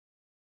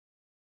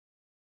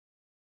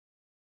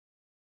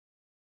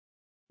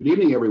Good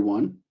evening,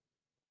 everyone.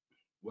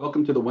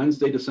 Welcome to the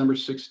Wednesday, December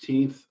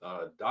 16th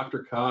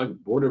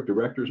DRCOG Board of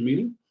Directors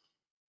meeting.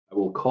 I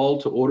will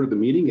call to order the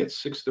meeting at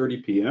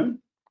 6:30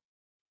 p.m.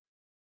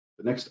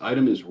 The next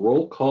item is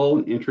roll call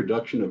and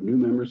introduction of new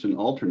members and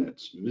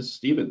alternates. Ms.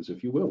 Stevens,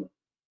 if you will.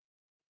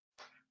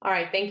 All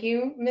right, thank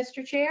you,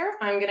 Mr. Chair.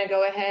 I'm going to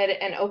go ahead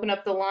and open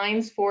up the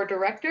lines for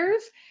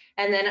directors.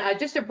 And then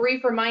just a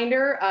brief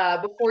reminder,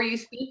 before you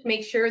speak,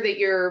 make sure that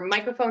your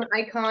microphone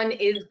icon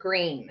is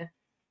green.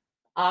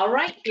 All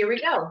right, here we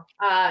go.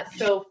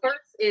 So first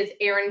is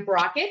Aaron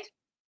Brockett.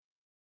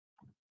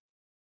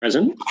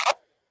 Present.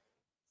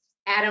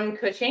 Adam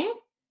Cushing.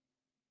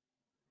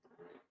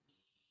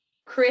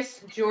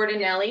 Chris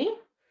Giordinelli.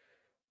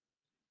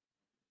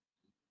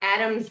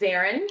 Adam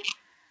Zarin.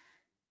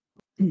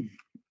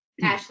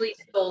 Ashley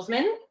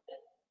Stolzman.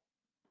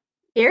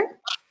 Here.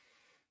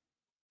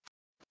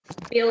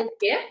 Bill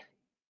Gipp.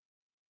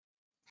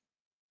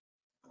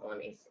 Let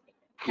me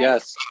see.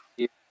 Yes.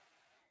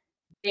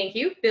 Thank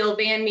you. Bill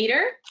Van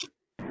Meter.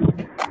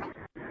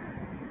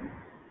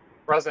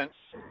 Present.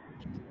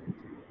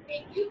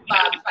 Thank you.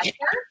 Bob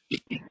Pfeiffer.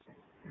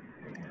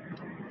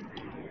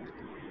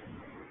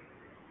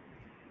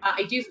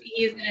 I do see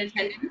he is in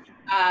attendance.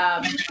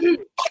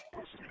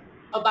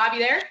 Oh, Bob, you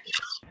there?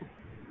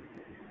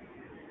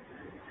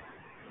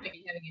 Might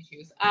be having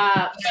issues.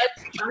 Bud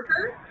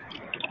Parker.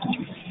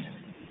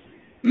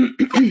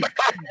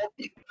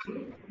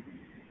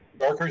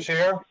 Barker's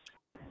here.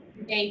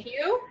 Thank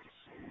you.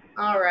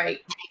 All right.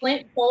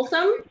 Clint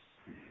Folsom.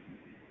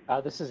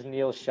 This is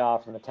Neil Shaw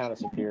from the town of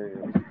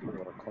Superior.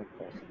 Clint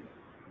Folsom.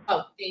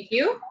 Oh, thank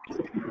you.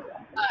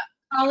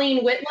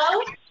 Colleen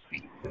Whitlow.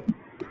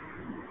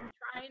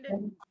 Trying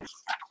to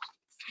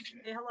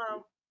say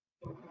hello.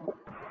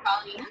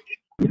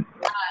 Colleen.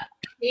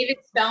 David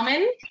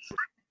Spellman.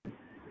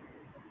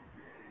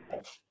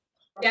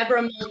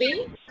 Deborah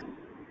Mulvey.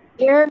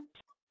 Here.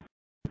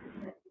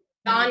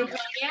 Don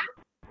Cognac.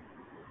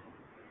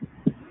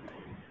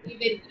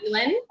 David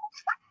Whelan.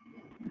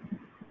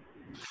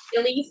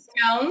 Elise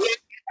Jones.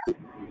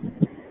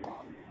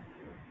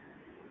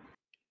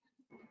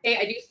 Okay,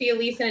 I do see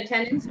Elise in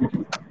attendance.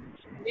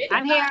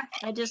 I'm here.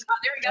 I just. Oh,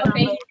 there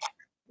we go. Thank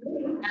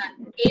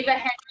you. Ava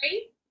Henry.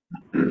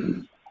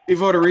 Steve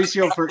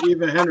Odorizio for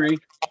Eva Henry.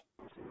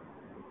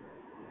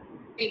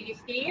 Thank you,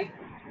 Steve.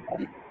 All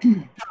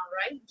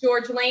right.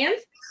 George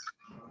Lance.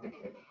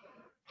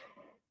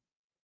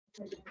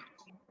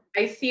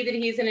 I see that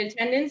he's in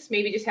attendance,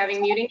 maybe just having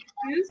muting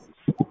issues.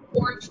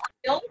 George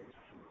Hill.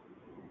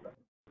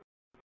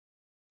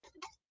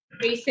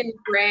 Jason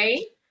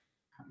Gray.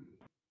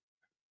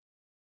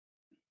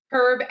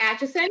 Herb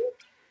Atchison.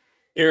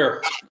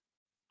 Here.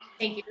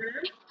 Thank you,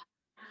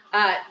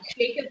 Herb.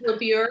 Jacob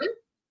LeBure.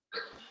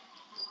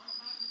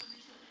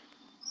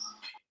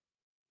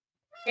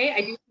 Okay, I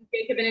do see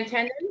Jacob in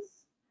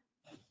attendance.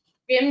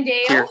 Jim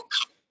Dale. Here.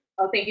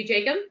 Oh, thank you,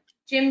 Jacob.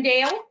 Jim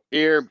Dale.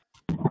 Here.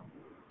 Thank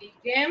you,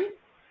 Jim.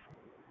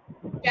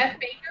 Jeff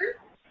Baker.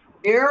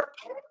 Here.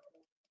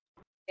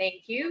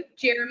 Thank you.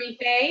 Jeremy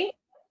Fay.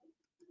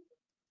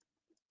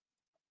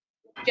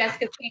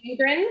 Jessica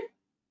Sandgren.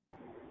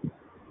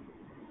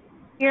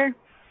 Here.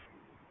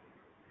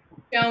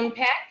 Joan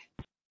Peck.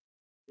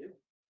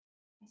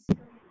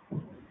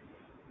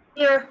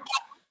 Here.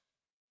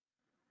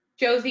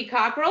 Josie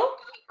Cockrell.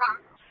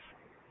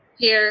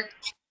 Here.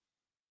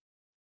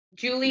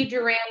 Julie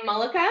Duran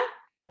Mullica.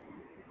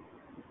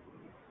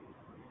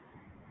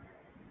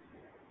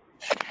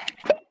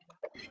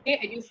 Okay,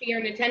 I do see her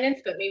in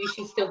attendance, but maybe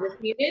she's still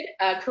muted.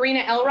 Karina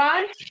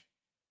Elrod.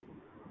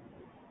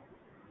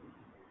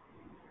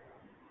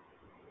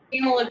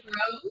 Pamela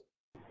Grove.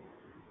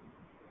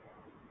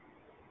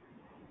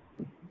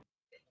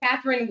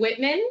 Catherine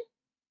Whitman.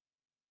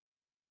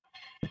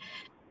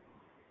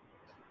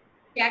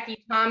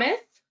 Jackie Thomas.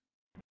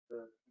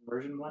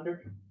 Immersion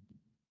blender.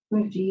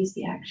 We have to use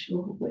the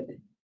actual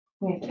wood.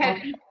 We have to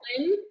Kevin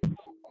Flynn.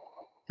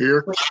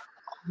 Here.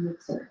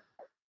 mixer.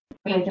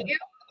 Thank you.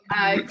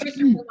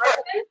 Christopher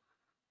Larson.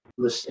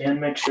 The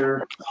stand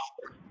mixer.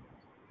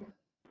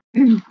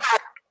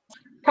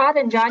 Todd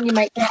and John, you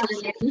might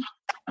consider it.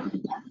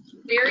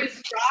 Larry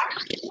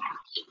Strock.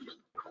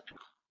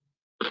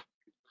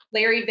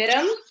 Larry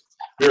Bidham.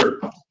 Here.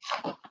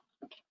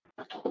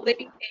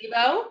 Libby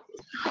Sabo.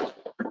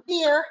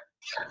 Here.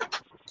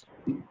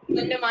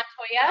 Linda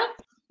Montoya.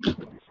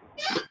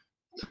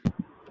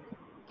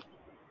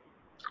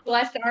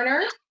 Celeste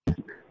Arner.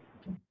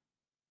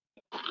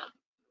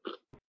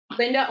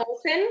 Linda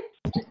Olson.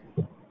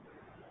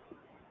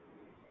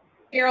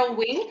 Carol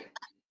Wink.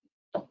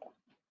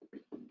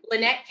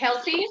 Lynette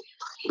Kelsey.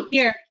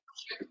 Here.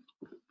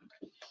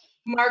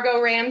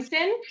 Margot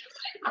Ramsden.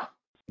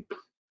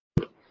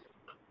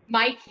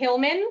 Mike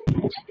Hillman.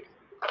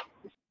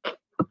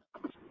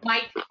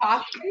 Mike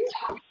Kaufman.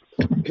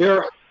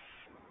 Here.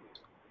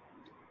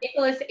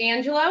 Nicholas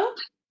Angelo.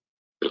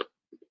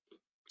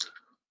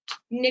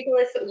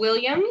 Nicholas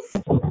Williams.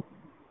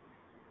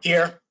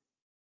 Here.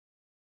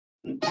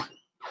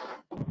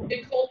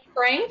 Nicole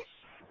Frank.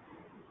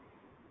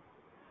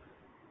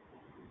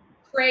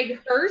 Craig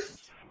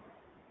Hurst,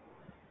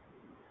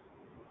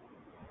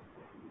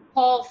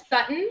 Paul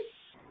Sutton,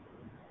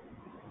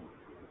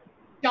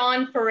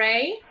 John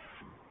Foray,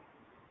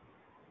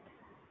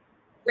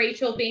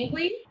 Rachel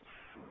Binkley,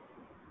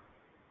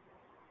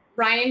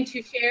 Ryan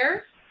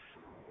Toucher,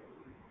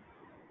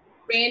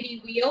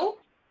 Randy Wheel,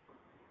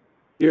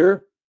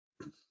 Here.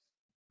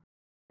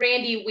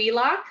 Randy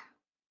Wheelock,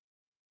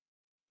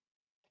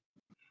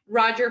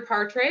 Roger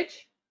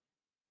Partridge,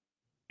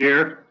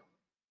 Here.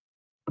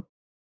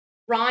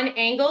 Ron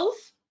Angles,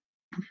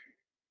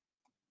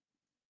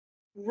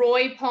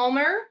 Roy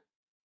Palmer,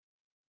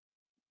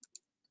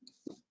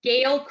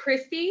 Gail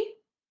Christie,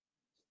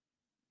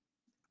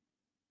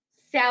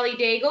 Sally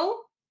Daigle,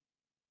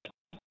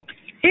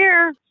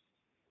 Here.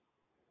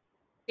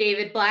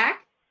 David Black,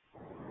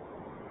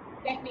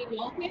 Stephanie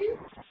Walton,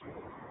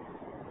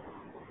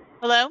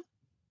 Hello.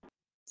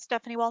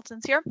 Stephanie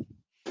Walton's here.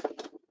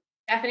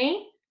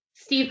 Stephanie,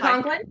 Steve Hi.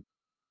 Conklin,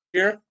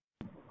 Here.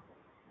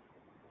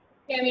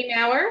 Tammy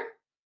Maurer,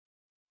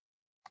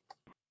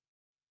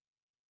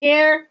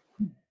 Here.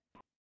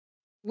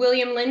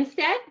 William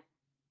Lindstedt,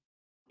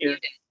 Here.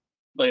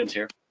 William's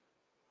here.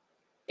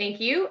 thank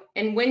you,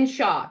 and Wynn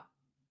Shaw.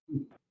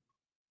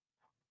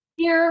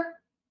 Here.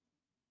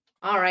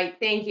 All right,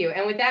 thank you.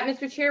 And with that,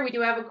 Mr. Chair, we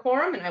do have a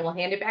quorum, and I will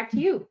hand it back to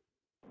you.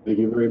 Thank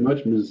you very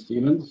much, Ms.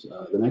 Stevens.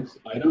 The next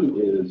item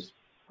is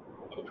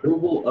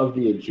approval of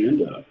the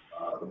agenda.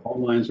 The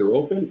phone lines are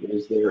open.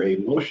 Is there a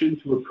motion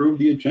to approve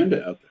the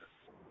agenda out there?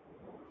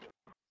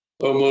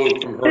 So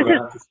moved from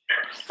Herman.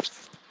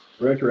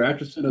 Director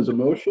Atchison has a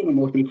motion.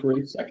 I'm looking for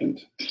a second.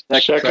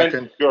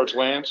 Second. George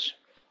Lance.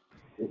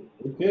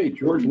 Okay,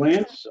 George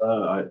Lance,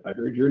 I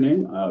heard your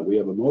name. We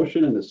have a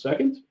motion and a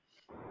second.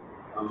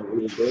 We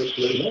will go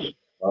to a vote.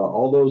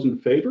 All those in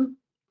favor,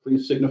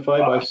 please signify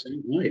by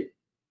saying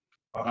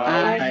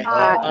aye.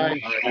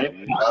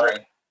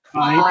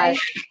 Aye.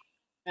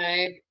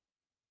 Aye.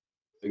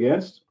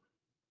 Against?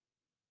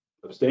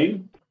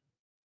 Abstain?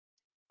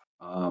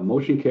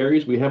 Motion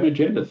carries. We have an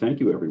agenda.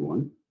 Thank you,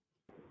 everyone.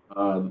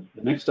 The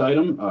next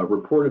item,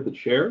 report of the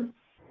chair.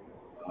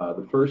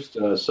 The first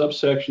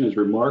subsection is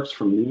remarks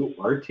from new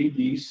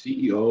RTD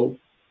CEO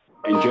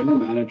and General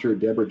Manager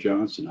Deborah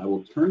Johnson. I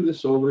will turn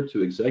this over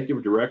to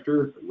Executive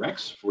Director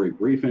Rex for a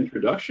brief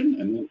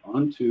introduction and then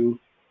on to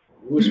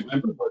newest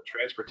member of our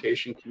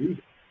transportation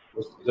community.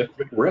 Executive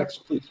Director Rex,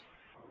 please.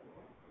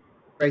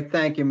 Great,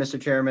 thank you, Mr.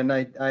 Chairman.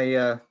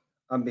 I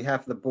on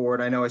behalf of the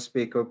board, I know I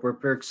speak, we're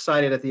very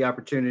excited at the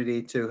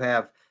opportunity to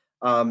have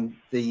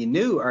the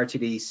new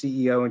RTD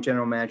CEO and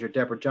General Manager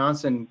Deborah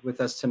Johnson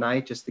with us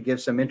tonight, just to give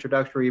some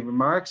introductory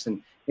remarks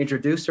and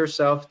introduce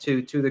herself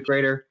to the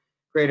greater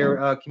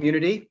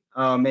community.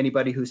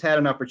 Anybody who's had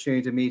an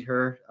opportunity to meet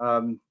her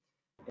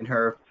in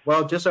her,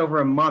 well, just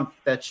over a month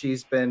that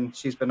she's been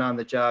on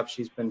the job,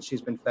 she's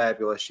been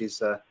fabulous. She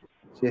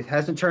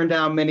hasn't turned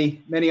down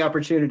many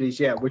opportunities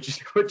yet, which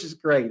is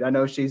great. I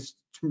know she's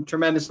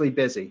tremendously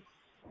busy.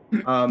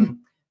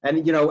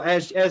 And you know,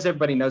 as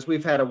everybody knows,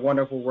 we've had a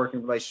wonderful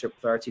working relationship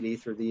with RTD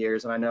through the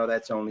years, and I know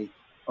that's only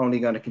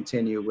going to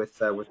continue with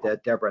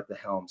Deborah at the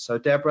helm. So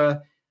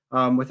Deborah,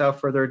 without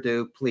further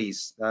ado,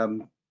 please,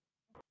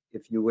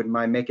 if you wouldn't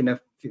mind making a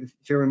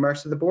few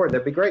remarks to the board,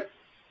 that'd be great.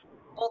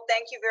 Well,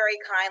 thank you very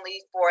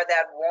kindly for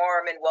that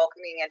warm and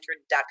welcoming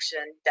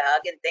introduction,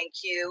 Doug, and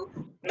thank you,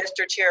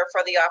 Mr. Chair,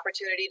 for the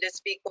opportunity to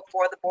speak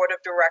before the Board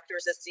of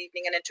Directors this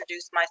evening and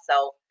introduce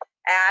myself.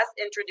 As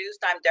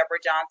introduced, I'm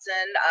Deborah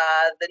Johnson,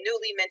 the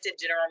newly minted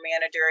General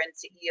Manager and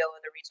CEO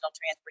of the Regional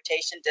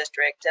Transportation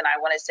District, and I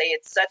want to say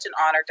it's such an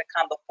honor to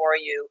come before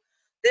you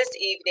this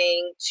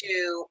evening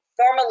to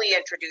formally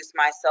introduce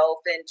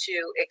myself and to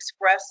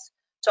express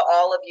to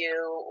all of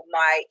you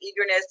my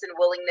eagerness and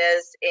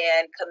willingness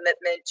and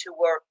commitment to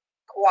work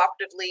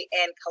cooperatively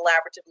and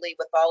collaboratively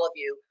with all of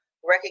you.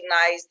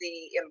 Recognize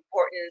the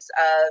importance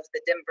of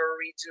the Denver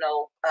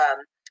Regional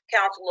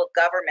Council of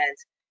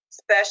Governments,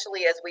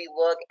 especially as we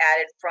look at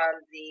it from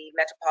the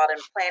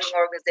Metropolitan Planning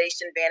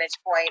Organization vantage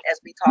point,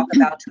 as we talk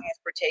about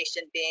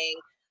transportation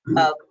being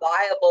a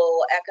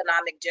viable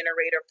economic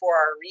generator for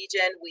our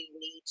region. We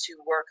need to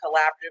work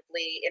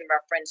collaboratively in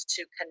reference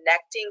to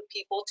connecting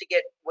people to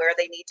get where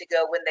they need to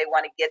go when they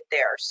want to get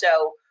there.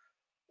 So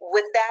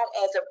with that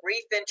as a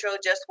brief intro,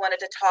 just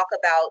wanted to talk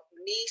about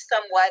me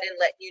somewhat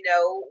and let you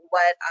know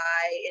what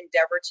I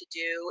endeavor to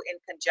do in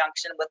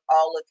conjunction with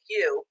all of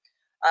you.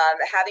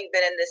 Having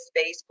been in this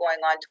space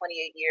going on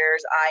 28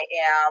 years, I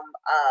am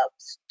a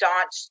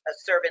staunch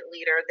servant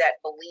leader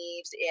that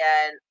believes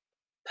in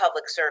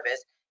public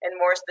service. And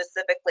more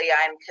specifically,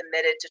 I'm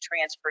committed to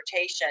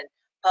transportation,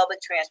 public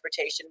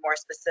transportation more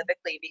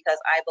specifically, because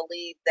I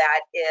believe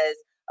that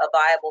is a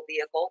viable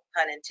vehicle,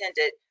 pun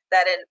intended,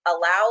 that it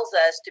allows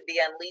us to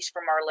be unleashed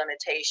from our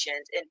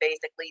limitations and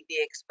basically be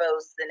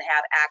exposed and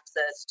have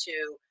access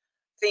to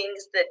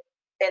things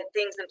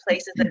and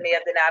places that may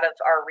have been out of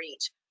our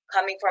reach.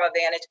 Coming from a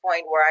vantage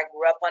point where I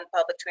grew up on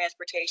public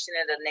transportation,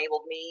 it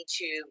enabled me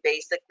to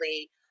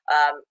basically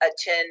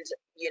attend,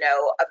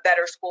 a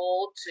better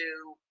school, to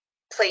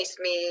placed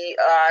me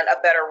on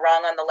a better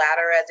rung on the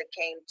ladder as it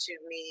came to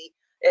me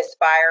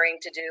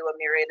aspiring to do a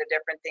myriad of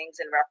different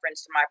things in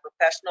reference to my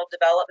professional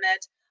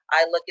development.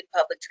 I look at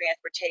public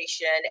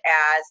transportation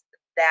as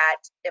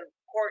that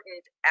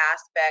important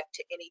aspect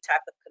to any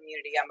type of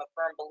community. I'm a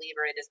firm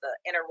believer it is the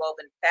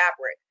interwoven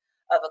fabric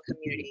of a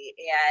community.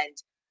 And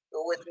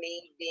with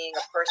me being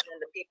a person in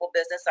the people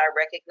business, I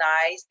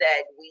recognize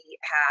that we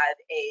have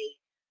a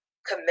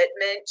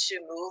commitment to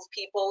move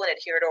people and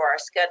adhere to our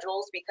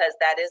schedules, because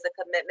that is a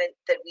commitment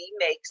that we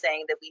make,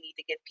 saying that we need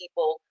to get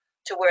people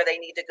to where they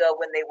need to go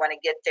when they want to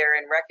get there,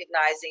 and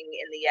recognizing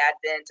in the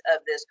advent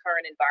of this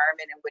current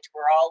environment in which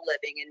we're all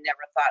living and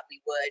never thought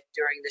we would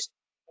during this,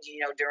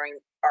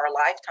 during our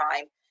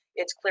lifetime,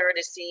 it's clear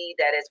to see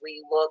that as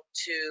we look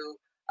to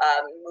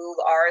move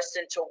our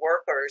essential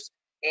workers,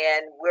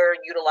 and we're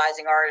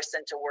utilizing our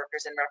essential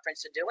workers in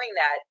reference to doing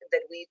that,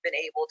 that we've been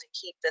able to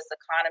keep this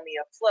economy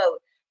afloat,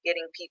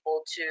 getting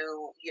people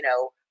to,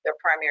 their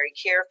primary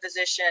care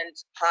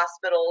physicians,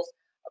 hospitals,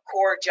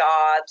 core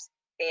jobs,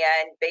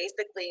 and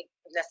basically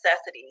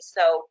necessities.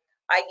 So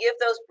I give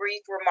those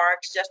brief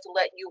remarks just to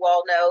let you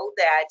all know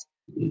that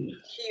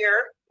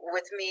here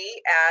with me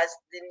as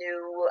the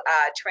new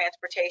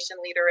transportation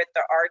leader at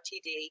the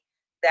RTD,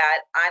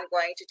 that I'm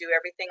going to do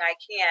everything I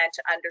can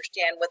to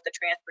understand what the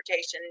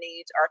transportation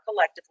needs are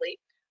collectively.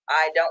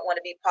 I don't want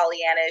to be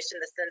Pollyannish in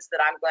the sense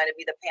that I'm going to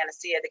be the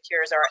panacea that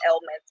cures our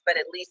ailments, but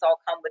at least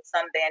I'll come with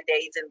some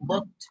Band-Aids and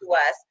look to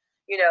us,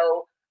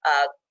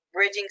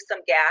 bridging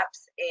some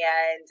gaps,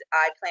 and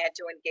I plan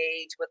to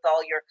engage with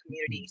all your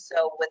community.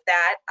 So with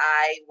that,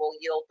 I will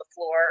yield the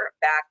floor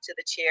back to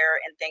the chair,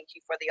 and thank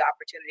you for the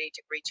opportunity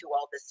to greet you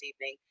all this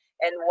evening.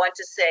 And want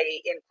to say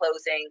in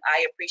closing,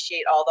 I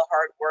appreciate all the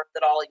hard work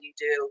that all of you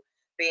do,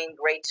 being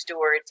great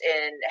stewards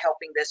in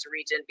helping this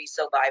region be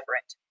so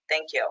vibrant.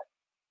 Thank you.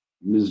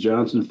 Ms.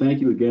 Johnson, thank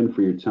you again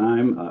for your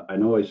time. I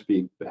know I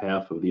speak on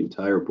behalf of the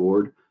entire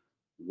board.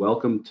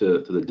 Welcome to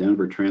the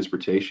Denver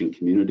transportation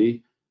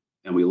community,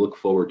 and we look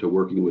forward to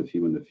working with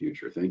you in the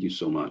future. Thank you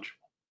so much.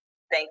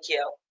 Thank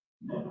you.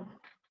 All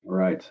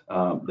right.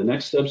 The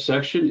next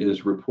subsection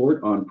is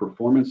report on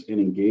performance and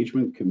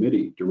engagement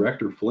committee.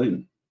 Director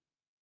Flynn.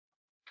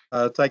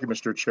 Thank you,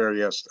 Mr. Chair.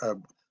 Yes,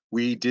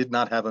 we did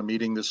not have a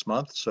meeting this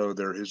month, so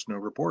there is no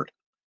report.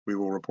 We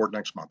will report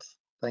next month.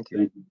 Thank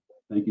you.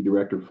 Thank you,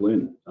 Director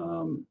Flynn.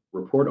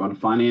 Report on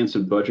finance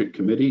and budget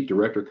committee.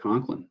 Director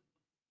Conklin.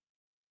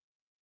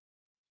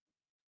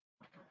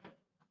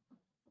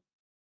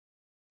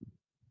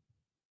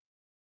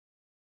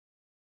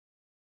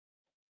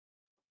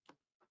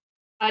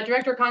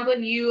 Director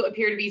Conklin, you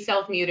appear to be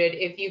self-muted.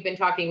 If you've been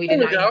talking, we There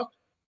did we not. go.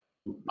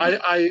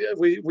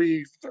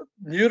 We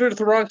muted at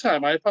the wrong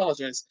time. I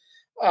apologize.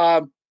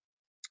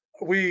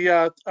 We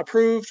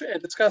approved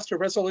and discussed a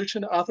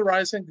resolution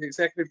authorizing the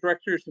executive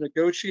director to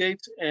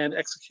negotiate and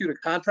execute a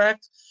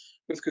contract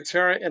with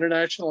Kutera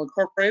International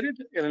Incorporated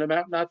in an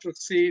amount not to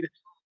exceed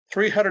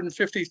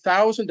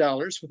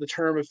 $350,000 for the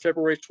term of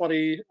February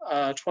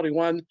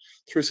 2021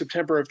 through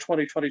September of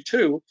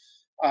 2022.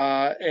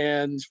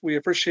 And we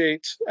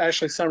appreciate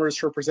Ashley Summers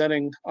for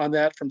presenting on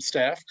that from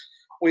staff.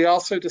 We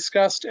also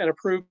discussed and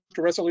approved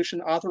a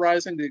resolution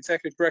authorizing the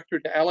executive director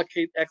to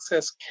allocate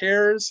excess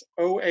CARES,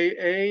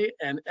 OAA,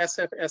 and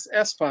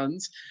SFSS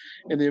funds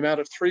in the amount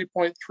of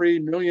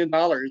 $3.3 million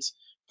to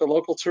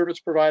local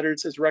service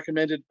providers as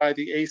recommended by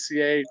the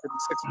ACA for the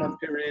 6-month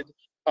period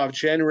of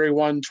January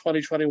 1,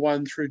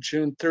 2021 through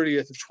June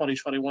 30th of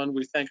 2021.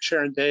 We thank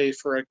Sharon Day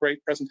for a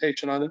great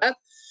presentation on that.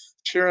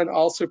 Sharon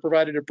also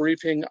provided a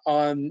briefing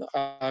on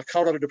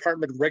Colorado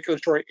Department of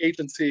Regulatory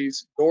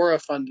Agencies, DORA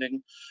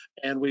funding,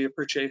 and we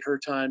appreciate her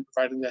time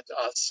providing that to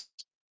us.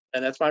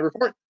 And that's my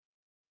report.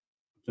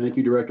 Thank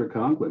you, Director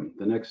Conklin.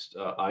 The next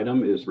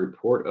item is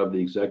report of the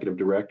Executive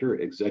Director.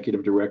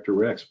 Executive Director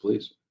Rex,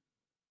 please.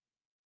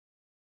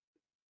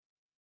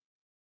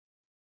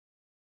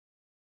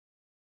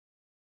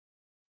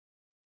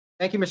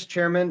 Thank you, Mr.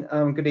 Chairman.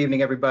 Good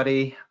evening,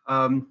 everybody.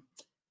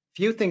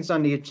 Few things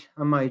on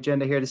my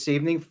agenda here this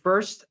evening.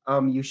 First,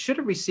 you should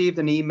have received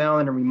an email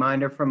and a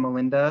reminder from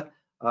Melinda.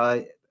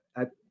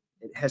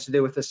 It has to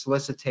do with a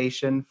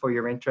solicitation for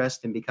your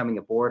interest in becoming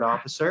a board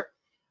officer.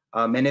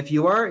 And if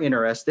you are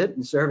interested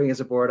in serving as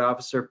a board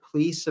officer,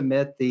 please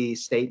submit the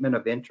statement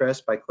of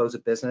interest by close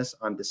of business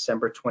on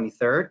December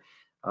 23rd.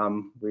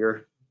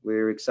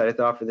 We're excited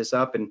to offer this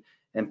up,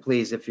 and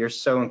please, if you're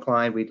so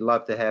inclined, we'd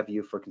love to have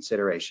you for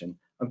consideration.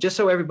 Just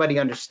so everybody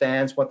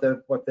understands what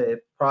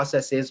the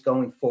process is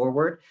going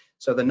forward.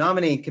 So the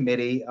nominating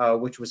committee,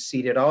 which was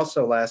seated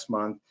also last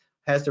month,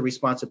 has the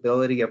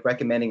responsibility of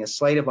recommending a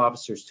slate of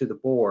officers to the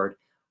board.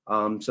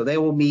 So they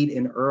will meet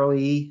in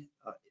early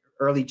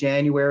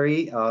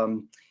January,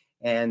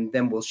 and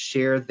then we'll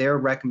share their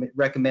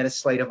recommended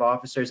slate of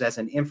officers as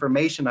an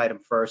information item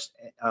first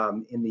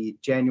in the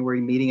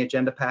January meeting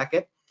agenda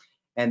packet.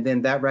 And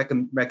then that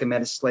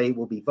recommended slate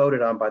will be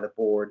voted on by the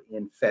board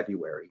in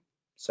February.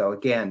 So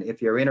again,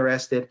 if you're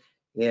interested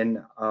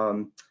in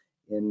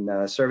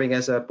serving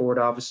as a board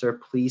officer,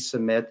 please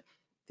submit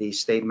the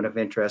statement of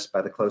interest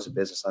by the close of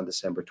business on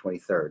December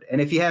 23rd.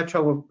 And if you have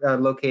trouble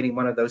locating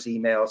one of those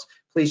emails,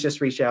 please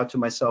just reach out to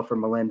myself or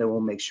Melinda. We'll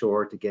make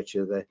sure to get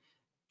you the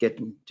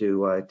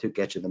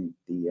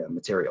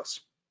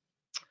materials.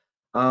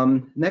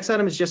 Next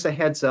item is just a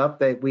heads up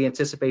that we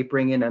anticipate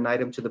bringing an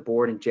item to the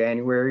board in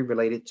January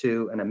related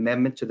to an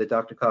amendment to the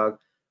DRCOG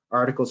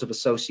Articles of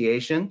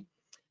Association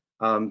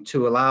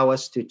to allow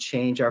us to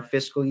change our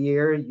fiscal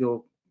year.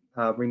 You'll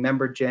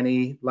remember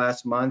Jenny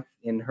last month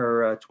in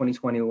her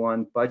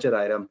 2021 budget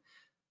item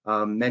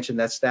mentioned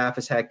that staff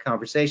has had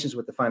conversations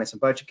with the Finance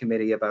and Budget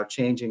Committee about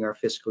changing our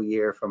fiscal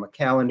year from a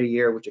calendar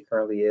year, which it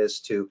currently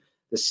is, to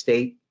the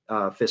state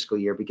fiscal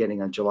year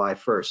beginning on July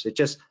 1st. It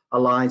just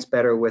aligns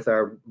better with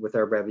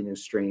our revenue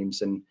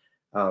streams, and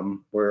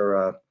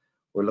we're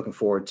looking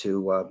forward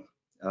to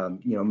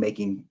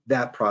making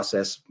that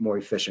process more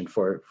efficient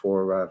for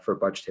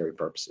budgetary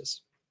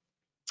purposes.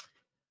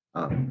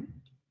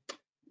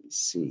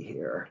 Let's see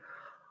here.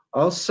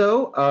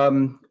 Also,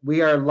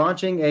 we are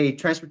launching a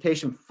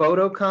transportation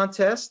photo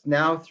contest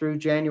now through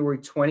January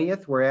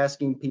 20th. We're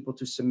asking people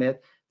to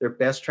submit their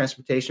best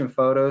transportation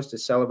photos to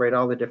celebrate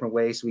all the different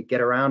ways we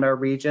get around our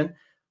region.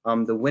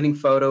 The winning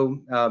photo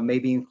may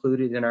be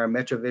included in our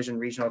MetroVision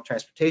Regional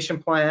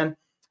Transportation Plan,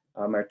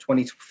 our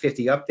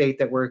 2050 update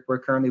that we're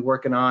currently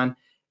working on.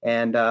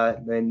 And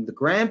then the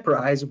grand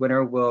prize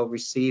winner will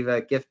receive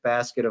a gift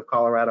basket of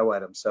Colorado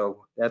items.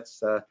 So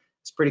that's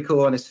it's pretty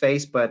cool on his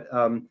face, but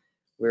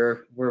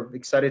we're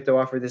excited to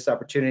offer this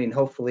opportunity, and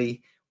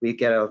hopefully we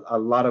get a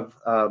lot of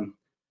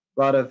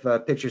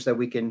pictures that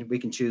we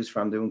can choose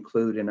from to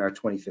include in our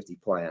 2050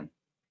 plan.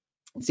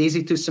 It's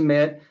easy to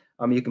submit.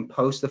 You can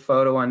post the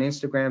photo on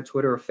Instagram,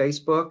 Twitter, or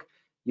Facebook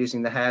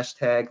using the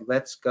hashtag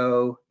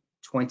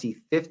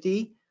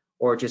 #Let'sGo2050,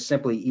 or just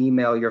simply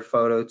email your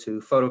photo to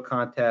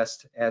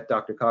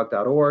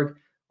photocontest@drcog.org,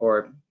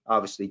 or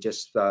obviously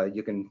just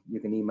you can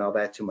email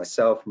that to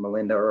myself,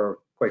 Melinda, or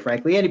quite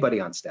frankly anybody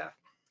on staff.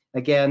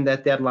 Again,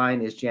 that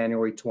deadline is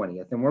January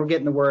 20th, and we're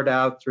getting the word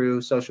out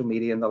through social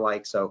media and the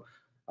like, so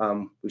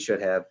we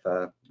should have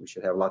a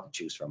lot to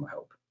choose from, I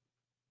hope.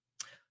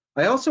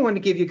 I also want to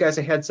give you guys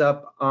a heads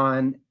up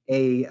on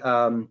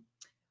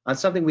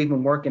something we've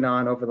been working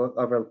on over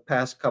the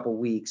past couple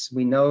weeks.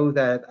 We know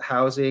that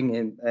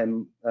housing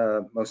and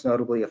most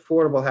notably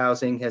affordable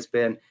housing has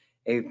been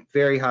a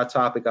very hot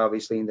topic,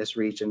 obviously, in this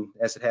region,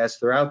 as it has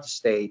throughout the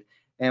state.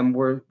 And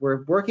we're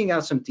working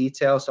out some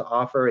details to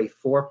offer a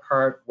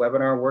 4-part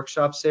webinar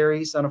workshop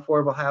series on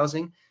affordable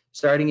housing,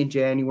 starting in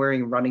January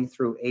and running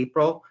through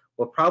April.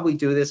 We'll probably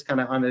do this kind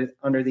of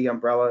under the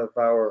umbrella of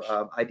our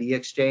idea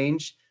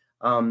exchange.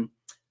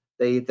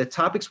 The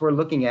topics we're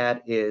looking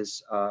at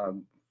is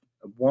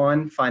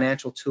 1,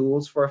 financial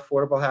tools for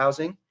affordable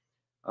housing.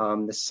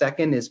 The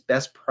second is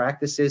best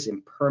practices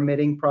in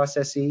permitting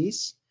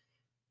processes.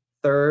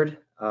 Third,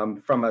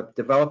 from a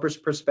developer's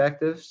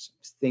perspective,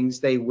 things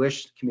they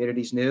wish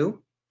communities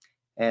knew.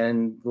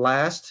 And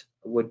last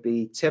would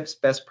be tips,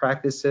 best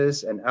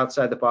practices, and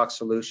outside the box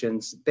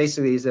solutions.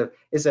 Basically,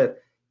 it's a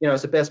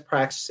best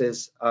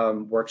practices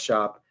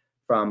workshop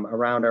from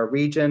around our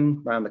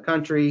region, around the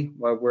country,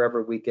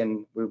 wherever we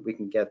can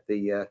get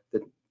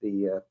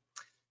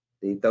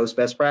those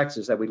best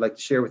practices that we'd like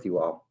to share with you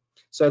all.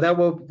 So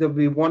there'll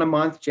be one a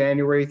month,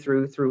 January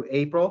through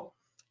April,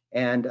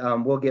 and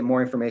we'll get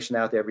more information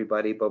out to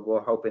everybody. But we're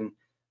hoping,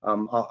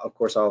 of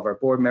course, all of our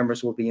board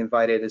members will be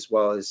invited, as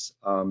well as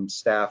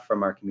staff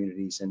from our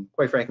communities, and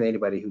quite frankly,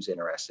 anybody who's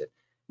interested.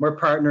 We're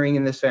partnering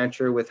in this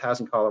venture with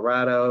Housing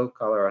Colorado,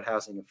 Colorado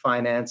Housing and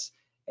Finance,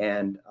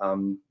 and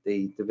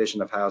the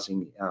Division of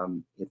Housing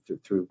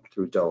through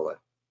DOLA.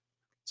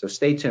 So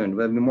stay tuned.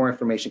 There'll be more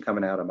information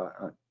coming out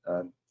about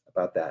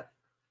that.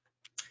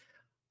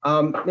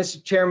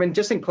 Mr. Chairman,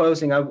 just in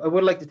closing, I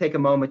would like to take a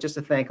moment just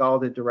to thank all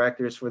the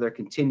directors for their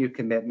continued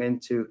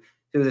commitment to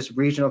this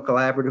regional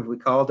collaborative we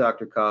call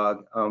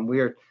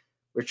DRCOG.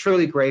 We're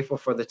truly grateful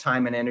for the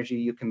time and energy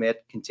you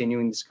commit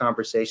continuing this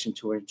conversation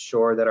to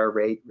ensure that our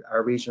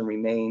region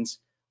remains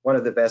one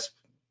of the best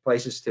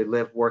places to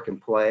live, work,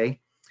 and play.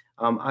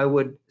 I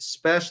would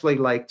especially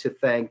like to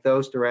thank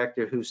those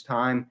directors whose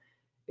time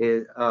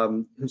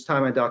on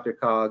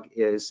DRCOG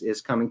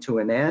is coming to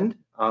an end.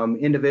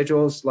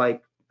 Individuals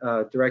like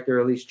Director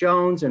Elise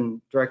Jones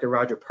and Director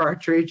Roger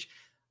Partridge,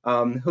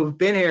 who've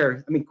been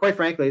here. I mean, quite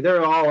frankly,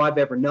 they're all I've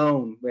ever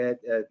known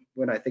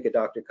when I think of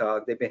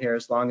DRCOG. They've been here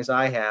as long as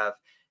I have,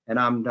 and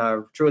I'm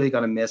truly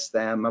going to miss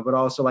them. I would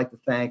also like to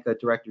thank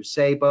Director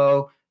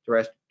Sabo,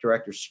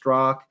 Director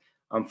Strzok,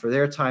 for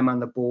their time on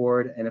the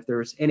board. And if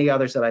there's any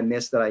others that I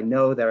missed that I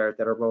know that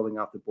are rolling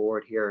off the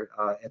board here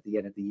at the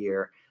end of the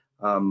year,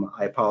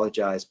 I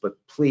apologize. But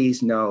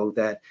please know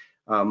that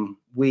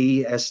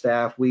we as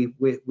staff, we're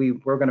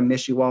going to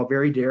miss you all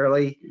very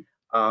dearly,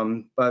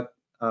 but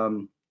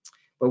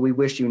we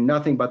wish you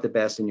nothing but the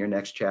best in your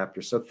next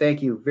chapter. So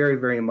thank you very,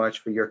 very much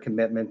for your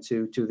commitment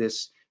to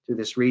this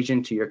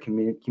region, to your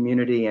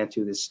community, and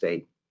to this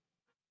state.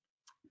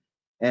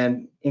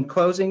 And in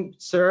closing,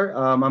 sir,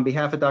 on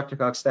behalf of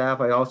DRCOG staff,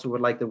 I also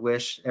would like to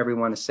wish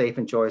everyone a safe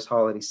and joyous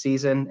holiday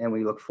season, and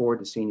we look forward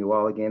to seeing you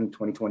all again in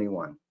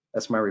 2021.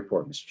 That's my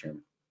report, Mr.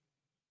 Chairman.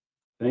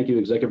 Thank you,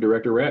 Executive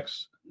Director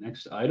Rex.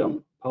 Next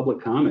item,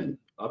 public comment.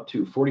 Up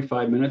to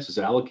 45 minutes is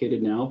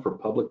allocated now for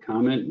public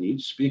comment, and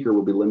each speaker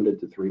will be limited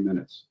to 3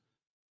 minutes.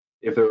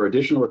 If there are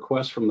additional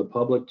requests from the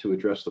public to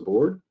address the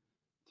board,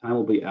 time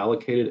will be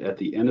allocated at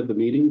the end of the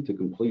meeting to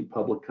complete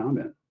public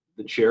comment.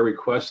 The chair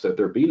requests that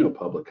there be no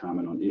public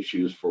comment on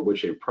issues for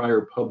which a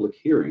prior public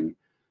hearing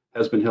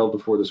has been held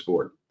before this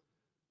board.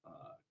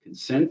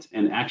 Consent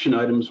and action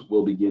items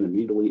will begin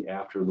immediately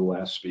after the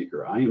last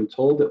speaker. I am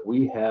told that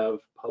we have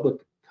public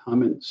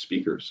comment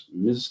speakers.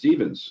 Ms.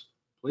 Stevens,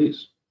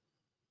 please.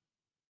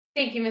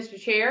 Thank you, Mr.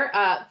 Chair.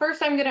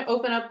 First, I'm going to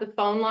open up the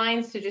phone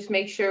lines to just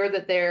make sure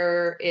that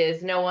there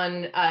is no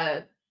one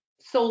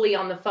solely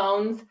on the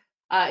phones.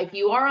 If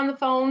you are on the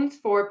phones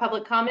for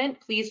public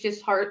comment, please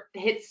just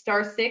hit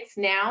 *6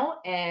 now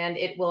and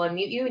it will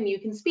unmute you and you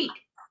can speak.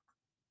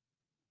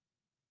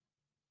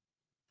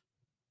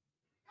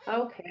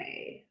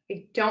 Okay,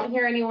 I don't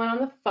hear anyone on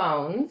the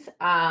phones,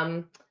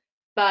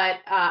 but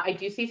I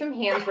do see some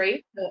hands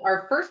raised. So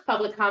our first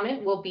public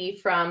comment will be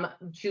from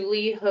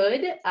Julie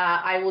Hood.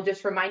 I will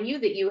just remind you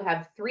that you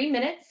have 3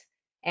 minutes,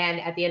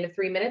 and at the end of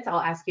 3 minutes, I'll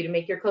ask you to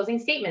make your closing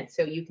statement.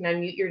 So you can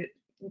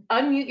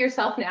unmute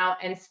yourself now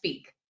and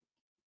speak.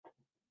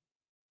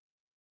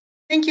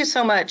 Thank you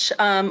so much.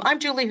 I'm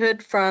Julie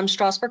Hood from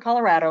Strasburg,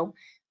 Colorado.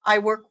 I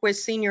work with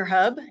Senior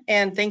Hub,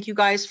 and thank you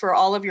guys for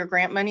all of your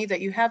grant money that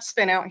you have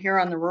spent out here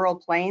on the rural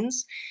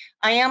plains.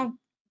 I am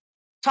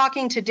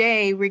talking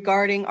today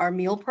regarding our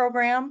meal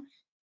program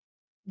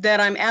that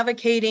I'm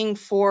advocating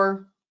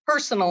for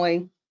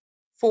personally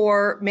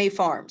for May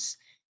Farms.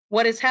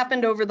 What has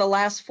happened over the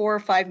last 4 or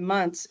 5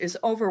 months is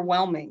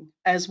overwhelming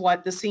as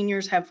what the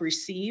seniors have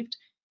received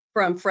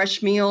from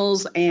fresh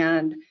meals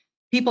and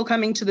people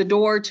coming to the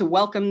door to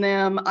welcome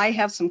them. I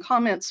have some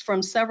comments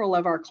from several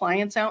of our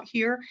clients out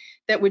here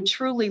that would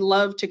truly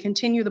love to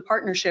continue the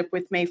partnership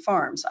with May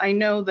Farms. I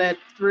know that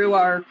through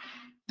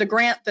the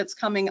grant that's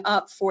coming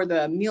up for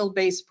the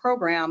meal-based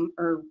program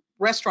or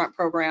restaurant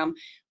program,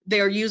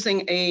 they're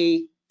using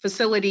a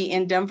facility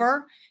in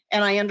Denver,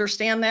 and I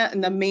understand that,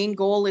 and the main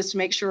goal is to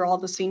make sure all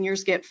the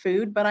seniors get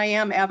food, but I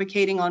am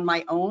advocating on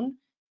my own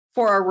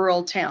for our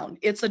rural town.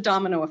 It's a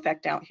domino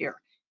effect out here.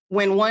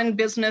 When one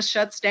business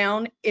shuts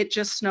down, it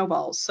just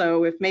snowballs.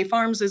 So if May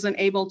Farms isn't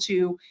able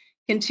to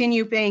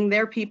continue paying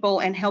their people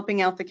and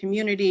helping out the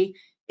community,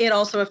 it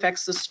also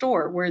affects the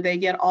store where they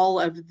get all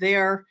of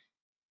their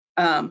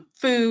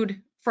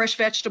food, fresh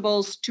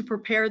vegetables to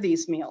prepare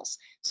these meals.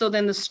 So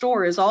then the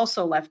store is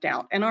also left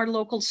out. And our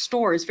local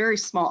store is very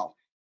small,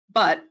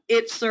 but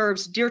it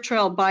serves Deer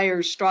Trail,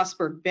 Byers,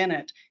 Strasburg,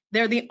 Bennett.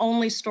 They're the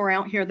only store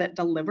out here that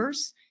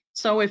delivers.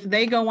 So if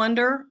they go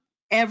under,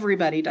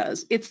 everybody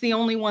does. It's the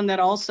only one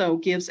that also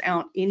gives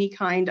out any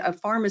kind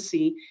of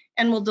pharmacy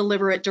and will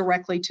deliver it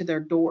directly to their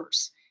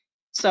doors.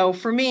 So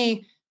for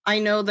me, I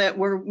know that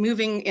we're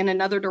moving in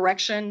another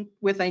direction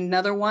with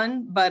another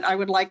one, but I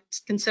would like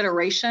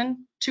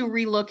consideration to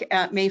relook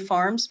at May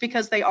Farms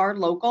because they are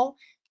local.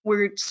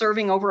 We're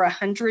serving over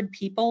 100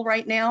 people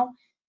right now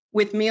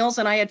with meals,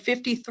 and I had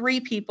 53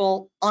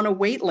 people on a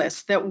wait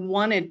list that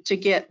wanted to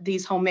get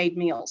these homemade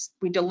meals.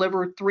 We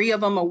deliver 3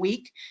 of them a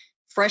week,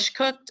 fresh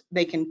cooked.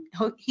 They can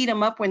heat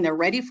them up when they're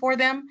ready for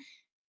them.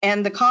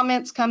 And the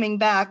comments coming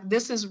back,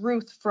 this is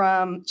Ruth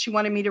she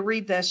wanted me to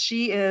read this.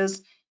 She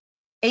is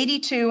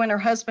 82 and her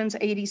husband's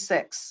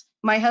 86.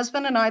 My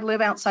husband and I live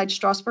outside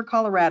Strasburg,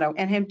 Colorado,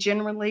 and have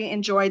genuinely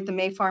enjoyed the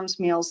May Farms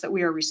meals that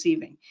we are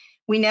receiving.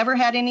 We never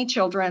had any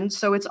children,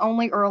 so it's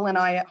only Earl and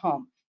I at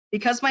home.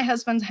 Because my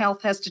husband's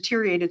health has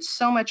deteriorated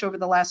so much over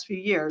the last few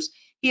years,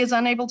 he is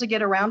unable to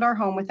get around our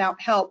home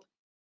without help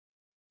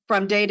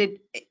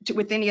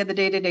with any of the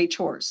day-to-day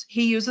chores.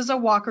 He uses a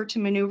walker to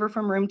maneuver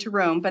from room to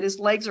room, but his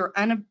legs are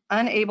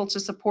unable to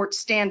support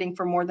standing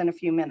for more than a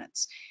few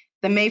minutes.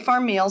 The May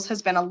Farm meals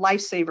has been a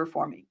lifesaver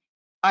for me.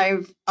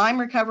 I'm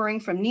recovering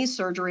from knee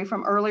surgery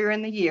from earlier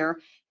in the year,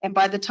 and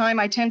by the time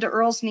I tend to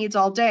Earl's needs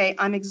all day,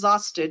 I'm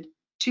exhausted,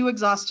 too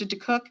exhausted to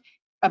cook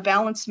a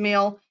balanced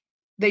meal.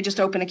 They just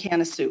open a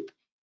can of soup.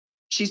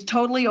 She's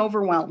totally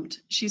overwhelmed.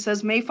 She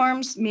says May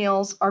Farms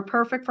meals are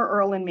perfect for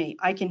Earl and me.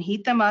 I can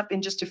heat them up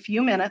in just a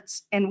few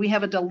minutes, and we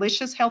have a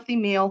delicious, healthy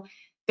meal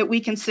that we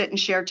can sit and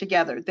share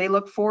together. They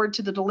look forward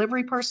to the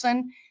delivery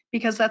person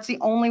because that's the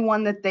only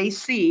one that they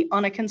see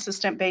on a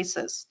consistent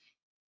basis.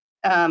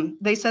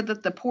 They said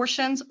that the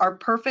portions are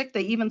perfect.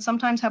 They even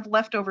sometimes have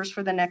leftovers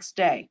for the next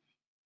day.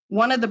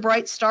 One of the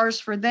bright stars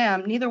for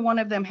them, neither one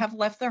of them have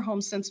left their home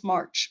since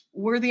March.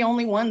 We're the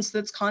only ones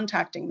that's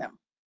contacting them.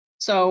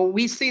 So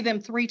we see them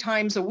 3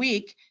 times a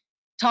week,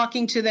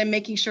 talking to them,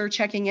 making sure,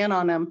 checking in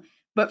on them.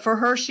 But for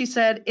her, she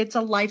said it's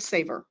a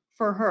lifesaver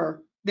for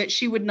her that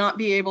she would not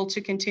be able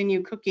to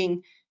continue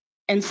cooking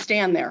and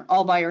stand there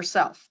all by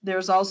herself.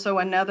 There's also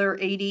another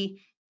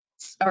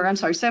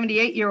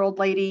 78-year-old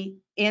lady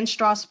in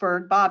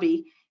Strasburg,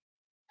 Bobby,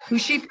 who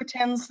she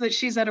pretends that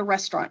she's at a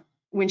restaurant.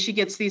 when she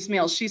gets these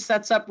meals. She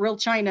sets up real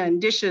china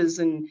and dishes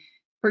and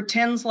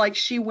pretends like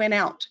she went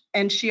out.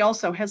 And she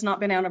also has not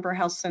been out of her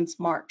house since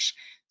March.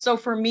 So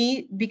for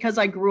me, because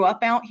I grew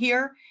up out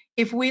here,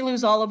 if we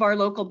lose all of our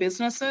local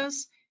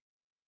businesses,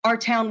 our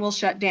town will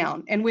shut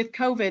down. And with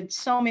COVID,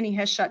 so many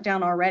has shut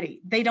down already.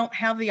 They don't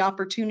have the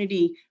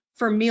opportunity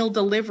for meal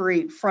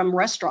delivery from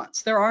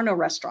restaurants. There are no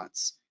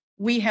restaurants.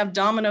 We have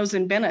Domino's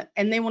in Bennett,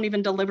 and they won't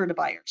even deliver to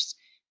buyers.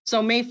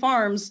 So May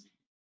Farms,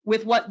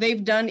 with what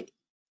they've done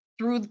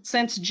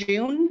since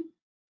June,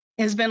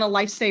 has been a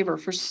lifesaver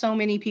for so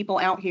many people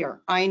out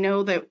here. I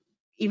know that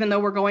even though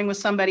we're going with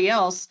somebody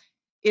else,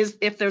 is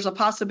if there's a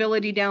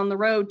possibility down the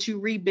road to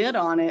rebid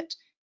on it,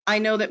 I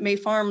know that May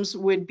Farms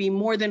would be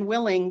more than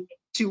willing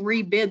to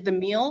rebid the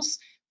meals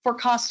for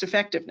cost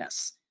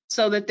effectiveness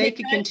so that they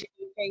could continue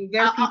paying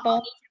their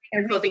people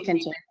and we can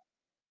continue.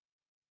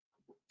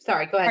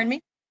 Sorry, go ahead. Pardon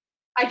me?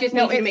 I just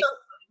No, need you to make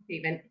a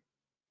statement.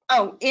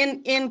 Oh,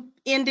 in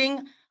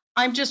ending,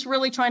 I'm just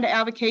really trying to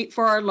advocate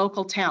for our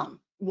local town.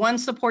 One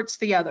supports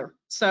the other.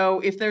 So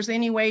if there's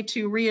any way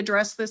to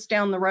readdress this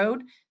down the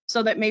road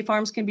so that May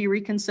Farms can be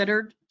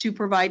reconsidered to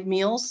provide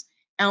meals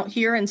out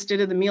here instead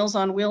of the Meals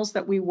on Wheels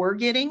that we were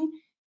getting,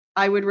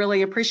 I would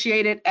really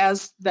appreciate it,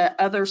 as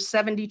the other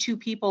 72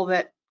 people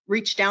that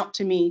reached out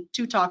to me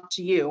to talk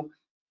to you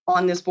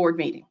on this board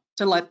meeting,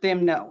 to let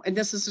them know. And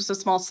this is just a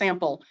small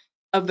sample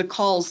of the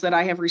calls that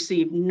I have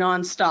received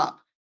nonstop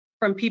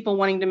from people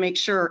wanting to make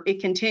sure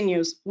it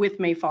continues with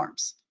May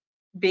Farms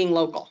being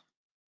local.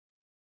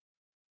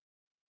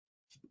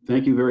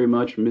 Thank you very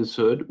much, Ms.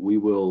 Hood. We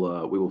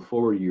will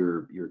forward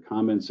your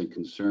comments and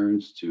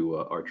concerns to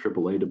our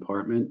AAA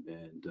department,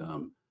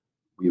 and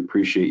we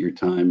appreciate your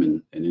time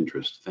and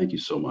interest. Thank you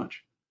so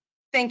much.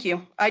 Thank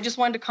you. I just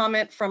wanted to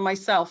comment from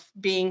myself,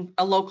 being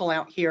a local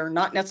out here,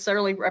 not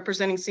necessarily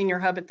representing Senior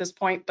Hub at this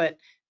point, but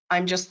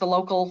I'm just the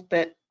local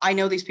that I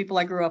know these people.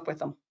 I grew up with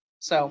them.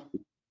 So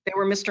they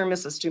were Mr. and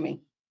Mrs. to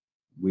me.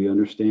 We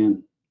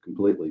understand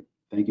completely.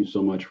 Thank you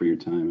so much for your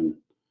time and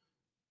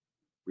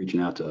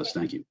reaching out to us.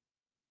 Thank you.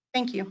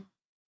 Thank you.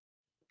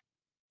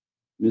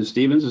 Ms.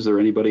 Stevens, is there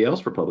anybody else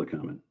for public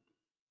comment?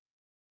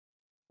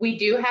 We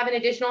do have an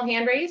additional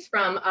hand raised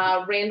from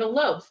Randall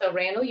Loeb. So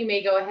Randall, you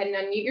may go ahead and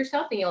unmute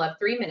yourself and you'll have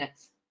 3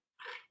 minutes.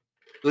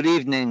 Good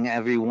evening,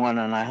 everyone,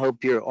 and I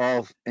hope you're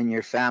all and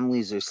your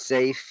families are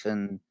safe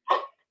and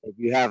that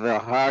you have a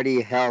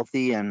hearty,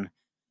 healthy, and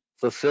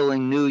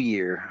fulfilling new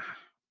year.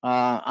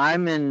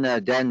 I'm in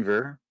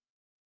Denver.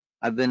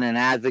 I've been an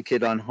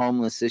advocate on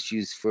homeless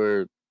issues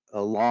for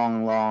a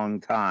long,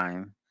 long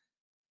time.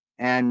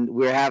 And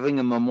we're having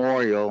a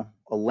memorial,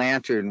 a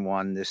lantern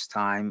one this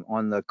time,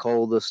 on the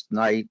coldest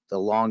night, the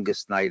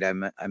longest night, I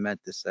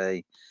meant to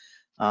say,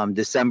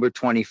 December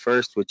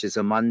 21st, which is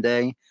a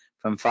Monday,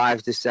 from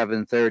 5 to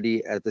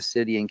 7:30 at the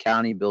City and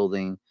County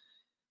Building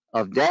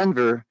of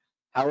Denver.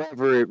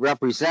 However, it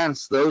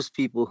represents those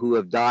people who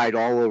have died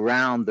all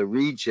around the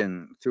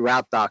region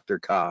throughout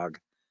DRCOG.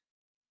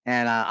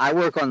 And I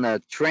work on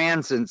the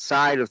transit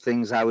side of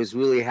things. I was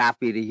really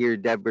happy to hear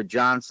Deborah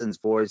Johnson's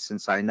voice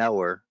since I know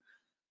her.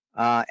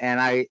 And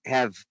I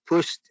have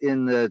pushed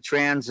in the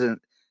transit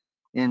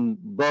in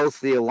both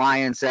the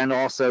Alliance and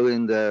also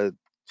in the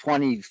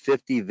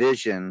 2050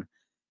 vision.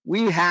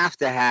 We have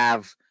to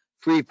have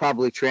free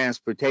public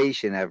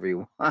transportation,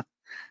 everyone.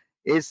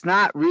 It's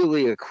not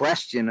really a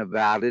question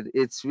about it.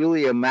 It's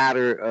really a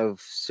matter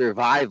of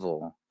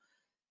survival.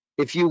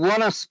 If you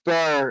want to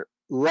spur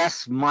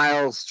less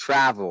miles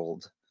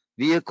traveled,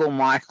 vehicle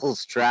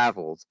miles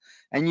traveled,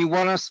 and you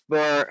want to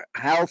spur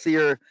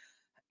healthier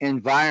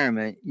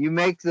environment, you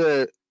make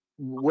the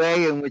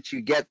way in which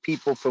you get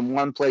people from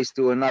one place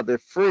to another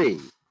free.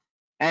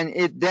 And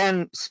it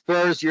then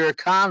spurs your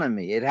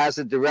economy. It has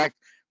a direct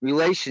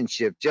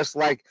relationship, just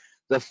like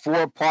the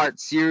 4-part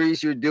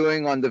series you're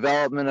doing on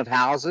development of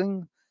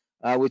housing,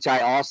 which I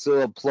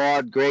also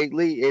applaud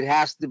greatly. It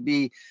has to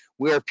be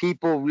where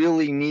people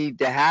really need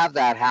to have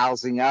that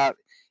housing out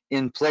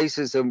in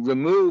places and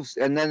removed,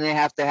 and then they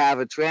have to have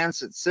a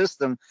transit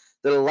system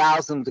that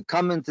allows them to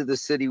come into the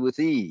city with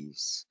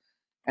ease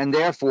and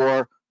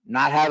therefore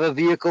not have a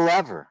vehicle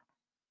ever.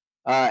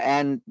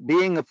 And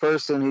being a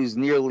person who's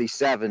nearly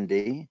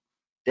 70,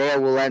 Dea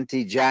will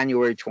enter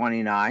January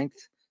 29th,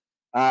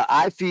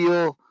 I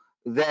feel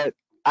that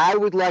I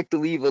would like to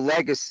leave a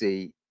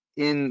legacy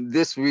in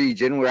this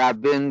region where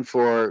I've been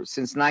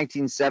since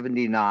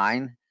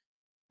 1979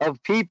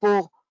 of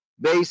people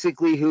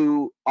basically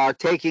who are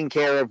taken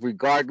care of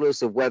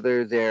regardless of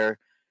whether their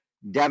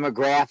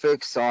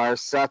demographics are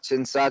such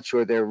and such,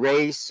 or their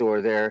race,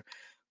 or their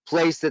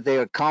place that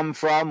they come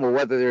from, or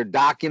whether they're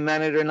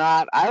documented or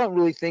not. I don't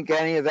really think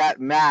any of that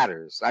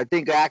matters. I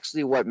think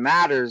actually what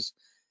matters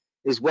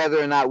is whether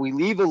or not we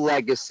leave a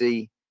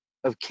legacy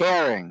of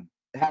caring,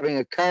 having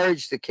a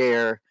courage to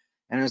care,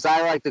 and as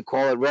I like to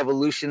call it,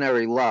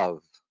 revolutionary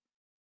love.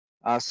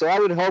 So I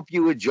would hope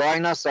you would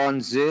join us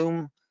on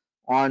Zoom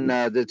on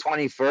the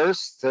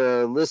 21st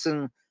to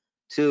listen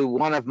to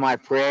one of my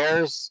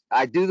prayers.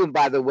 I do them,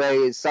 by the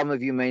way, as some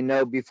of you may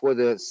know, before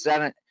the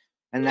Senate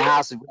and the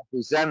House of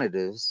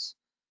Representatives.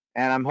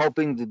 and I'm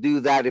hoping to do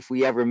that if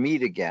we ever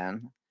meet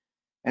again.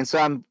 And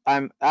so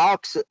I'm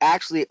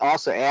actually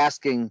also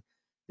asking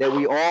that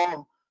we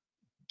all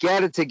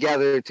get it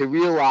together to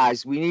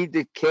realize we need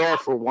to care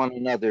for one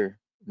another,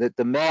 that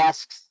the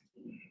masks,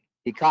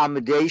 the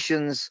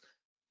accommodations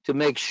to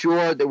make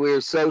sure that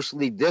we're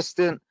socially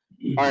distant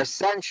are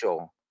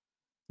essential,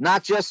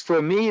 not just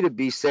for me to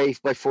be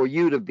safe, but for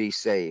you to be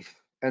safe.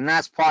 And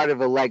that's part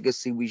of a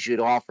legacy we should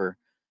offer.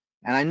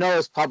 And I know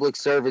as public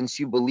servants,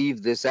 you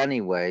believe this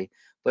anyway,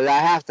 but I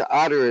have to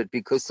utter it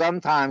because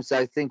sometimes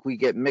I think we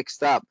get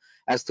mixed up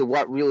as to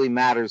what really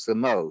matters the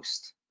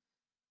most.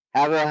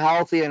 Have a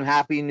healthy and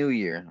happy new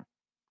year.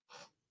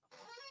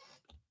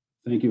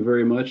 Thank you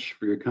very much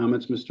for your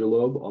comments, Mr.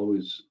 Loeb.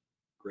 Always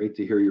great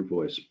to hear your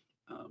voice.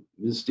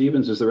 Ms.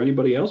 Stevens, is there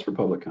anybody else for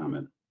public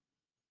comment?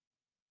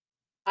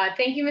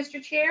 Thank you,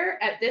 Mr.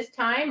 Chair. At this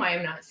time, I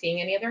am not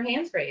seeing any other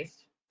hands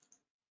raised.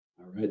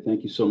 All right,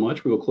 thank you so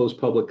much. We will close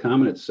public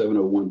comment at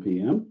 7:01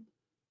 p.m.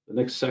 The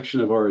next section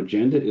of our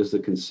agenda is the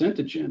consent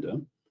agenda.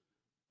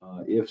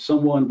 If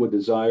someone would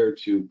desire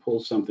to pull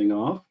something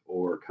off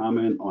or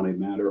comment on a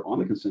matter on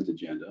the consent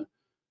agenda,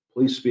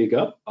 please speak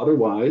up.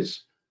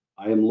 Otherwise,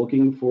 I am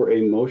looking for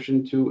a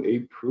motion to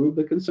approve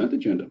the consent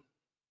agenda.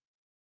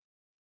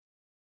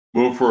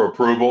 Move for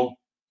approval.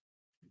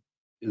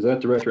 Is that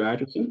Director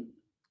Atchison?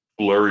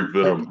 Larry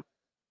Vidham.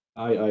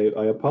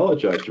 I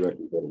apologize,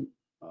 Director Vidham.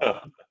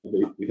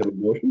 We have a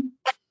motion.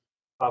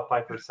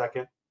 Pfeiffer,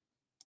 second.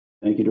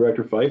 Thank you,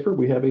 Director Pfeiffer.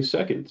 We have a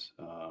second.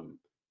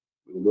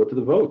 We will go to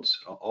the votes.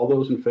 All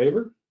those in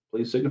favor,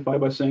 please signify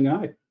by saying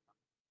aye.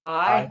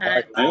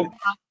 Aye. Aye.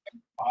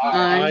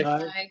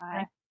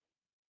 Aye.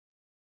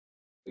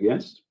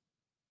 Against?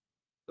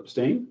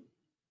 Abstain?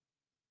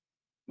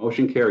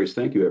 Motion carries.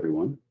 Thank you,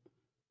 everyone.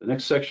 The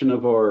next section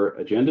of our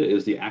agenda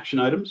is the action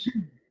items.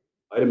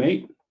 Item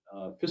 8,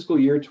 fiscal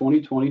year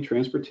 2020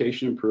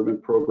 Transportation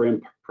Improvement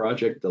Program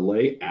project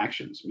delay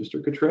actions.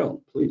 Mr.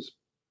 Cottrell, please.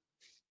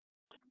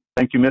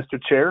 Thank you,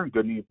 Mr. Chair.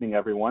 Good evening,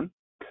 everyone.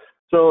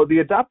 So the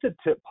adopted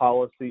TIP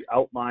policy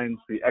outlines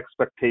the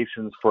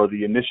expectations for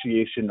the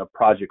initiation of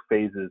project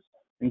phases,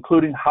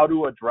 including how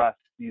to address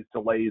these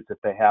delays if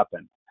they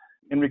happen.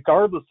 And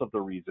regardless of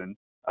the reason,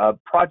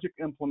 project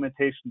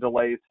implementation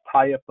delays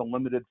tie up the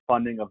limited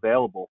funding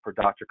available for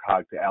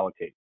DRCOG to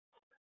allocate.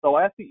 So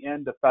at the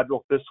end of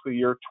federal fiscal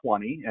year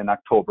 20 in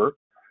October,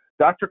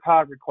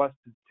 DRCOG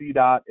requested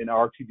CDOT and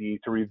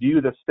RTD to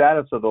review the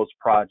status of those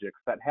projects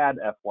that had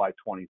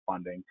FY20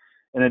 funding,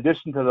 in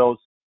addition to those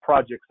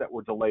projects that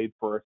were delayed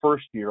for a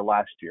first year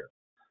last year.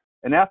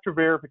 And after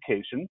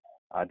verification,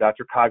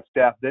 DRCOG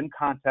staff then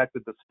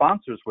contacted the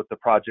sponsors with the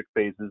project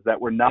phases that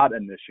were not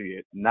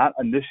initiated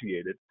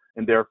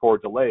and therefore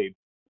delayed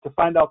to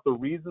find out the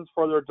reasons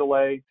for their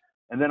delay,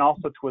 and then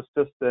also to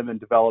assist them in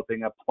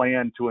developing a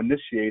plan to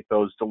initiate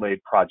those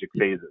delayed project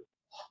phases.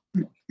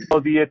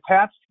 So the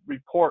attached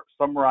report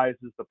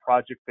summarizes the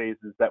project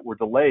phases that were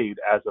delayed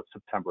as of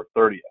September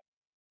 30th.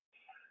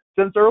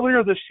 Since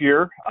earlier this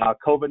year,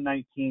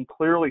 COVID-19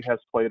 clearly has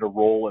played a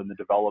role in the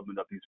development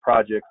of these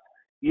projects,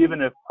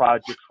 even if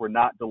projects were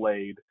not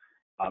delayed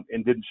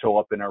and didn't show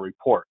up in our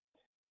report.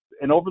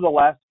 And over the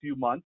last few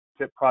months,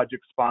 TIP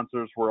project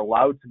sponsors were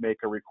allowed to make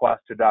a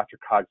request to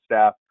DRCOG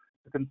staff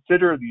to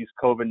consider these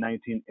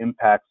COVID-19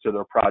 impacts to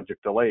their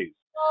project delays.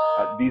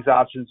 These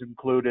options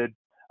included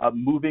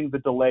moving the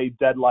delay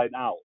deadline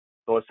out,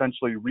 so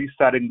essentially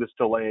resetting this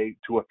delay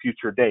to a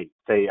future date,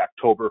 say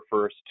October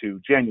 1st to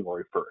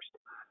January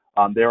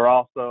 1st. They were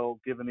also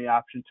given the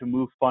option to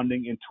move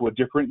funding into a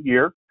different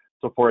year,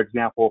 so for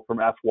example, from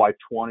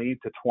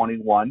FY20 to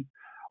 21,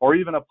 or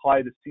even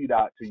apply to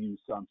CDOT to use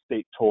some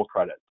state toll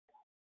credits.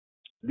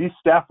 These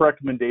staff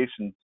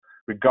recommendations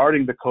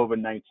regarding the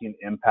COVID-19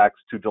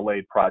 impacts to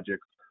delayed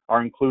projects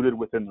are included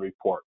within the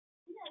report.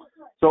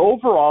 So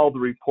overall, the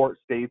report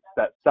states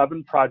that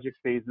 7 project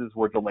phases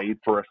were delayed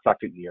for a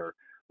second year,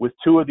 with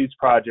 2 of these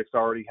projects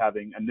already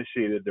having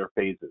initiated their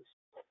phases.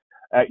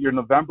 At your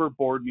November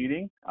board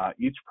meeting,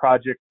 each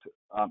project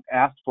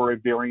asked for a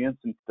variance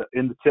in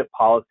the TIP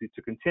policy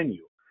to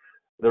continue.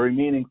 The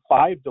remaining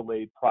 5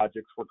 delayed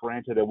projects were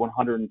granted a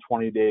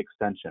 120-day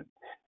extension.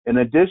 In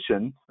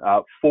addition,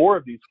 4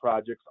 of these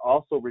projects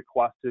also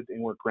requested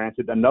and were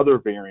granted another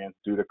variance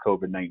due to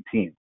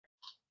COVID-19.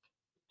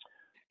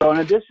 So in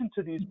addition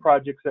to these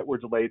projects that were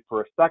delayed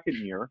for a second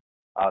year,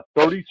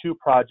 32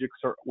 projects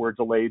were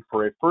delayed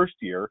for a first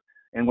year,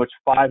 in which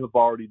 5 have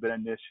already been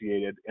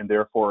initiated and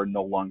therefore are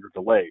no longer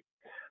delayed.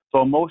 So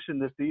a motion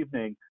this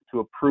evening to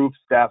approve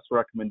staff's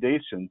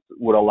recommendations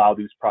would allow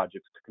these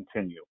projects to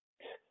continue.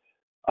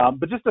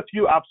 But just a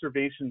few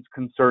observations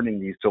concerning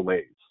these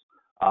delays.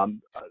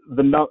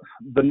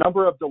 The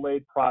number of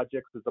delayed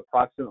projects is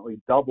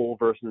approximately double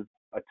versus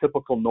a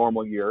typical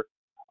normal year,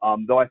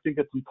 though I think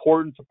it's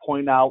important to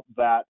point out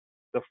that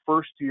the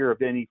first year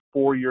of any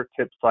 4-year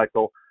TIP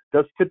cycle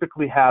does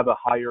typically have a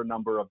higher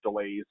number of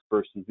delays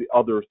versus the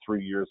other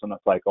 3 years in a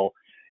cycle.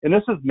 And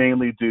this is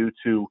mainly due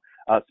to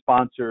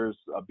sponsors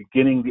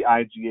beginning the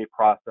IGA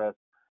process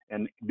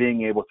and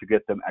being able to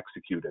get them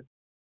executed.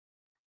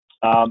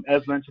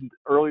 As mentioned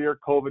earlier,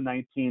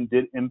 COVID-19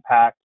 did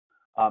impact,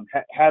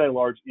 had a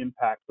large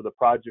impact for the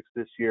projects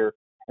this year,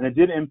 and it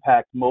did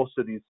impact most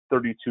of these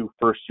 32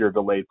 first-year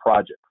delayed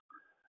projects,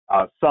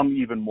 some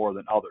even more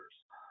than others.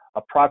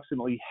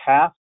 Approximately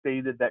half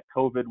stated that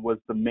COVID was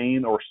the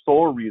main or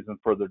sole reason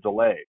for the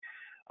delay.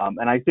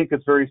 And I think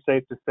it's very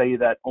safe to say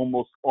that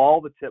almost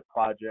all the TIP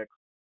projects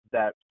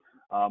that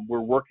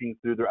were working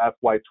through their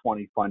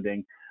FY20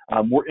 funding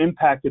were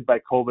impacted by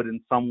COVID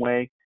in some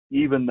way,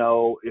 even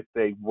though if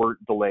they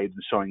weren't delayed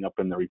and showing up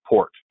in the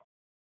report.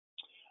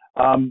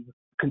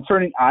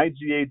 Concerning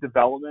IGA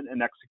development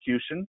and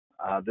execution,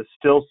 this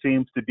still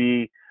seems to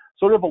be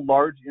sort of a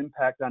large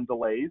impact on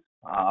delays.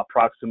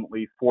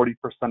 Approximately 40%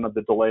 of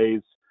the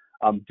delays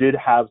did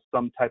have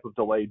some type of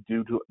delay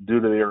due to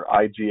their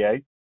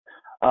IGA.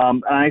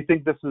 And I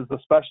think this is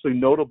especially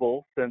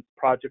notable since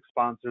project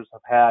sponsors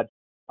have had,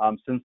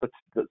 since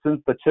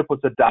the TIP was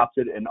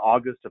adopted in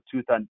August of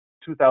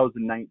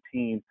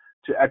 2019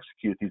 to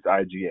execute these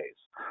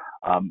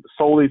IGAs.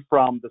 Solely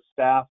from the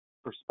staff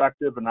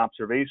perspective and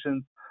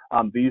observations,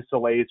 these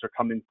delays are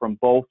coming from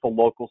both the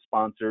local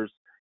sponsors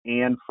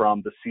and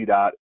from the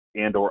CDOT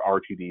and or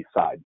RTD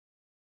side.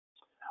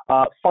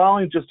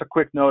 Finally, just a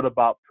quick note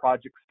about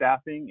project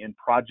staffing and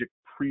project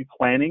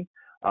pre-planning.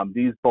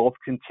 These both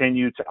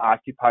continue to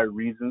occupy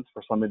reasons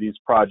for some of these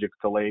project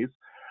delays,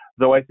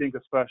 though I think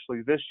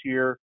especially this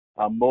year,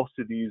 most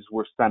of these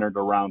were centered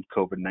around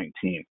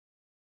COVID-19.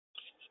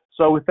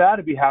 So with that,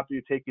 I'd be happy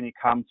to take any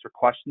comments or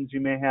questions you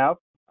may have.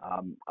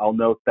 I'll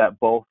note that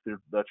both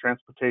the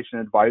Transportation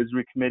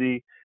Advisory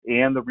Committee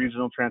and the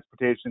Regional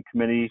Transportation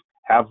Committee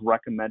have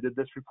recommended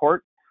this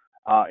report.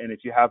 And if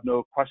you have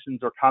no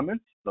questions or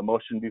comments, the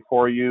motion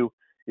before you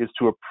is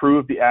to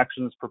approve the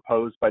actions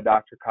proposed by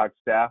DRCOG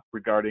staff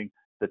regarding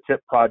the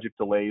TIP project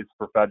delays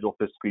for federal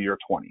fiscal year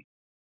 20.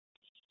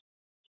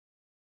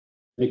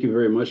 Thank you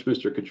very much,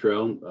 Mr.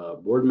 Cottrell.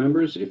 Board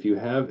members, if you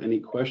have any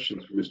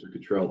questions for Mr.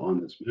 Cottrell on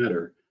this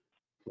matter,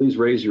 please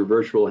raise your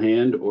virtual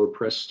hand or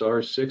press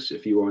 *6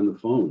 if you are on the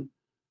phone.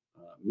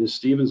 Ms.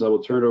 Stevens, I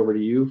will turn it over to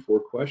you for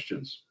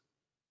questions.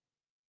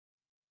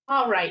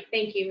 All right,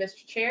 thank you,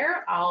 Mr.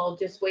 Chair. I'll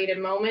just wait a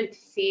moment to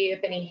see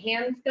if any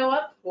hands go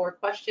up for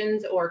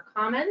questions or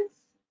comments.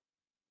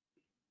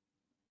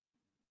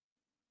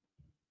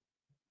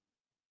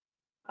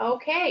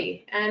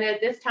 Okay, and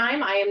at this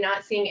time, I am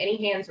not seeing any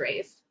hands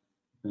raised.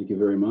 Thank you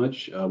very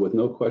much. With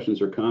no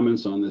questions or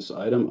comments on this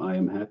item, I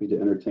am happy to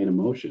entertain a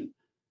motion.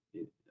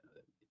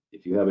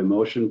 If you have a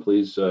motion,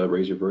 please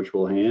raise your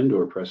virtual hand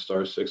or press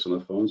 *6 on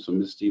the phone so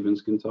Ms.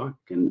 Stevens can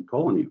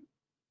call on you.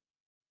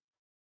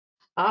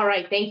 All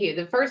right, thank you.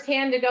 The first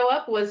hand to go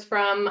up was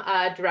from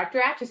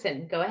Director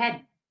Atchison. Go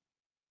ahead.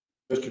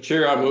 Mr.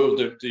 Chair, I move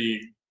that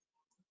the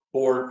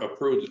board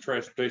approve the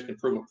Transportation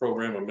Improvement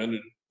Program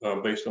amended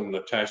based on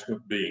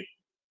attachment B.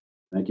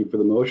 Thank you for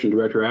the motion,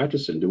 Director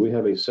Atchison. Do we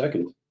have a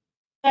second?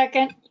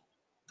 Second,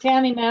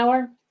 Tammy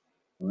Mauer.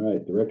 All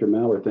right, Director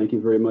Mauer, thank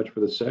you very much for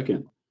the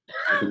second.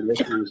 We'll move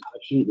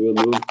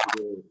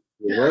to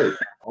the vote.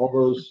 All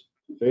those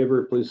in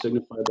favor, please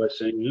signify by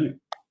saying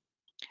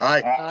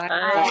aye. Aye.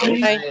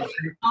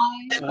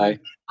 Aye.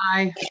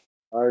 Aye.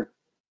 Aye.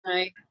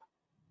 Aye.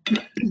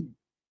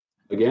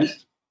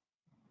 Against?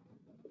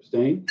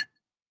 Abstain?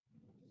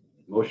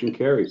 Motion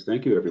carries.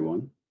 Thank you,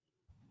 everyone.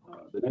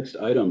 The next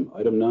item,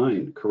 item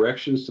 9,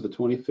 corrections to the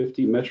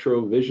 2050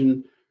 Metro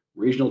Vision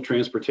Regional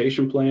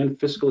Transportation Plan,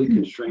 fiscally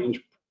constrained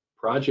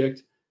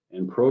project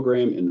and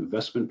program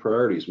investment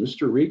priorities.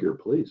 Mr. Rieger,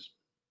 please.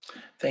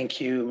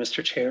 Thank you,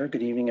 Mr. Chair.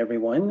 Good evening,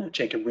 everyone.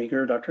 Jacob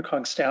Rieger,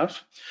 DRCOG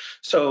staff.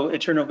 So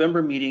at your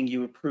November meeting,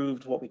 you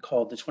approved what we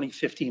called the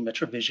 2050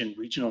 MetroVision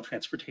Regional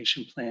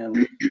Transportation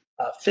Plan,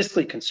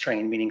 fiscally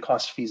constrained, meaning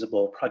cost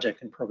feasible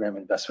project and program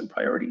investment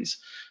priorities.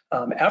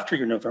 After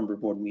your November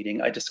board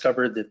meeting, I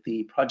discovered that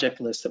the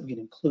project list that we had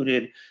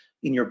included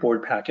in your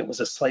board packet was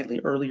a slightly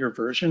earlier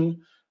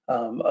version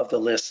of the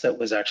list that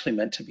was actually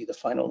meant to be the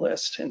final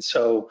list. And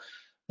so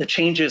the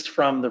changes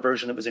from the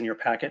version that was in your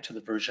packet to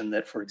the version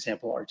that, for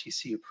example,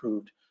 RTC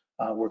approved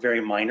were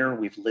very minor.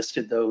 We've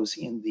listed those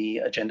in the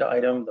agenda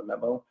item, the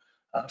memo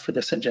for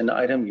this agenda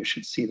item. You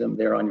should see them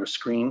there on your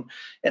screen.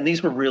 And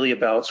these were really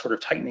about sort of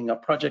tightening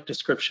up project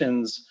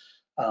descriptions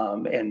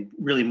and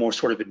really more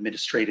sort of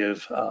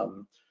administrative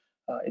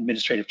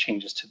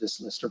changes to this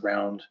list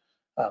around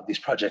these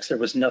projects. There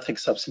was nothing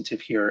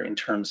substantive here in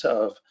terms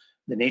of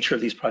the nature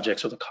of these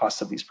projects or the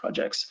cost of these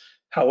projects.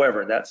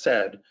 However, that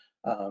said,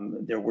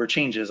 there were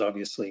changes,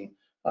 obviously,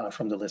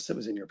 from the list that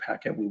was in your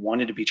packet. We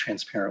wanted to be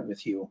transparent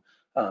with you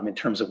in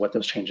terms of what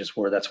those changes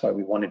were. That's why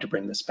we wanted to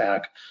bring this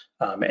back.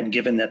 And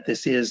given that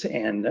this is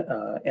an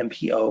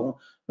MPO,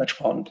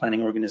 Metropolitan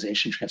Planning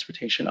Organization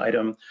transportation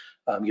item,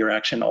 your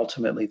action,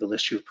 ultimately, the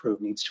list you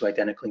approved needs to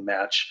identically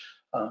match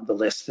the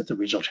list that the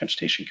Regional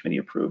Transportation Committee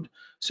approved.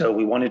 So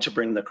we wanted to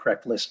bring the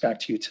correct list back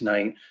to you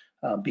tonight,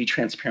 be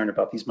transparent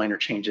about these minor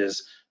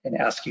changes, and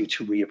ask you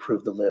to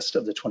reapprove the list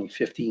of the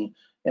 2050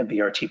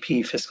 MBRTP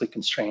fiscally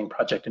constrained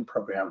project and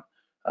program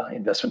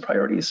investment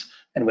priorities.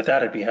 And with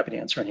that, I'd be happy to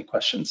answer any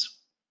questions.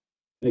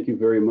 Thank you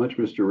very much,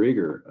 Mr.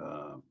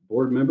 Rieger.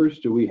 Board members,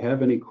 do we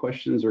have any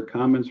questions or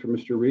comments for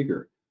Mr.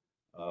 Rieger?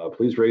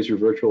 Please raise your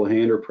virtual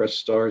hand or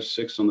press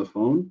 *6 on the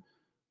phone.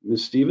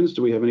 Ms. Stevens,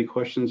 do we have any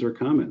questions or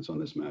comments on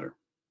this matter?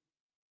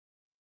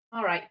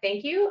 All right,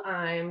 thank you.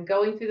 I'm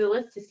going through the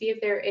list to see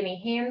if there are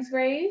any hands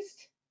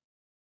raised.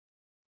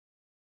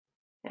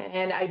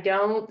 And I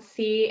don't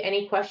see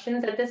any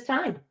questions at this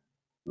time.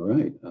 All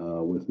right,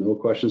 with no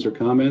questions or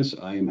comments,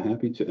 I am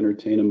happy to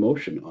entertain a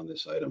motion on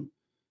this item.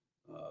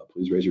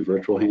 Please raise your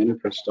virtual hand and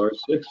press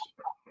 *6.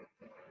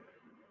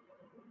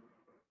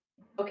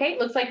 Okay,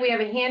 looks like we have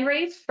a hand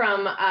raised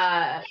from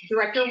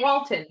Director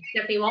Walton.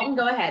 Stephanie Walton,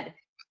 go ahead.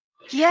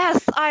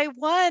 Yes, I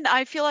won.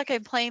 I feel like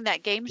I'm playing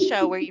that game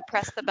show where you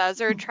press the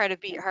buzzer and try to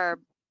beat her.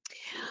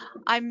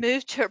 I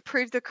move to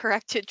approve the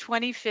corrected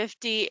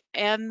 2050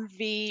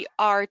 MVRTP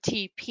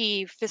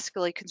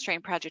fiscally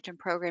constrained project and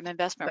program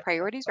investment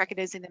priorities,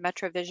 recognizing the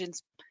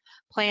MetroVision's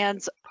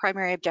plans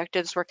primary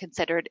objectives were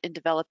considered in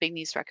developing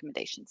these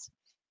recommendations.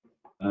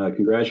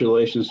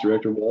 Congratulations,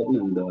 Director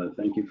Walton, and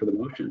thank you for the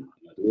motion.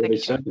 Do we have a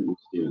second, Ms.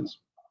 Stevens?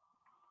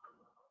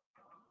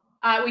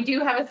 We do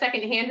have a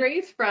second hand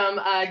raised from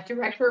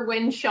Director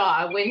Wynn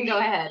Shaw. Wynn, go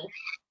ahead.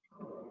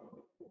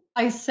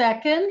 I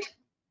second.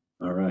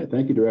 All right,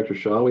 thank you, Director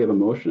Shaw. We have a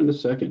motion and a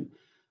second.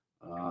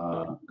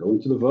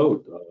 Going to the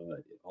vote.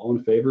 All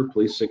in favor,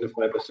 please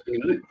signify by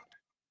saying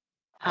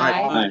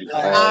aye.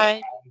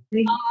 Aye.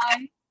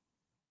 Aye.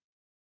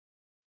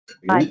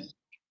 Against?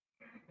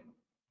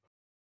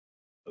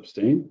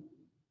 Abstain?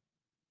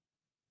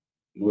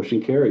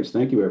 Motion carries.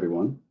 Thank you,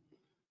 everyone.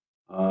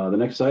 The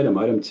next item,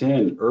 item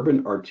 10,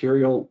 Urban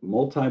Arterial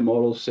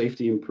Multimodal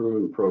Safety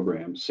Improvement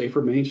Program,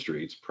 Safer Main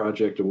Streets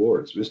Project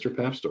Awards. Mr.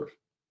 Papsdorf.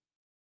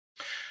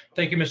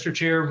 Thank you, Mr.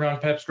 Chair. Ron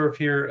Papsdorf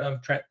here,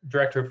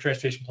 Director of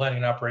Transportation Planning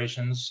and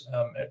Operations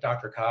at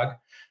DRCOG. I'm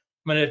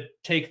going to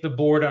take the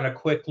board on a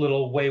quick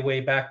little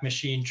way back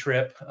machine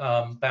trip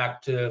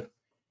back to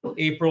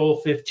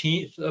April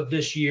 15th of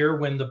this year,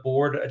 when the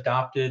board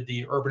adopted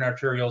the Urban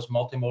Arterials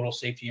Multimodal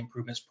Safety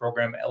Improvements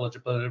Program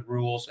eligibility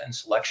rules and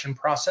selection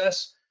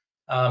process.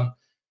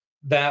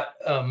 That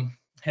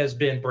has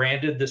been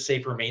branded the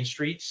Safer Main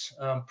Streets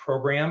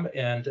program,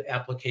 and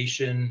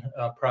application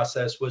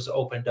process was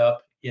opened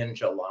up in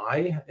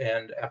July,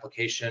 and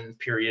application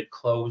period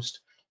closed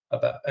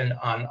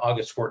on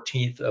August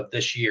 14th of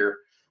this year.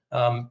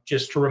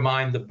 Just to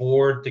remind the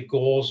board, the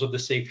goals of the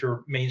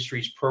Safer Main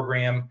Streets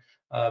program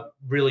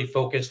really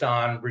focused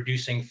on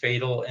reducing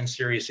fatal and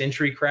serious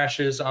injury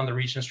crashes on the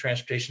region's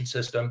transportation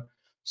system,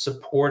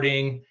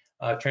 supporting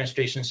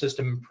transportation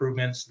system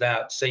improvements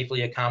that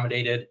safely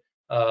accommodated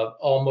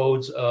all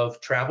modes of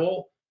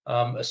travel,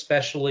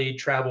 especially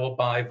travel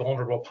by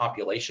vulnerable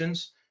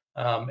populations,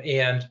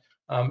 and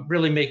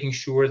really making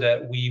sure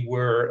that we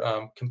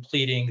were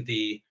completing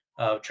the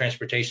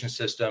transportation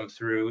system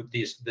through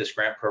this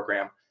grant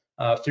program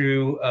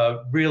through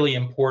a really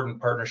important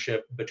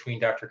partnership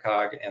between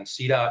DRCOG and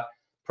CDOT.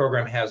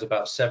 Program has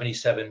about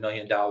 $77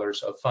 million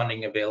of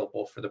funding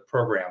available for the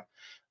program.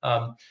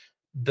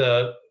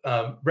 The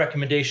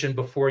recommendation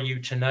before you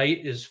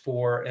tonight is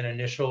for an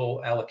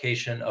initial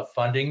allocation of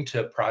funding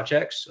to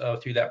projects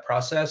through that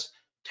process.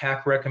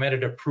 TAC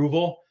recommended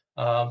approval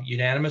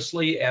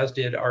unanimously, as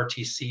did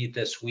RTC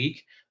this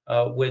week.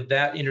 With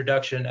that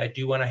introduction, I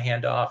do want to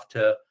hand off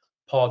to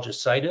Paul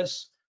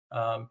Jasitis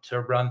to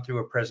run through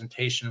a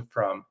presentation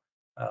from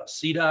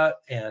CDOT.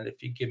 And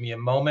if you give me a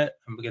moment,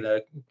 I'm going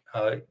to,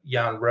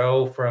 Jan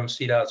Rowe from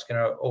CDOT is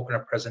going to open a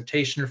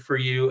presentation for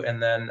you,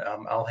 and then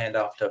I'll hand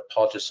off to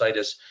Paul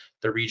Jasitis,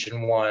 the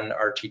Region 1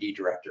 RTD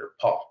Director.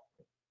 Paul.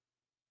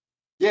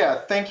 Yeah,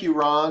 thank you,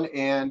 Ron,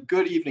 and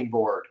good evening,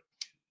 board.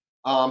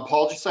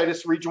 Paul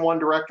Jasitis, Region 1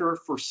 Director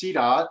for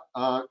CDOT.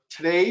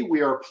 Today,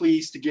 we are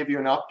pleased to give you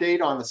an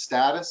update on the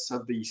status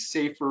of the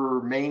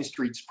Safer Main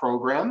Streets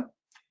program.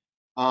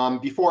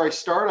 Before I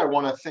start, I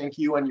want to thank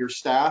you and your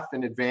staff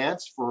in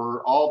advance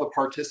for all the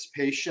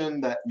participation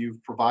that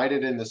you've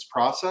provided in this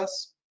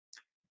process.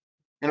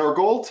 And our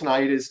goal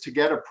tonight is to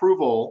get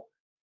approval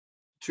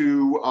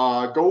to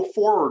go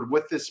forward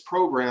with this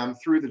program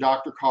through the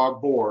DRCOG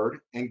board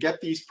and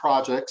get these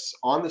projects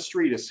on the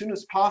street as soon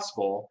as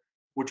possible,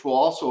 which will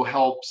also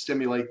help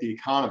stimulate the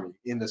economy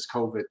in this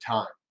COVID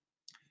time.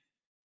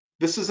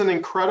 This is an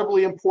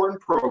incredibly important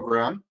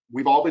program.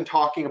 We've all been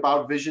talking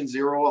about Vision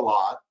Zero a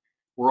lot.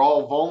 We're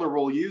all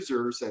vulnerable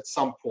users at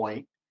some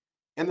point,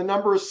 and the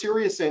number of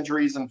serious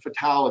injuries and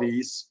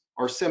fatalities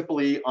are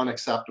simply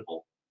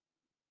unacceptable.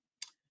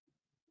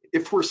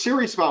 If we're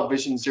serious about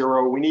Vision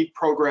Zero, we need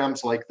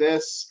programs like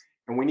this,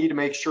 and we need to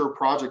make sure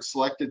projects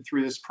selected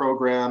through this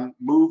program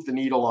move the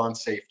needle on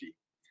safety.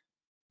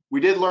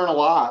 We did learn a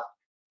lot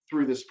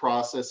through this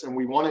process, and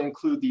we want to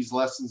include these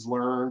lessons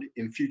learned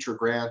in future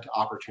grant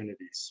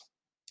opportunities.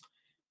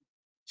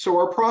 So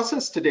our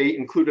process to date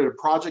included a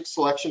project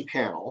selection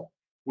panel,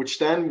 which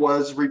then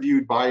was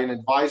reviewed by an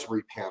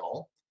advisory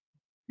panel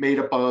made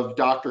up of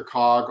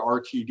DRCOG,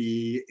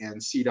 RTD,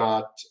 and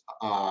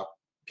CDOT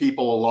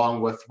people,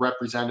 along with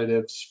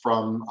representatives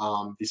from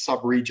the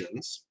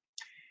subregions.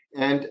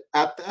 And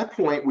at that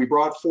point, we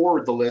brought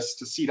forward the list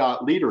to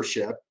CDOT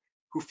leadership,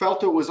 who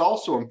felt it was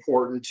also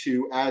important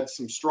to add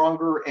some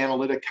stronger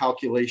analytic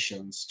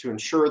calculations to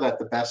ensure that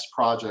the best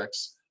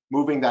projects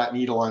moving that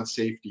needle on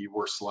safety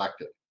were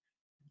selected.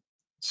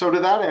 So to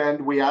that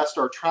end, we asked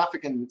our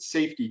traffic and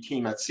safety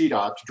team at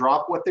CDOT to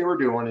drop what they were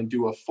doing and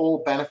do a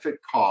full benefit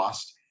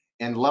cost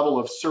and level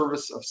of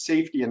service of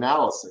safety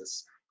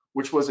analysis,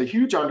 which was a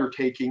huge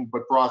undertaking,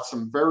 but brought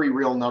some very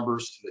real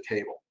numbers to the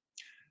table.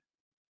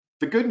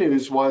 The good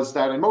news was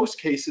that in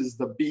most cases,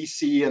 the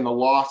BC and the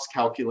loss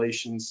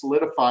calculations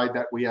solidified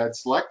that we had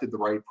selected the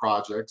right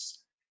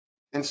projects.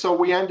 And so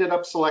we ended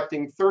up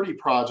selecting 30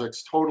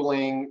 projects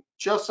totaling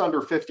just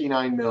under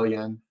 59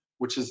 million,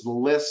 which is the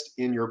list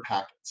in your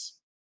packets.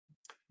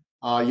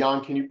 Jan,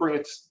 can you bring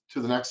it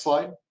to the next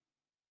slide?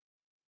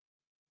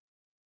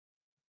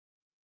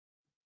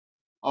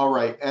 All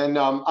right, and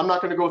I'm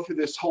not going to go through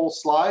this whole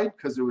slide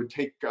because it would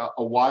take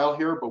a while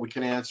here, but we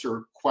can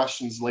answer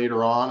questions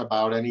later on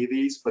about any of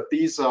these. But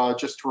these,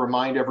 just to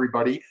remind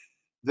everybody,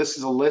 this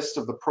is a list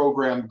of the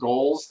program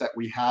goals that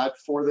we had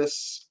for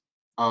this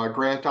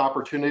grant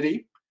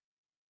opportunity.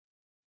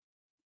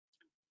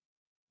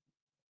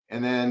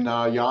 And then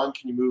Jan,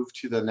 can you move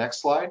to the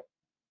next slide?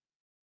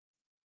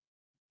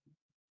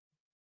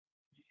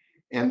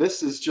 And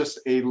this is just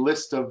a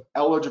list of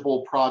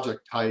eligible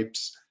project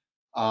types.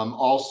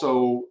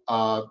 Also,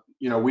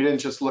 we didn't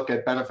just look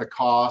at benefit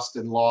cost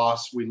and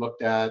loss, we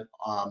looked at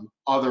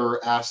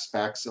other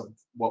aspects of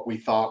what we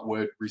thought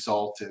would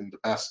result in the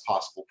best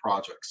possible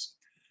projects.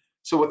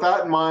 So with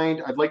that in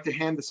mind, I'd like to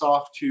hand this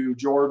off to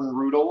Jordan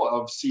Rudel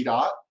of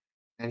CDOT,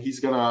 and he's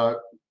gonna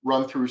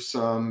run through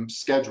some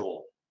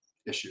schedule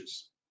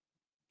issues.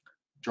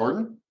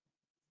 Jordan?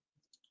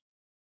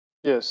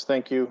 Yes,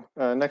 thank you.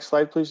 Next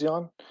slide, please,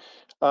 Jan.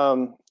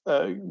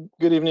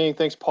 Good evening.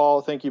 Thanks,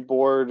 Paul. Thank you,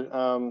 board.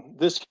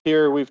 This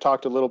here, we've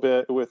talked a little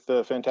bit with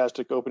the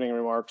fantastic opening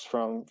remarks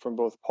from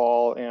both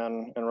Paul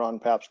and Ron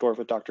Papsdorf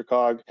at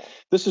DRCOG.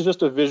 This is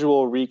just a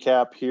visual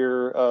recap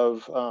here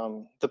of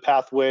the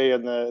pathway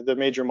and the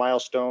major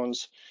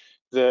milestones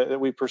that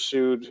we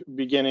pursued,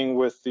 beginning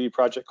with the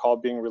project call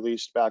being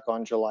released back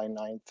on July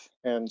 9th.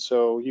 And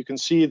so you can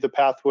see the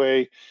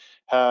pathway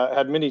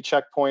had many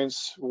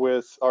checkpoints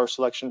with our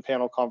selection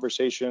panel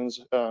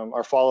conversations,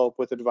 our follow-up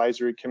with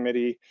advisory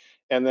committee,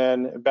 and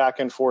then back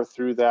and forth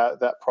through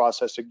that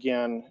process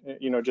again,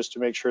 just to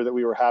make sure that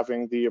we were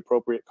having the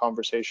appropriate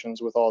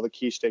conversations with all the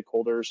key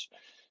stakeholders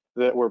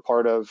that were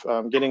part of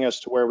getting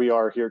us to where we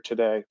are here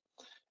today.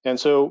 And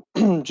so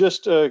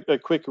just a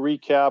quick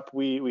recap,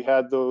 we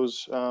had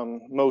those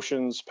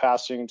motions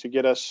passing to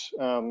get us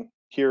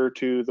here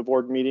to the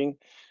board meeting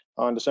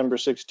on December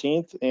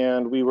 16th,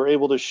 and we were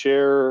able to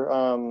share,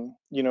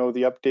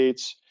 the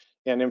updates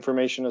and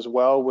information as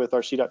well with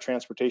our CDOT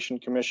Transportation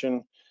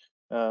Commission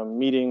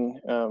meeting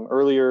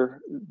earlier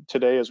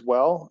today as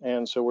well.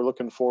 And so we're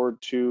looking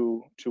forward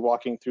to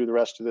walking through the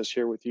rest of this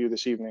here with you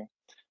this evening.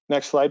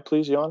 Next slide,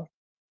 please, Jan.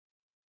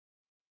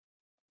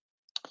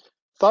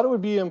 Thought it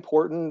would be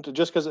important,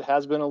 just because it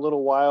has been a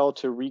little while,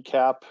 to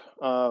recap.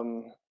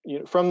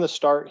 From the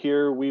start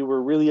here, we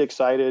were really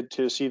excited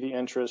to see the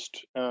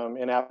interest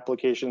in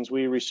applications.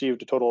 We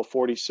received a total of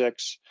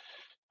 46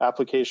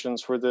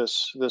 applications for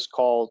this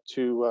call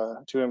to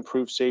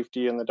improve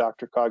safety in the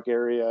DRCOG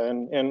area.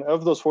 And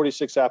of those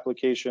 46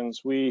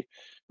 applications, we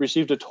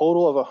received a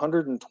total of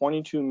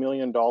 $122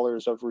 million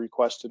of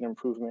requested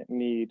improvement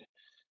need.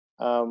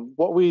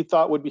 What we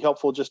thought would be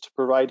helpful just to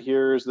provide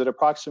here is that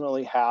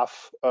approximately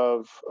half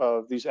of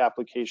these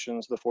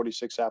applications, the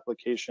 46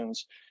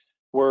 applications,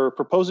 were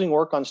proposing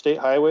work on state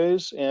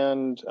highways,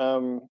 and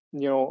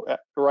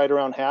right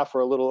around half or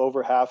a little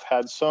over half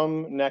had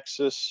some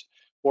nexus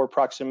or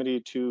proximity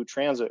to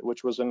transit,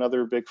 which was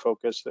another big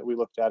focus that we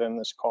looked at in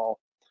this call.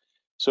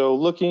 So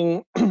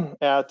looking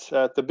at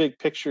the big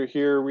picture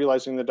here,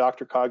 realizing the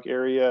DRCOG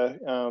area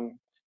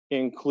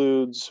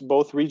includes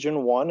both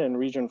Region 1 and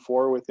Region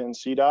 4 within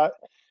CDOT.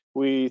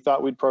 We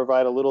thought we'd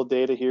provide a little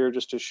data here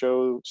just to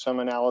show some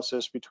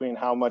analysis between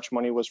how much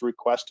money was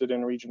requested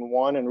in Region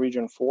 1 and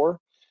Region 4,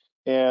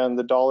 and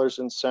the dollars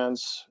and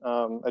cents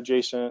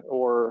adjacent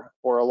or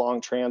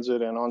along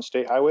transit and on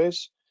state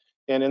highways.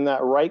 And in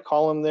that right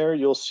column there,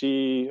 you'll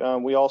see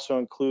we also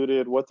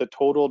included what the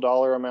total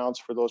dollar amounts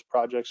for those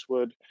projects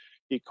would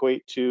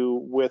equate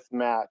to with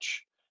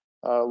match.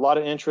 A lot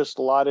of interest,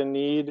 a lot of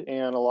need,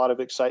 and a lot of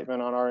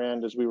excitement on our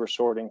end as we were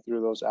sorting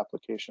through those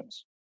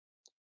applications.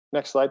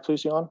 Next slide,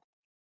 please, Jan.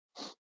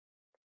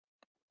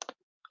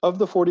 Of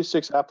the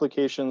 46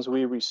 applications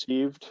we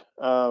received,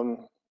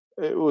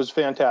 it was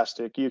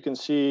fantastic. You can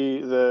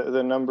see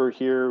the number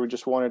here. We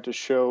just wanted to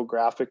show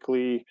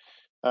graphically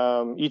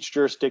each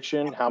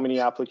jurisdiction, how many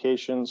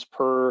applications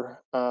per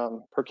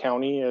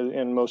county.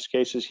 In most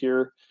cases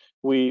here,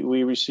 we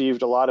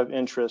received a lot of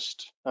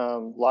interest, a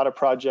lot of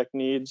project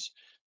needs.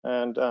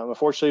 And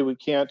unfortunately, we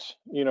can't,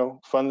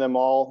 fund them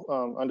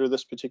all under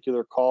this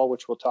particular call,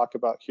 which we'll talk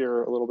about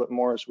here a little bit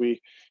more as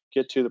we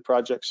get to the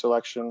project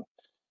selection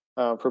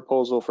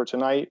proposal for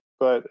tonight.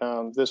 but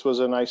this was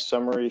a nice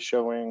summary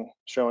showing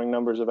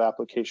numbers of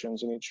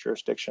applications in each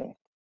jurisdiction.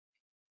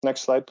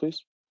 Next slide,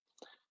 please.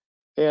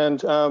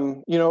 And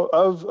you know,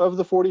 of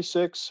the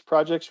 46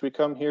 projects, we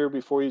come here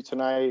before you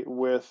tonight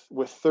with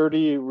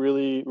 30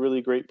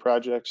 really great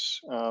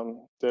projects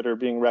that are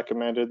being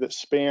recommended that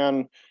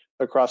span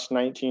across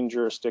 19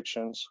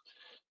 jurisdictions.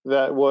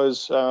 That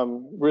was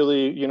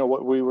really, you know,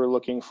 what we were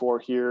looking for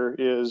here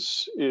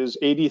is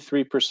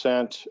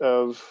 83%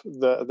 of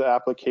the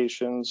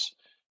applications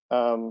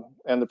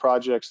and the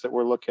projects that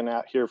we're looking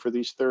at here for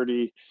these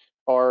 30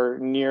 are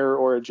near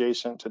or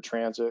adjacent to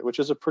transit, which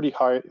is a pretty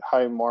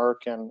high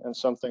mark and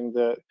something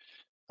that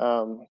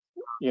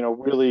you know,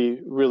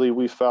 really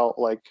we felt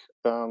like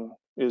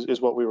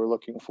is what we were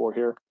looking for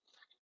here.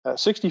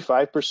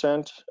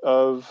 65%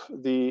 of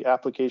the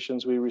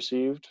applications we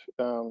received,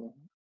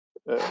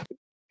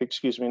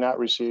 excuse me, not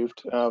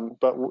received,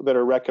 but that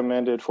are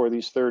recommended for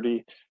these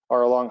 30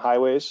 are along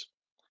highways.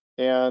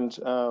 And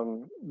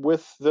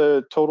with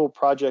the total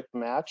project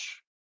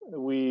match,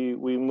 we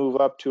move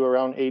up to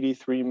around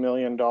 $83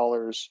 million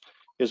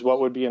is what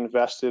would be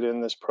invested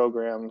in this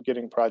program,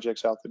 getting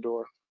projects out the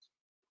door.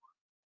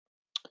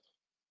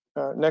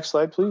 Next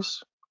slide,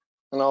 please.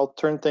 And I'll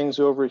turn things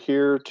over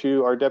here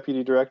to our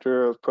Deputy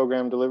Director of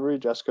Program Delivery,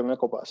 Jessica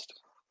Mickelbust.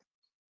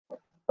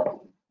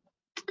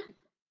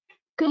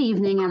 Good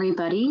evening,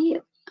 everybody.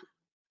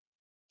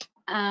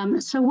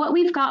 So what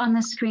we've got on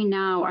the screen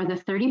now are the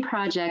 30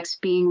 projects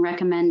being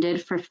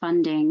recommended for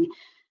funding.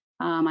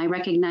 I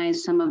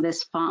recognize some of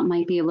this font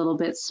might be a little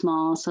bit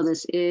small, so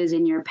this is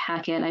in your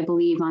packet, I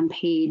believe, on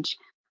page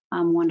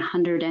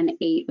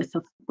 108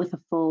 with a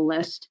full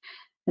list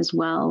as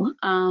well.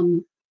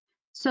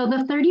 So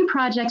the 30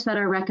 projects that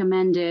are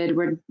recommended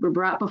were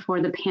brought before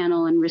the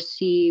panel and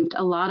received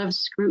a lot of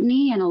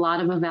scrutiny and a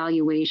lot of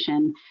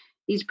evaluation.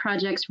 These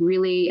projects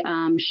really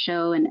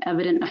show an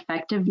evident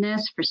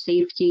effectiveness for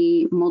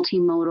safety,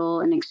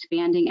 multimodal, and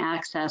expanding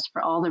access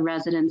for all the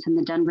residents in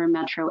the Denver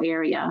metro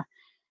area.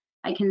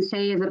 I can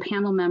say as a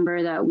panel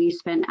member that we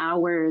spent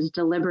hours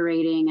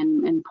deliberating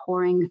and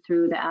poring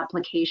through the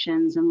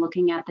applications and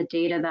looking at the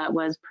data that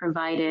was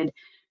provided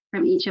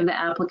from each of the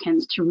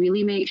applicants to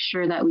really make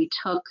sure that we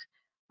took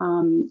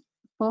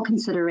full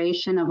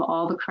consideration of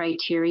all the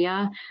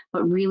criteria,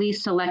 but really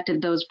selected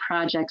those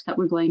projects that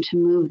were going to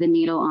move the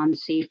needle on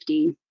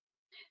safety.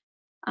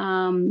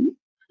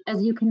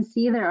 As you can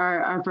see, there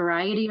are a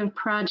variety of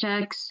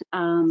projects.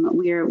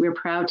 We're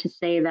proud to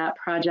say that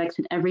projects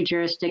in every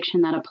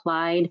jurisdiction that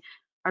applied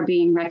are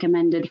being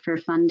recommended for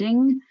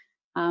funding.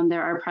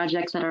 There are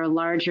projects that are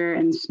larger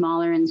and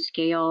smaller in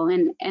scale.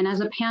 And as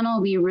a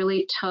panel, we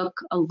really took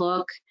a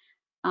look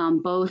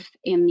both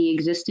in the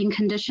existing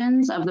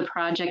conditions of the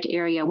project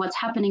area, what's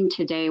happening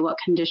today, what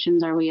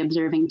conditions are we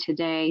observing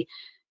today,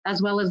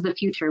 as well as the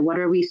future. What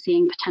are we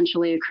seeing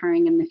potentially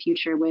occurring in the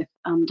future with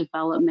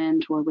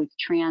development or with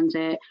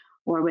transit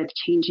or with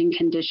changing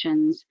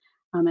conditions?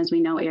 As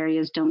we know,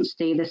 areas don't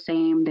stay the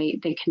same.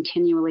 They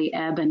continually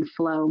ebb and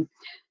flow.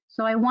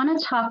 So I want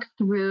to talk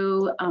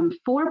through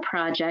 4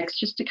 projects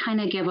just to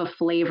kind of give a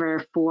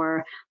flavor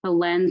for the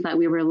lens that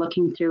we were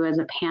looking through as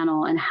a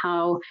panel and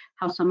how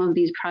some of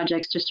these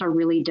projects just are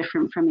really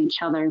different from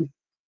each other.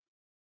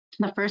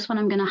 The first one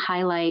I'm going to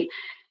highlight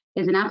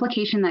is an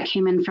application that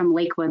came in from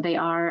Lakewood. They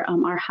are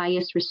our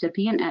highest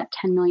recipient at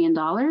 $10 million,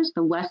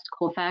 the West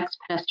Colfax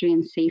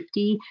Pedestrian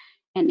Safety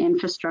and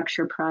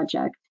Infrastructure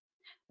Project.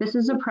 This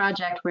is a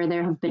project where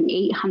there have been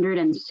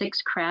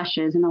 806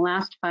 crashes in the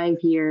last 5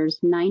 years.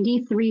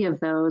 93 of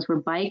those were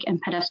bike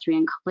and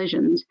pedestrian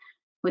collisions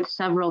with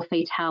several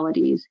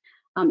fatalities.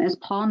 As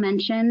Paul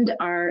mentioned,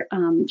 our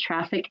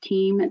traffic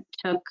team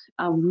took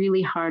a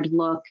really hard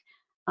look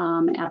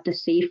at the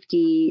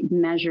safety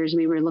measures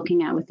we were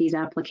looking at with these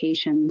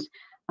applications.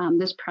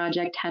 This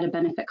project had a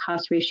benefit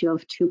cost ratio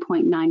of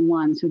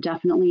 2.91, so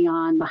definitely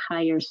on the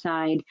higher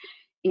side.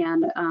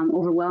 And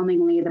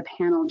overwhelmingly, the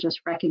panel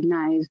just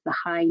recognized the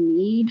high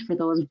need for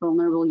those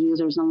vulnerable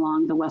users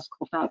along the West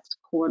Colfax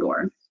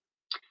corridor.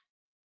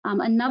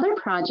 Another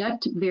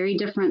project, very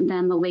different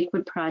than the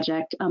Lakewood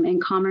project,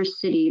 in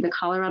Commerce City, the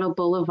Colorado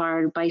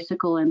Boulevard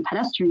bicycle and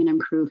pedestrian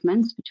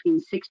improvements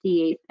between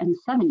 68th and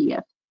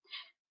 70th.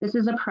 This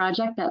is a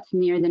project that's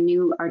near the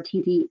new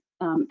RTD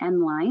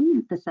N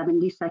line, the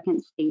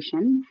 72nd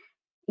station.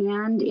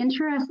 And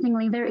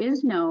interestingly, there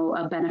is no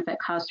benefit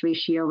cost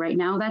ratio right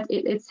now. That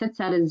it sits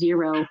at a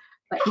 0.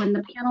 But when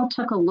the panel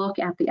took a look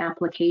at the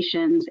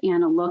applications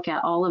and a look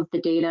at all of the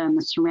data in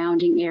the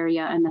surrounding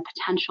area and the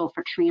potential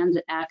for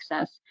transit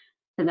access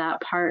to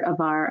that part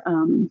of our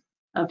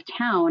of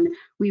town,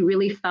 we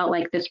really felt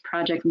like this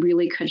project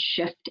really could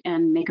shift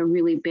and make a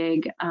really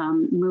big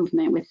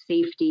movement with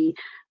safety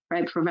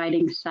by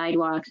providing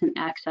sidewalks and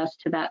access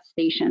to that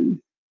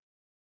station.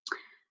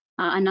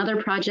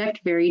 Another project,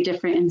 very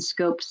different in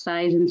scope,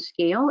 size, and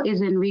scale,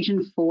 is in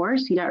Region 4,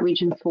 CDOT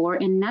Region 4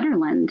 in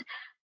Nederland.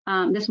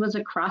 This was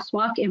a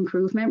crosswalk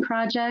improvement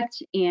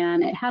project,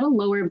 and it had a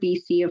lower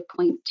BC of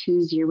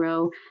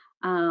 0.20.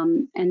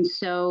 And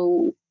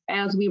so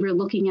as we were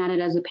looking at it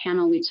as a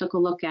panel, we took a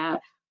look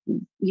at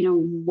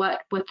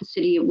what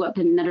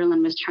the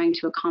Nederland was trying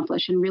to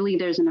accomplish. And really,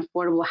 there's an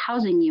affordable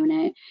housing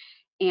unit.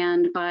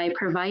 And by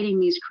providing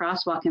these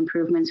crosswalk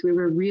improvements, we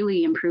were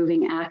really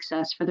improving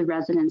access for the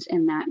residents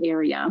in that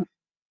area.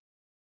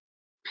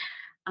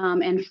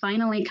 And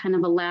finally, kind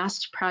of a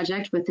last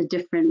project with a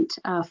different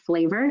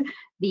flavor,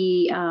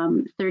 the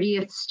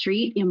 30th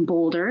Street in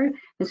Boulder.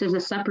 This is a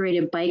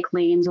separated bike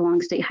lanes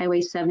along State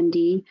Highway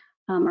 70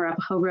 or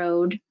Arapahoe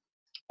Road.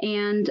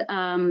 And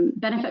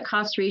benefit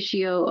cost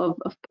ratio of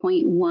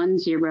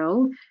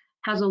 0.10,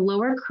 has a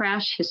lower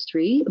crash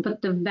history,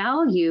 but the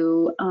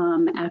value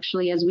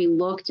actually, as we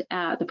looked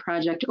at the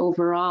project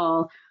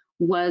overall,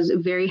 was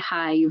very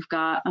high. You've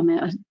got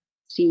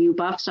CU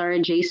Buffs are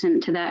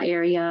adjacent to that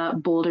area.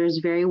 Boulder is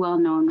very well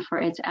known for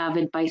its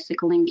avid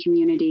bicycling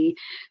community.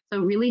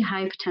 So really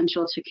high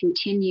potential to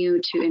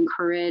continue to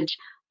encourage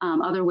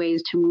other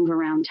ways to move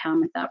around town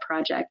with that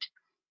project.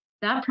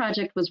 That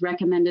project was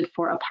recommended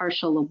for a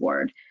partial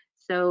award.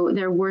 So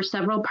there were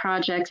several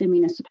projects and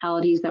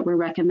municipalities that were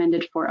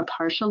recommended for a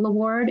partial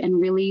award. And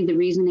really the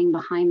reasoning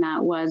behind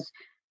that was,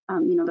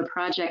 the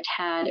project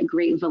had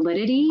great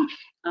validity.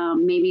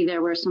 Maybe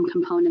there were some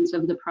components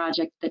of the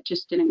project that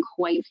just didn't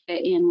quite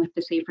fit in with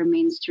the Safer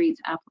Main Streets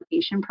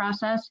application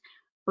process,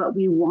 but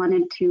we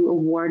wanted to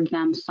award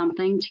them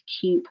something to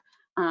keep,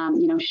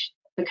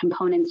 the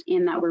components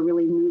in that were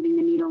really moving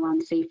the needle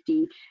on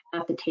safety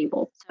at the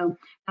table. So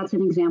that's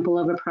an example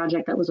of a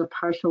project that was a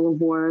partial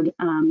award.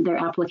 Their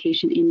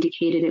application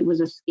indicated it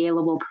was a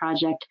scalable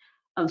project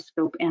of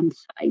scope and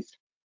size.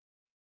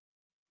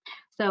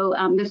 So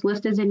this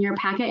list is in your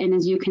packet, and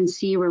as you can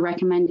see, we're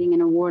recommending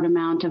an award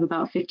amount of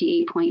about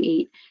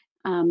 $58.8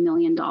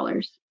 million.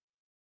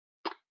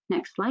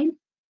 Next slide.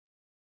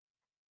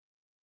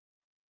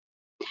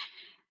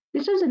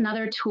 This is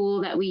another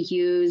tool that we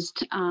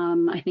used.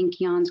 I think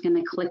Jan's going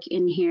to click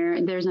in here.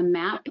 There's a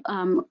map.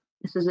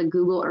 This is a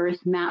Google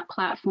Earth map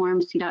platform.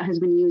 CDOT has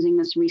been using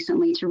this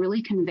recently to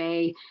really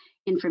convey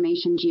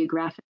information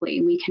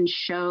geographically. We can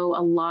show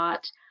a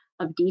lot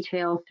of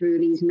detail through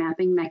these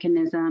mapping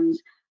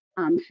mechanisms.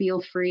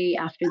 Feel free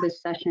after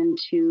this session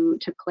to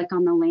click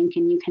on the link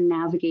and you can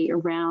navigate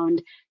around.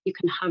 You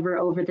can hover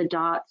over the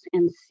dots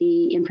and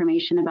see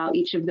information about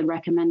each of the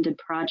recommended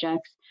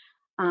projects.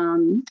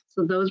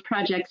 So those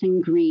projects in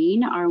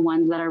green are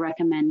ones that are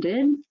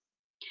recommended.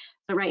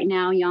 So right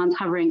now, Jan's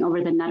hovering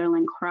over the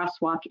Nederland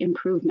crosswalk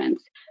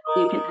improvements.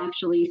 So you can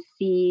actually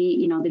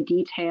see, the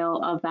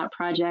detail of that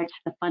project,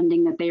 the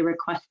funding that they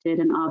requested,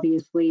 and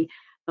obviously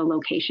the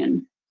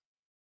location.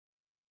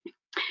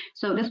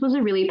 So this was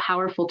a really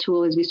powerful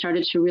tool as we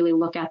started to really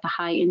look at the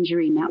high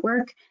injury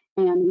network,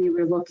 and we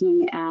were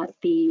looking at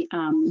the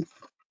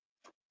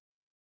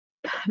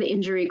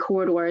injury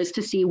corridors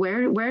to see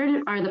where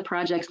are the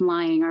projects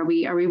lying? Are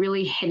we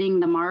really hitting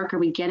the mark? Are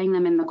we getting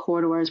them in the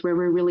corridors where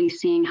we're really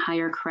seeing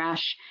higher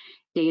crash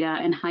data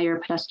and higher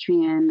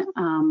pedestrian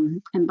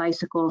and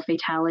bicycle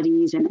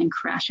fatalities and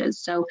crashes?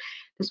 So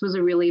this was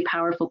a really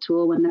powerful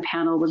tool when the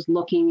panel was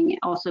looking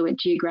also at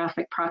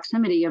geographic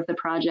proximity of the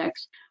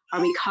projects. Are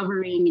we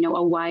covering,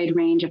 a wide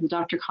range of the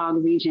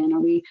DRCOG region?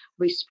 Are we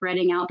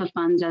spreading out the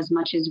funds as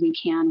much as we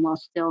can while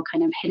still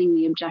kind of hitting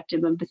the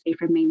objective of the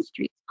Safer Main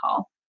Streets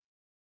call?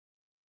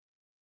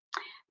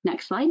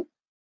 Next slide.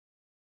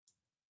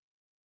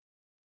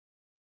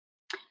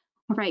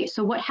 All right,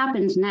 so what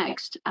happens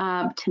next?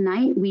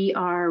 Tonight we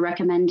are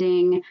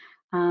recommending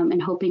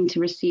and hoping to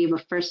receive a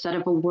first set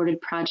of awarded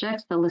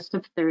projects, the list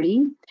of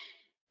 30.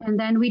 And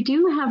then we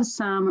do have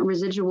some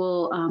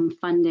residual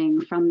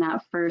funding from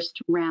that first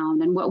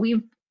round. And what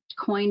we've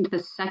coined the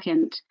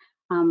second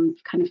kind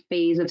of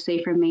phase of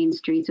Safer Main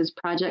Streets is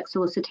Project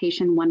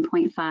Solicitation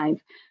 1.5.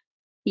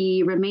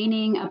 The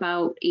remaining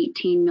about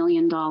 $18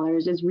 million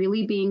is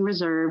really being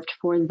reserved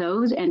for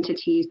those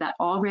entities that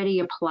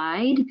already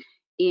applied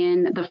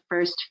in the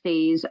first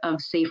phase of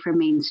Safer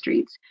Main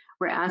Streets.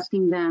 We're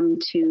asking them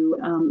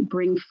to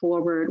bring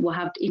forward, we'll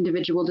have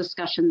individual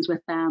discussions with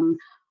them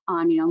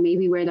on,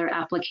 maybe where their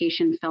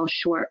application fell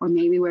short, or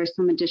maybe where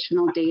some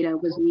additional data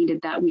was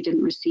needed that we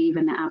didn't receive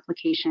in the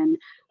application.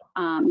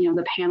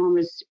 The panel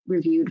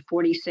reviewed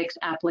 46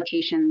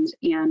 applications,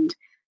 and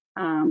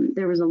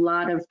there was a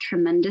lot of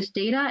tremendous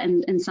data,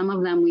 and some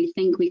of them we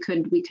think we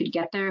could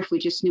get there if we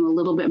just knew a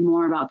little bit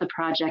more about the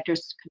project or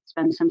could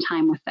spend some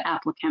time with the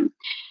applicant.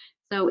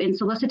 So in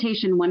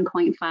solicitation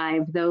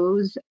 1.5,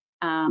 those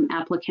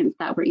applicants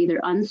that were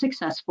either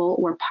unsuccessful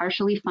or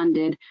partially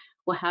funded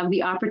will have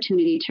the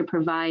opportunity to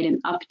provide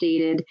an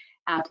updated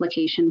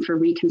application for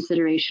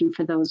reconsideration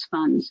for those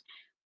funds.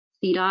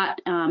 CDOT,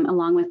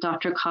 along with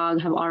DRCOG,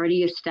 have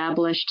already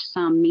established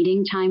some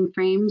meeting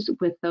timeframes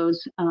with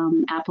those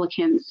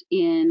applicants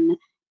in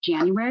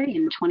January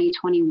in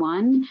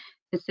 2021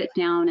 to sit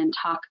down and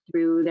talk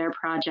through their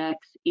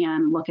projects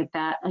and look at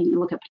that,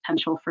 look at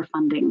potential for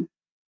funding.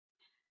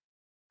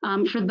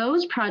 For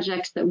those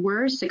projects that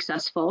were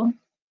successful,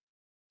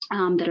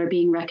 that are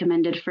being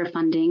recommended for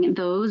funding,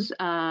 those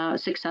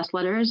success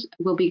letters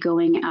will be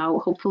going out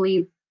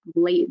hopefully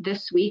late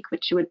this week,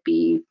 which would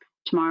be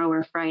tomorrow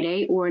or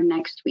Friday, or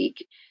next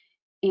week.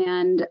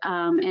 And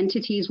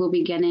entities will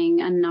be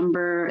getting a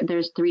number.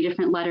 There's 3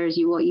 different letters.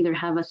 You will either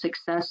have a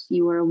success,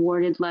 you were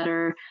awarded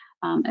letter,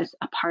 as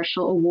a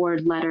partial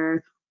award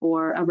letter,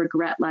 or a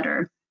regret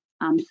letter.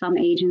 Some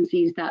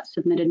agencies that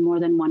submitted more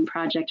than one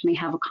project may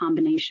have a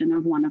combination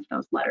of one of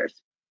those letters.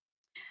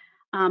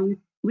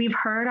 We've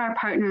heard our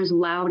partners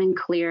loud and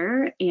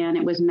clear, and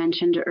it was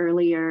mentioned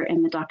earlier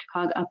in the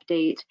DRCOG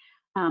update.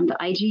 The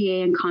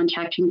IGA and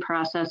contracting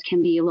process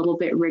can be a little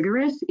bit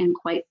rigorous and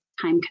quite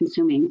time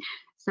consuming.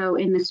 So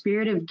in the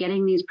spirit of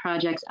getting these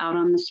projects out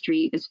on the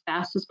street as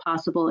fast as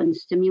possible and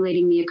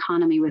stimulating the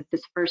economy with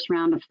this first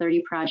round of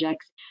 30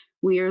 projects,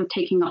 we are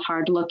taking a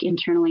hard look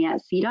internally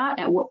at CDOT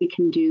at what we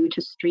can do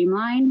to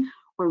streamline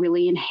or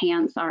really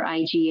enhance our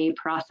IGA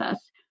process.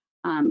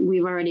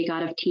 We've already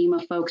got a team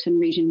of folks in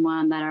Region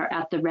 1 that are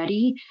at the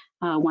ready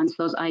once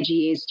those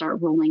IGAs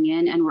start rolling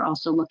in, and we're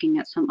also looking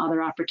at some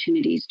other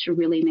opportunities to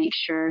really make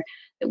sure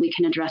that we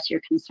can address your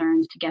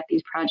concerns to get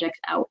these projects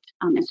out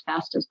as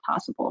fast as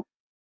possible.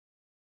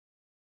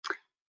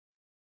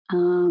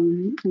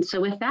 And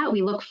so with that,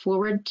 we look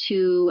forward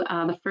to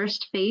the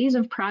first phase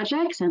of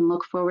projects and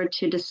look forward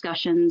to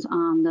discussions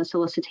on the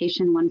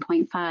solicitation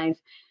 1.5.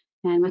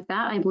 And with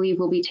that, I believe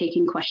we'll be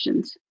taking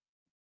questions.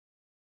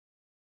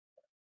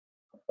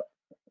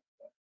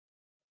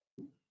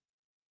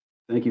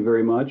 Thank you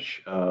very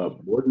much.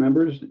 Board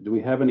members, do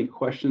we have any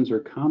questions or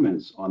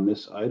comments on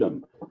this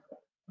item?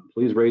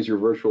 Please raise your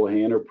virtual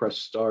hand or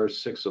press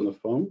 *6 on the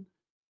phone.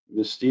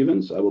 Ms.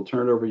 Stevens, I will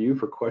turn it over to you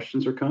for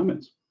questions or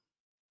comments.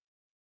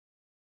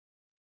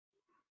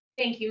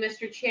 Thank you,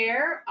 Mr.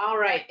 Chair. All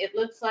right, it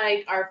looks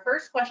like our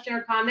first question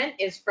or comment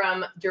is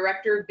from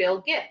Director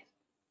Bill Gitt.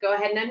 Go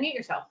ahead and unmute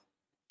yourself.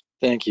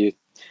 Thank you.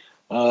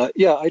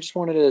 Yeah, I just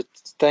wanted to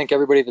thank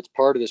everybody that's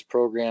part of this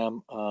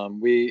program.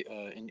 We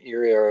in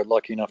Erie are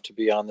lucky enough to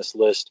be on this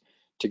list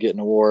to get an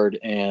award.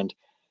 And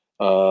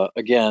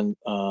again,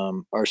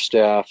 our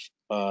staff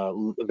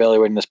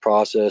evaluating this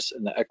process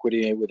and the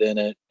equity within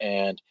it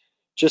and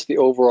just the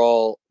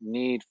overall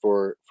need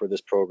for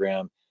this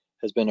program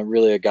has been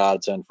really a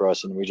godsend for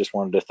us. And we just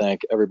wanted to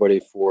thank everybody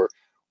for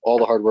all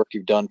the hard work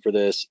you've done for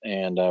this.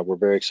 And we're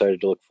very excited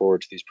to look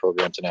forward to these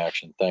programs in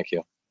action. Thank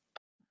you.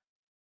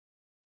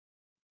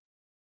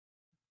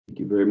 Thank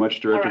you very much,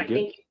 Director All right,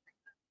 Gitt.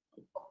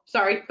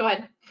 Sorry, go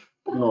ahead.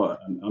 No,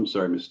 I'm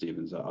sorry, Ms.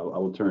 Stevens. I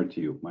will turn it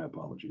to you. My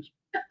apologies.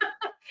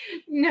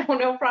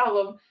 No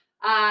problem.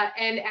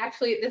 And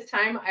actually, at this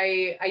time,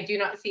 I do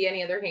not see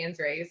any other hands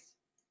raised.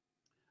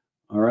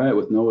 All right,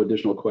 with no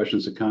additional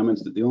questions and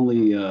comments, the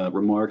only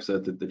remarks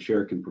that the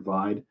chair can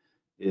provide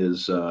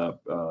is a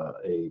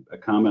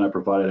comment I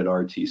provided at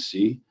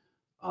RTC.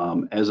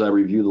 As I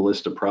review the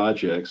list of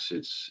projects,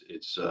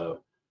 it's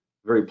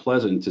very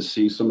pleasant to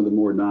see some of the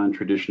more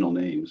non-traditional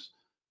names.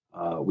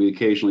 We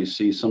occasionally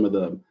see some of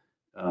the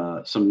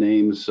some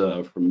names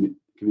from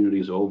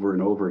communities over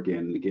and over again,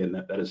 and again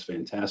that is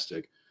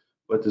fantastic.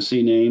 But to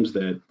see names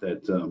that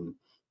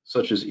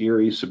such as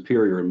Erie,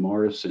 Superior, and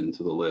Morrison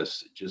to the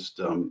list just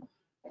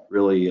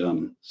really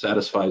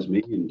satisfies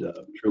me, and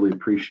truly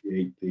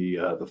appreciate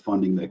the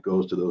funding that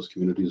goes to those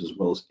communities as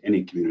well as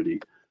any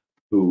community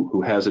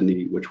who has a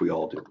need, which we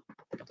all do.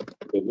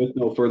 But with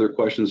no further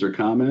questions or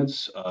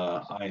comments,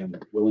 I am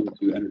willing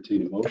to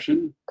entertain a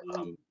motion.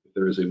 If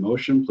there is a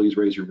motion, please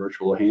raise your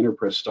virtual hand or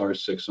press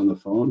 *6 on the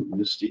phone.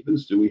 Ms.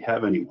 Stevens, do we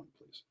have anyone,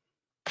 please?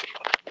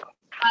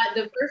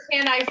 The first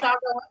hand I saw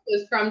go up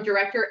was from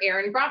Director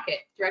Aaron Brockett.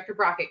 Director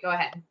Brockett, go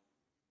ahead.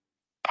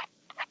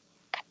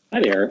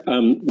 Hi there.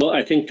 Well,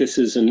 I think this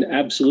is an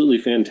absolutely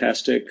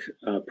fantastic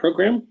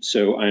program,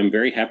 so I'm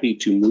very happy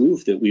to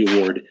move that we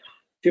award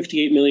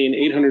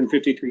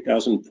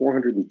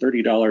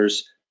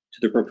 $58,853,430 to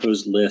the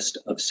proposed list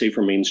of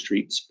Safer Main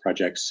Streets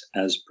projects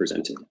as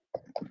presented.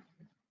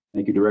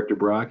 Thank you, Director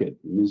Brockett.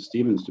 Ms.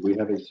 Stevens, do we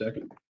have a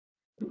second?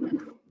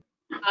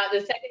 The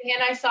second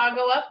hand I saw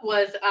go up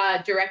was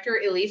Director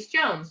Elise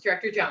Jones.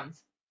 Director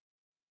Jones.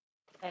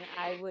 And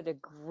I would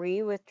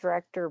agree with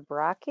Director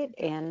Brockett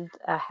and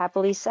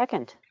happily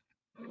second.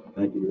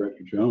 Thank you,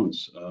 Director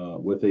Jones.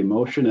 With a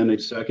motion and a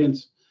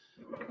second,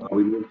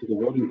 we move to the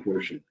voting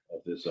portion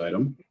of this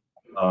item.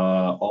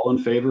 All in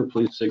favor,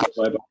 please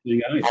signify by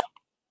saying aye.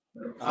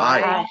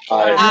 Aye.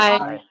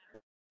 Aye.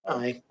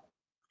 Aye.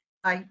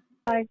 Aye.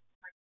 Aye.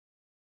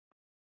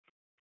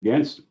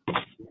 Against?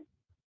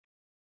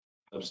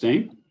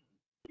 Abstain?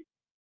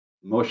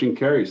 Motion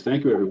carries.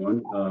 Thank you,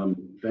 everyone.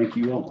 Thank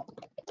you all.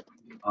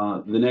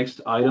 The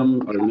next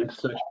item, or the next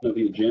section of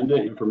the agenda,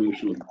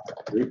 informational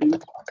briefings.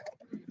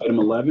 Item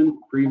 11,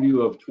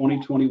 preview of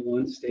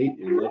 2021 state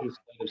and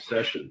legislative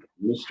session.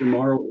 Mr.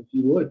 Morrow, if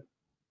you would.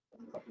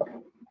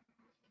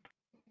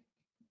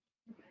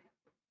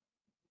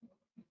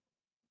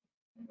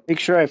 Make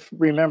sure I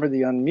remember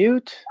the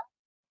unmute.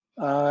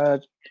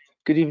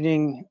 Good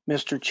evening,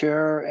 Mr.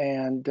 Chair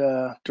and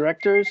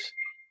directors.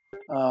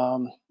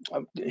 I'm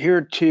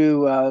here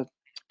to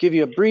give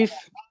you a brief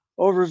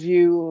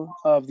overview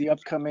of the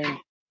upcoming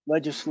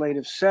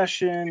legislative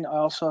session. I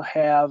also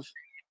have,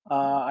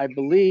 I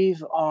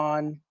believe,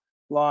 on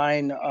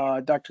line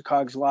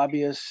DRCOG's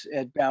lobbyists,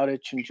 Ed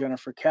Bowditch and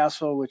Jennifer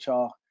Castle, which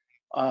I'll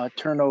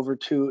turn over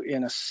to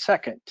in a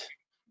second.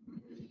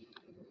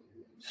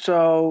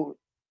 So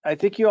I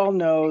think you all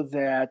know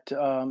that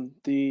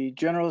the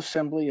General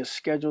Assembly is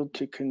scheduled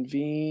to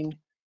convene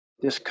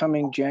this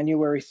coming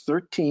January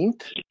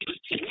 13th.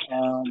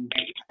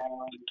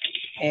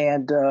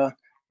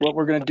 What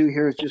we're going to do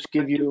here is just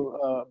give you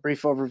a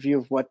brief overview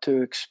of what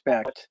to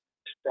expect.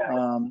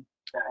 And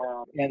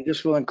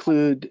this will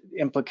include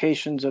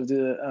implications of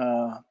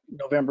the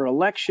November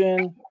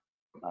election,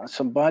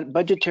 some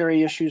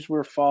budgetary issues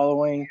we're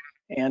following,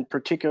 and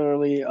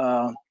particularly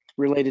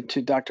related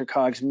to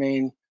DRCOG's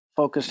main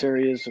focus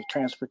areas of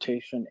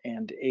transportation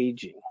and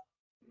aging.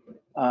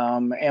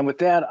 And with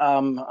that,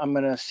 I'm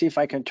going to see if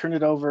I can turn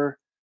it over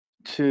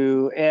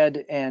to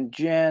Ed and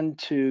Jen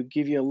to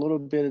give you a little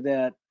bit of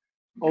that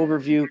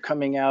overview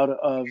coming out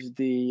of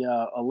the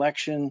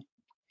election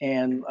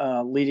and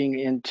leading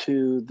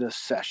into the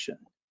session.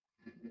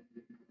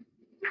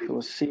 So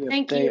we'll see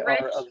if they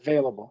are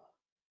available.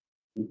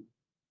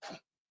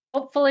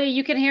 Hopefully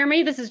you can hear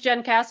me. This is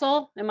Jen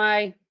Castle. Am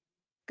I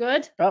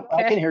good? Oh, okay.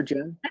 I can hear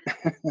Jen.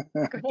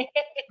 Great.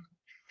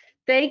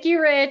 Thank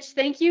you, Rich.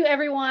 Thank you,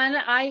 everyone.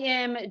 I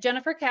am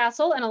Jennifer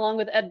Castle, and along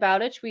with Ed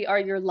Bowditch, we are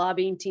your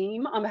lobbying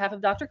team on behalf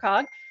of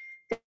DRCOG.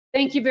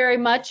 Thank you very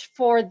much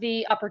for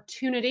the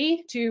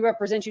opportunity to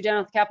represent you down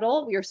at the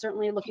Capitol. We are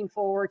certainly looking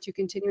forward to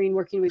continuing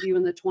working with you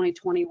in the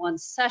 2021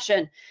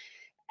 session.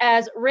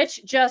 As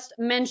Rich just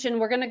mentioned,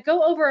 we're going to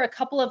go over a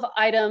couple of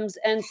items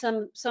and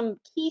some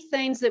key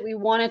things that we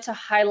wanted to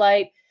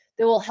highlight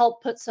that will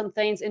help put some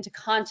things into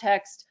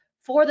context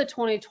for the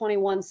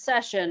 2021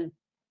 session.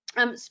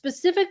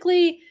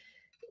 Specifically,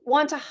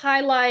 want to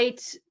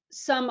highlight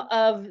some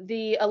of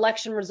the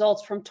election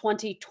results from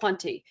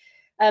 2020.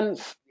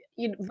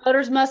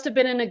 Voters must have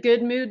been in a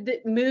good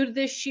mood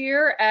this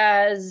year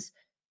as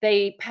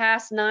they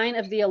passed 9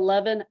 of the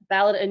 11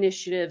 ballot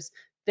initiatives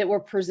that were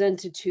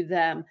presented to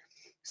them.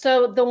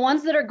 So the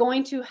ones that are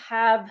going to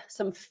have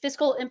some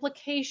fiscal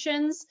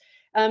implications,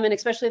 and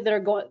especially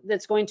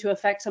that's going to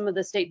affect some of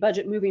the state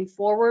budget moving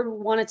forward,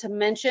 wanted to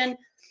mention.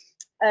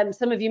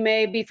 Some of you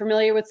may be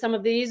familiar with some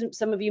of these,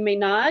 some of you may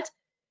not.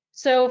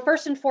 So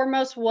first and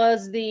foremost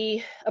was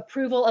the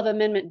approval of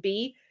Amendment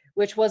B,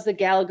 which was the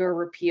Gallagher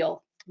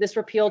repeal. This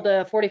repealed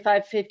the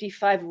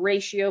 45-55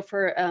 ratio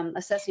for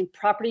assessing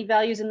property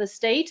values in the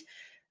state.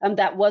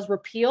 That was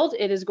repealed.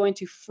 It is going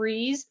to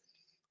freeze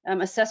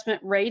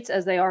assessment rates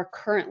as they are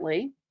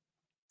currently.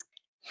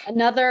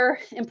 Another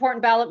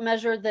important ballot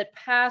measure that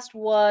passed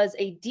was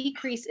a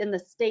decrease in the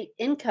state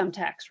income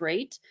tax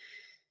rate.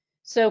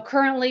 So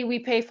currently we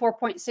pay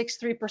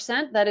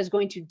 4.63%. That is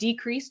going to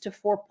decrease to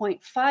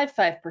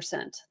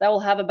 4.55%. That will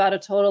have about a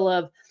total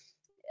of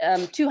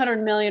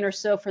 $200 million or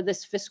so for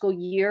this fiscal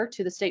year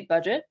to the state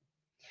budget.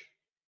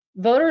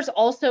 Voters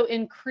also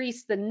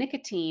increased the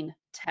nicotine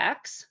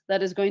tax.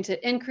 That is going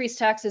to increase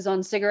taxes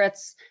on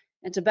cigarettes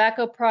and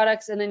tobacco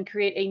products and then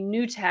create a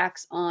new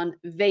tax on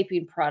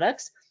vaping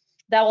products.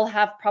 That will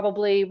have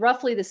probably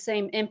roughly the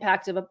same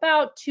impact of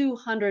about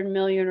 $200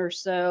 million or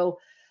so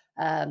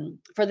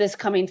for this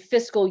coming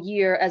fiscal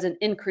year as an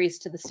increase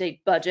to the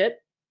state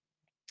budget.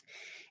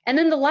 And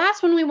then the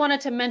last one we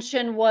wanted to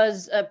mention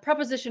was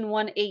Proposition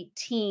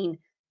 118.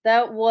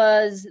 That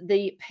was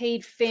the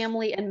paid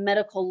family and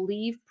medical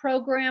leave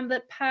program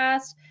that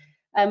passed.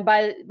 And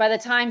by the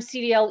time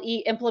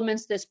CDLE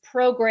implements this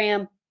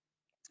program,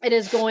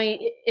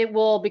 it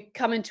will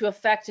come into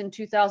effect in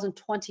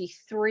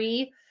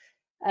 2023.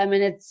 And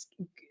it's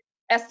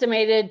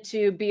estimated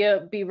to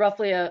be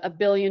roughly a $1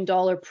 billion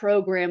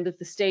program that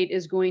the state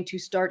is going to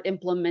start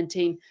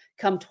implementing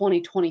come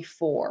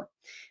 2024.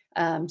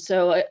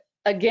 So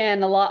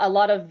again, a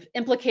lot of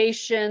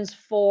implications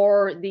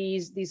for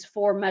these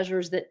 4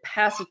 measures that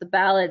pass at the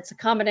ballot. It's a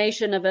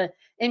combination of an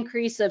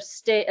increase of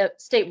state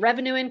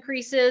revenue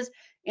increases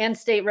and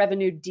state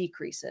revenue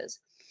decreases.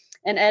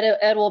 And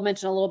Ed will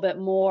mention a little bit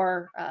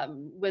more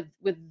with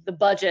the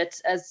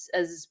budget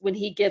as when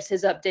he gives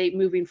his update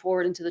moving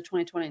forward into the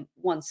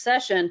 2021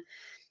 session.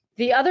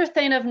 The other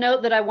thing of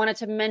note that I wanted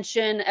to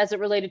mention as it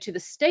related to the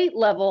state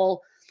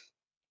level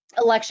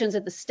elections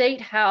at the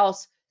state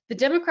house, the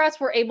Democrats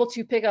were able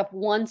to pick up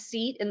 1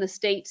 seat in the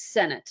state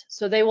Senate.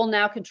 So they will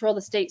now control the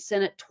state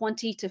Senate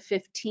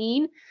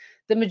 20-15.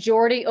 The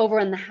majority over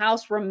in the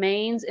House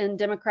remains in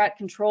Democrat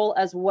control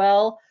as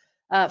well.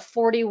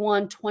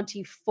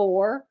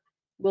 41-24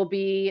 will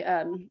be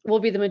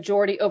the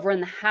majority over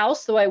in the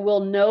House. So I will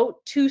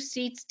note 2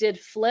 seats did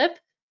flip.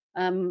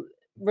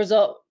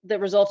 That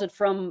resulted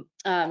from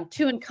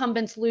 2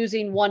 incumbents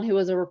losing, 1 who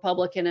was a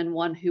Republican and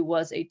 1 who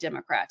was a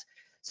Democrat.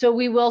 So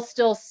we will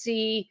still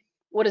see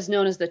what is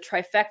known as the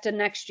trifecta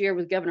next year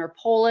with Governor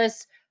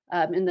Polis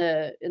in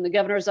the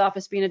governor's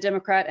office being a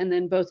Democrat, and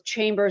then both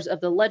chambers of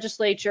the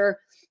legislature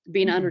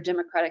being under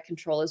Democratic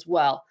control as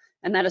well.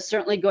 And that is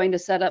certainly going to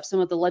set up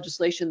some of the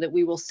legislation that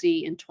we will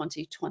see in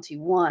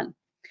 2021.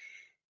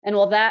 And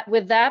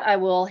with that, I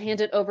will hand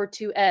it over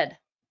to Ed.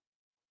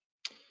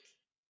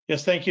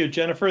 Yes, thank you,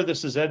 Jennifer.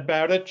 This is Ed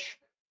Bowditch.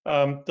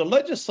 The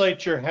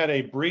legislature had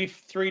a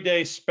brief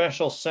 3-day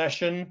special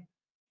session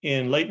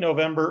in late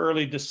November,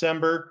 early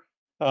December.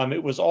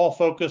 It was all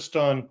focused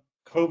on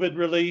COVID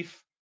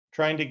relief,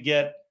 trying to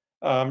get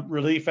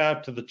relief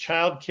out to the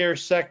child care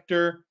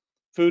sector,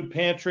 food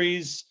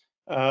pantries,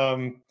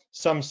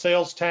 some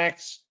sales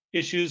tax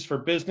issues for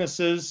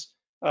businesses,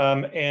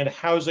 and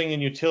housing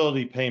and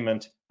utility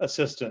payment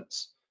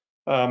assistance.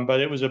 But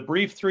it was a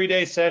brief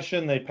 3-day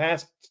session. They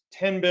passed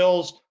 10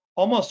 bills.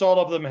 Almost all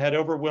of them had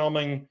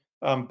overwhelming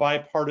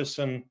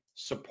bipartisan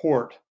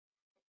support.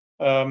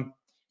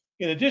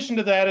 In addition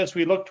to that, as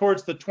we look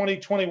towards the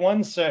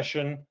 2021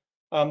 session,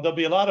 there'll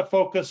be a lot of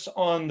focus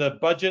on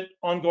the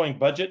ongoing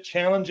budget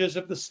challenges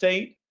of the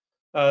state,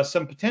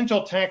 some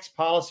potential tax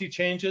policy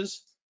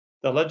changes.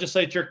 The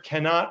legislature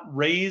cannot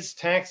raise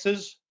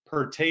taxes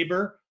per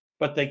Tabor,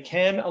 but they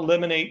can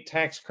eliminate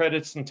tax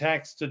credits and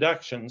tax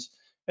deductions,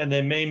 and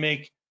they may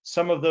make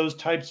some of those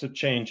types of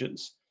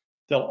changes.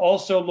 They'll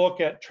also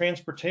look at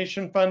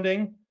transportation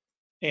funding,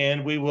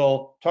 and we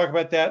will talk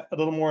about that a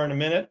little more in a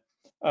minute,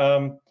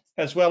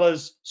 as well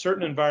as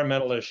certain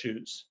environmental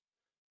issues.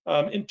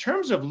 In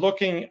terms of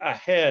looking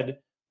ahead,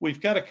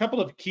 we've got a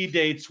couple of key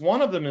dates.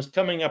 One of them is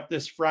coming up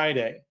this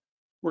Friday.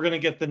 We're going to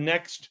get the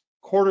next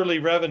quarterly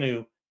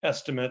revenue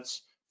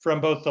estimates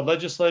from both the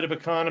legislative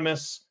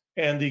economists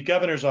and the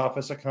governor's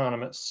office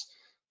economists.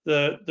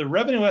 The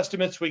revenue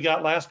estimates we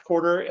got last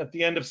quarter at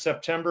the end of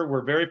September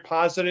were very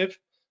positive.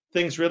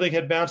 Things really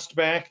had bounced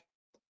back,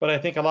 but I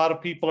think a lot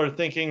of people are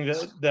thinking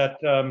that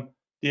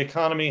the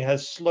economy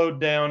has slowed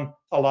down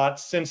a lot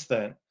since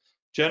then.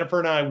 Jennifer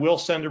and I will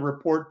send a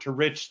report to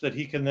Rich that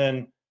he can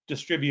then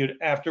distribute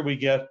after we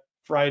get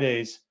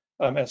Friday's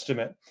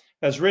estimate.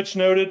 As Rich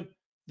noted,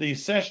 the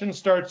session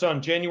starts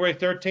on January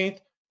 13th.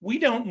 We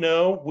don't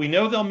know. We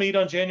know they'll meet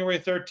on January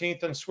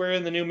 13th and swear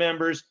in the new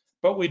members,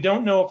 but we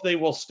don't know if they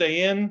will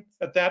stay in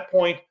at that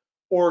point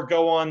or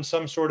go on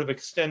some sort of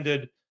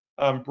extended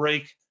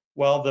break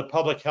while the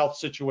public health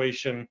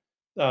situation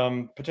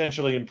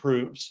potentially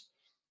improves.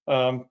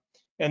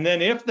 And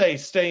then if they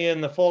stay in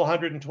the full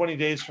 120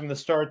 days from the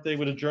start, they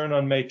would adjourn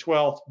on May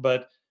 12th,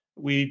 but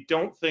we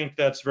don't think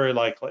that's very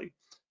likely.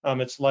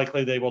 It's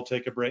likely they will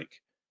take a break.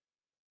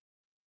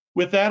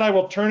 With that, I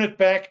will turn it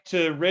back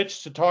to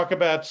Rich to talk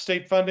about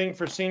state funding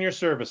for senior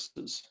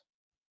services.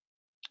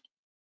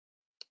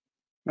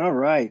 All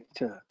right.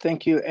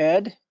 Thank you,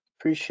 Ed.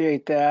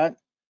 Appreciate that.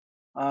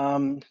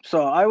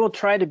 So I will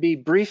try to be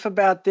brief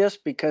about this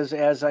because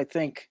as I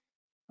think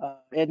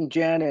Ed and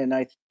Jen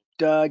and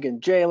Doug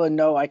and Jayla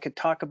know, I could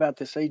talk about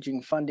this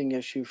aging funding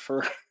issue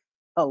for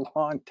a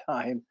long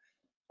time.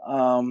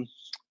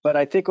 But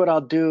I think what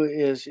I'll do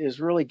is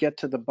really get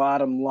to the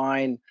bottom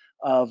line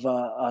of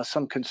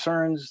some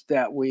concerns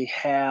that we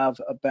have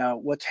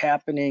about what's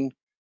happening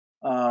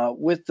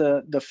with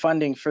the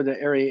funding for the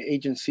area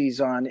agencies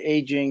on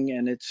aging,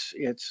 and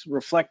it's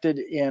reflected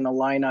in a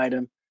line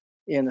item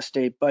in the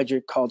state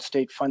budget called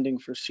State Funding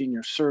for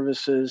Senior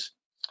Services.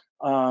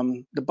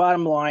 The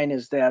bottom line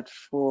is that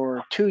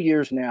for 2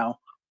 years now,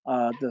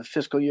 the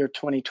fiscal year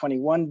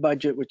 2021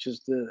 budget, which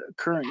is the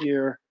current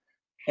year,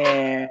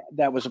 and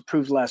that was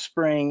approved last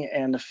spring,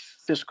 and the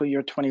fiscal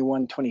year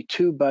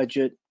 21-22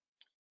 budget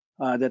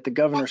that the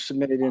governor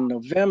submitted in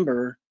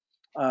November,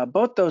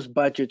 both those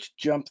budgets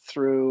jumped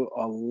through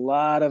a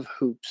lot of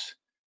hoops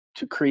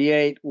to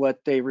create what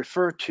they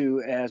refer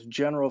to as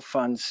general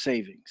fund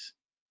savings,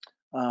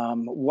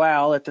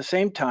 while at the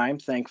same time,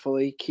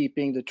 thankfully,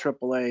 keeping the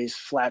AAAs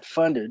flat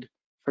funded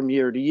from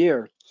year to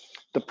year.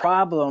 The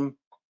problem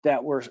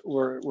that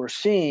we're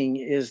seeing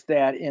is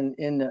that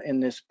in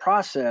this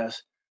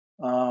process,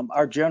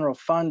 our general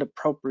fund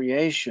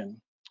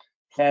appropriation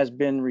has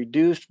been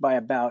reduced by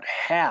about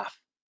half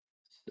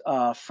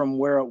from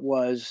where it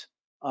was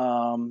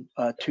 2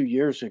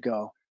 years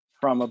ago,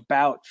 from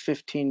about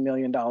 $15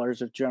 million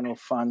of general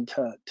fund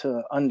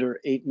to under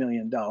 $8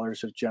 million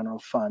of general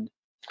fund.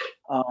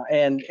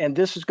 And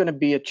this is going to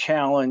be a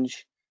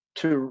challenge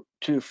to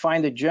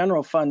find the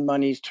general fund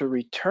monies to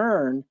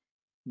return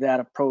that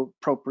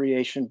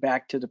appropriation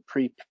back to the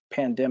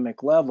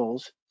pre-pandemic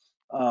levels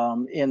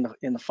in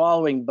the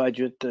following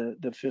budget,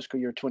 the fiscal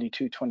year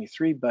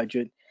 22-23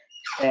 budget,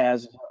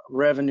 as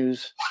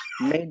revenues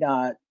may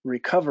not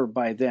recover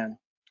by then.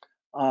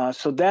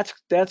 So that's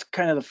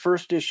kind of the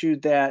first issue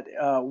that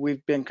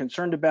we've been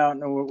concerned about,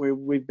 and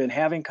we've been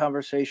having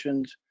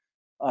conversations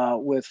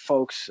with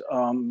folks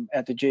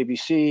at the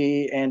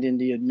JBC and in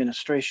the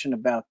administration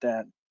about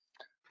that.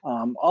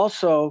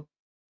 Also,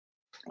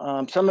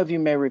 some of you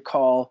may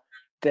recall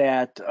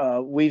that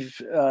we've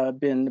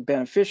been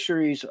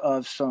beneficiaries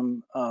of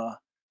some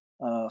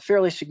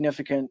fairly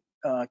significant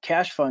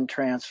cash fund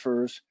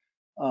transfers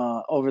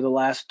over the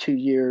last 2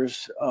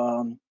 years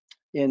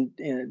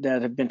that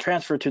have been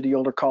transferred to the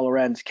Older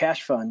Coloradans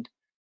Cash Fund,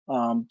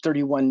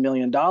 $31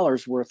 million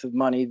worth of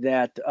money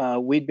that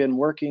we've been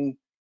working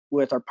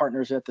with our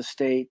partners at the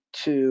state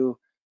to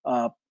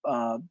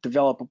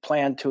develop a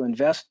plan to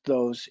invest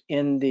those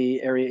in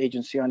the Area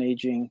Agency on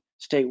Aging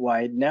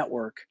statewide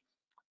network.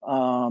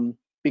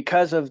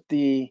 Because of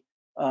the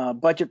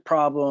budget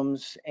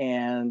problems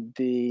and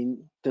the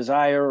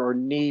desire or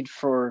need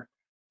for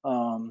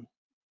the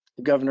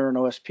governor and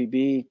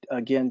OSPB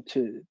again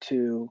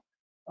to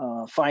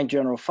find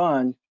general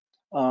fund,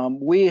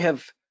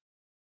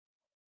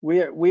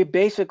 we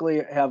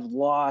basically have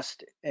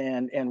lost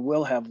and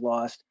will have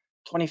lost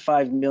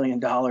 $25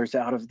 million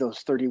out of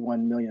those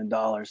 $31 million.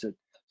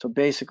 So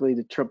basically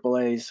the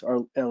AAAs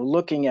are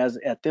looking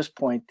at this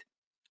point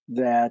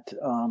that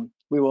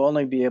we will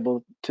only be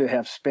able to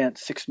have spent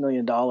 $6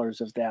 million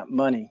of that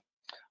money.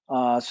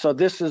 So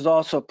this is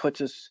also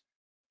puts us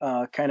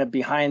kind of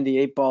behind the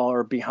 8 ball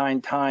or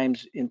behind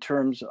times in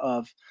terms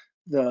of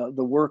the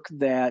work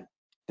that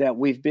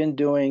we've been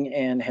doing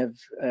and have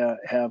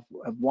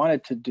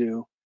wanted to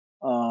do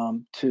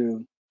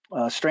to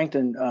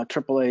strengthen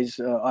AAAs,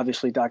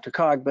 obviously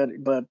DRCOG,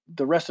 but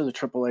the rest of the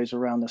AAAs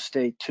around the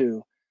state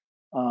too.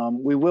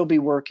 We will be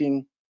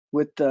working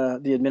with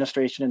the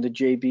administration and the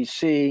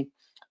JBC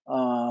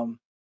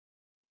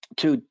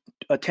to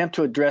attempt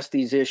to address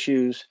these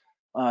issues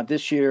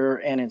this year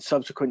and in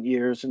subsequent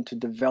years, and to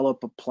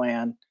develop a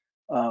plan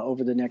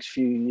over the next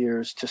few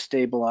years to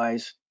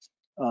stabilize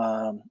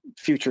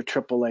future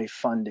AAA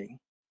funding.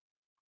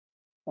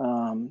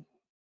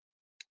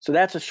 So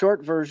that's a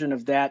short version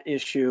of that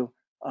issue.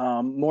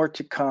 More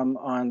to come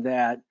on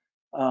that.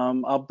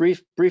 I'll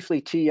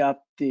briefly tee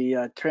up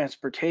the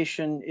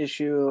transportation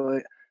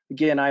issue.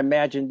 Again, I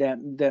imagine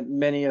that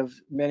many of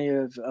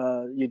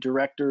you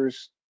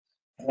directors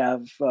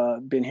have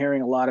been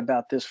hearing a lot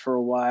about this for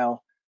a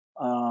while,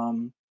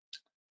 and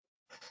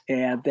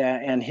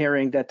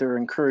hearing that there are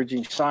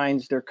encouraging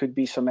signs there could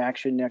be some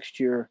action next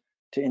year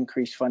to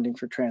increase funding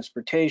for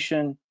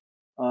transportation.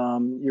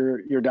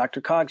 Your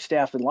DRCOG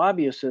staff and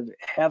lobbyists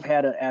have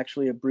had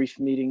actually a brief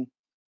meeting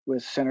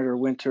with Senator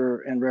Winter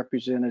and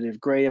Representative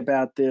Gray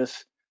about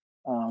this.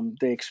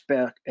 They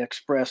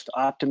expressed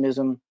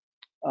optimism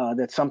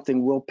that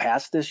something will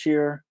pass this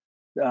year.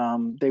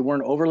 They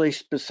weren't overly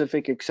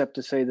specific except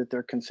to say that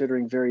they're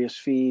considering various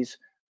fees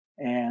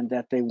and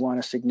that they want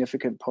a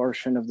significant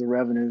portion of the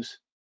revenues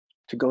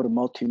to go to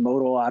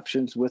multimodal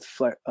options with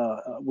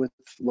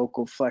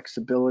local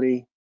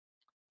flexibility.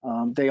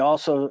 They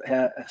also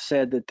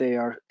said that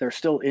they're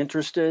still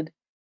interested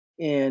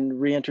in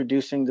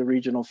reintroducing the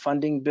regional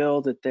funding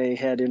bill that they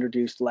had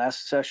introduced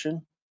last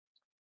session.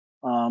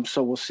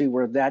 So we'll see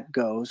where that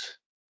goes.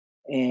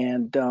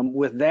 And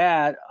with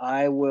that,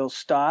 I will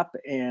stop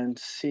and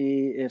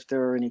see if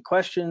there are any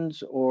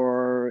questions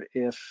or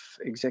if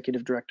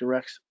Executive Director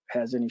Rex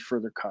has any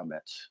further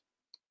comments.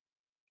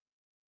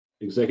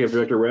 Executive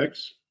Director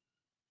Rex,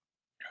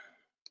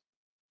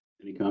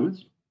 any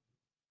comments?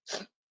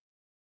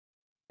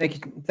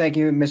 Thank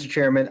you, Mr.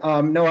 Chairman.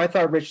 No, I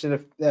thought Rich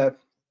did a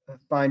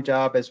fine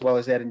job, as well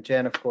as Ed and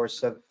Jen, of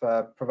course, of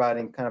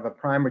providing kind of a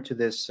primer to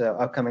this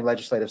upcoming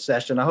legislative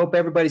session. I hope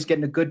everybody's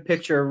getting a good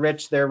picture of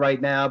Rich there right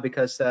now,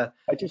 because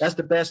that's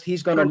the best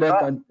he's going to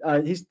look on.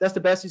 That's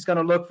the best he's going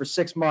to look for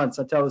 6 months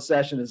until the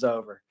session is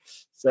over.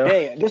 So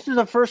hey, this is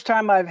the first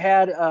time I've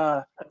had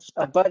a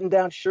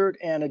button-down shirt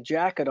and a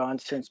jacket on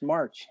since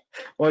March.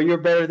 Well, you're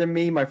better than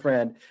me, my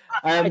friend.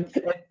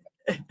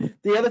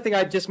 The other thing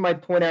I just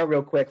might point out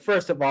real quick,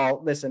 first of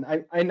all, listen,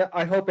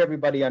 I hope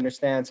everybody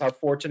understands how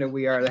fortunate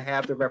we are to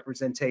have the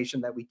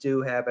representation that we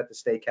do have at the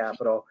state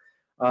capitol.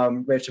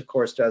 Rich, of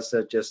course, does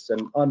just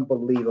an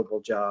unbelievable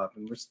job,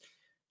 and we're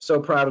so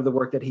proud of the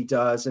work that he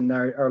does. And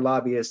our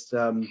lobbyists,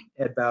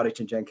 Ed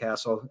Bowditch and Jen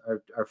Castle,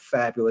 are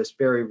fabulous,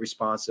 very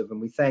responsive,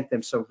 and we thank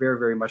them so very,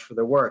 very much for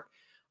their work.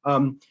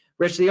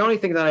 Rich, the only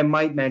thing that I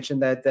might mention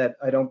that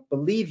I don't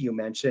believe you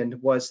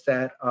mentioned was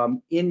that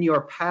in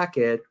your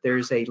packet,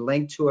 there's a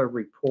link to a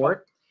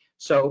report.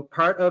 So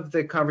part of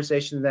the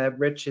conversation that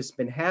Rich has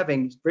been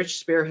having,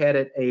 Rich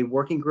spearheaded a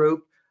working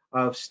group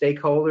of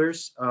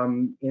stakeholders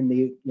in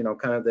the,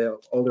 kind of the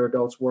older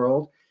adults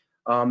world.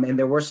 And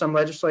there were some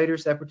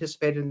legislators that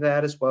participated in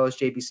that, as well as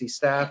JBC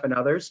staff and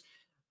others,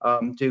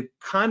 to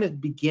kind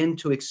of begin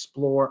to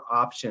explore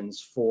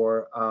options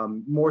for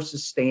more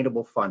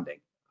sustainable funding.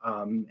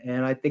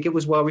 And I think it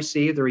was well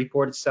received. The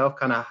report itself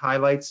kind of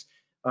highlights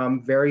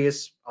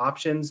various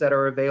options that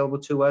are available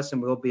to us,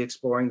 and we'll be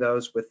exploring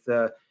those with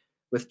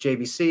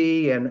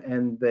JBC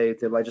and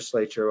the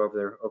legislature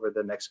over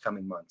the next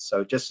coming months.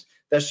 So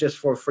that's just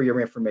for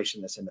your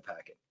information that's in the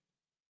packet.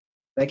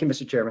 Thank you,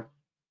 Mr. Chairman.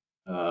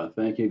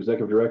 Thank you,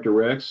 Executive Director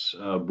Rex.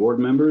 Board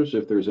members,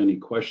 if there's any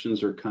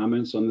questions or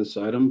comments on this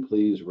item,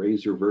 please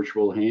raise your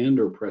virtual hand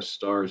or press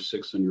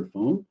 *6 on your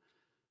phone.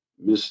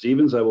 Ms.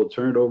 Stevens, I will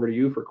turn it over to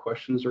you for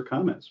questions or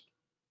comments.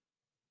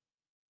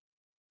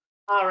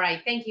 All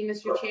right, thank you,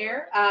 Mr.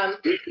 Chair.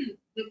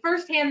 The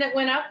first hand that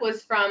went up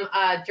was from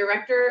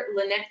Director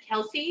Lynette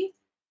Kelsey.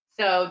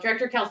 So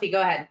Director Kelsey, go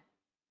ahead.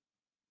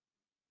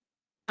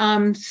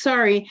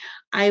 Sorry,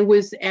 I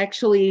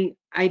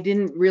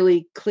didn't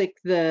really click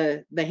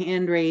the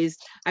hand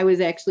raised. I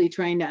was actually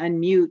trying to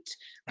unmute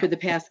for the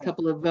past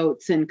couple of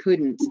votes and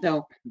couldn't.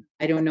 So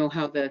I don't know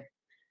how the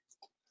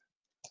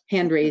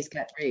hand raise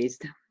got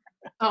raised.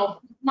 Oh,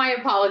 my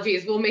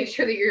apologies. We'll make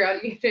sure that you're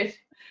unmuted.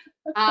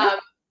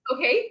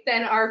 Okay,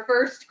 then our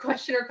first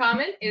question or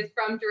comment is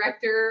from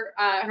Director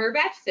Herb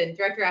Atchison.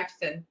 Director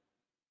Atchison.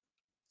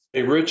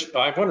 Hey, Rich,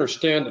 I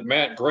understand that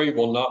Matt Gray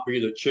will not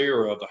be the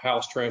chair of the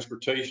House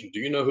Transportation. Do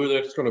you know who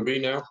that's going to be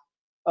now?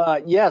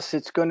 Yes,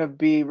 it's going to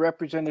be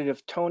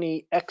Representative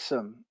Tony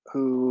Exum,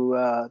 who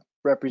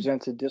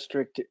represents a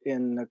district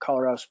in the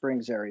Colorado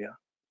Springs area.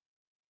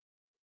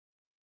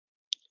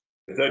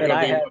 Is that And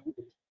going to be?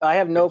 I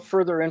have no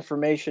further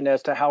information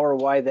as to how or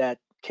why that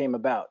came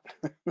about.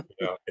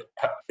 Yeah.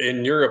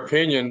 In your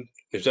opinion,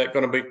 is that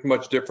going to make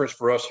much difference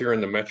for us here in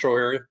the metro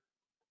area?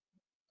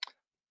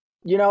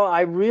 You know,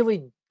 I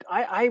really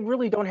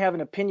don't have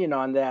an opinion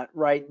on that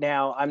right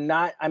now.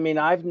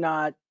 I've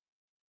not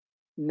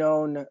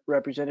known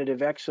Representative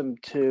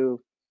Exum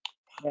to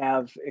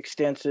have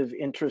extensive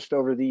interest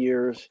over the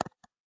years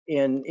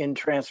in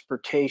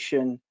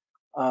transportation.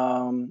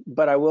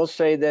 But I will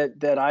say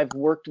that I've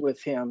worked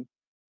with him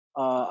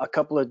a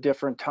couple of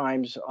different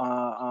times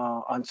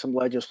on some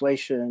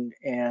legislation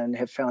and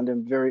have found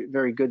him very,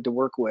 very good to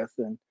work with.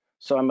 And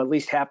so I'm at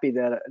least happy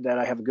that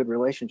I have a good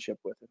relationship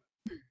with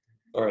him.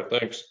 All right,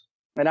 thanks.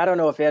 And I don't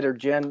know if Ed or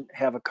Jen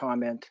have a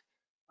comment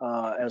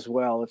as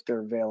well, if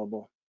they're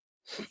available.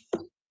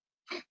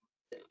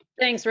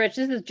 Thanks, Rich.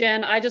 This is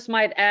Jen. I just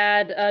might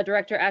add,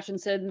 Director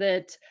Atchison,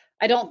 that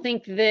I don't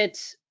think that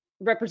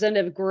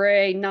Representative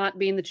Gray not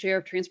being the chair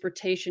of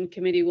Transportation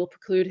Committee will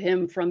preclude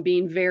him from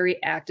being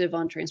very active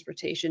on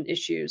transportation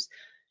issues.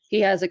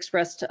 He has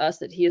expressed to us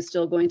that he is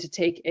still going to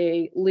take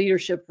a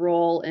leadership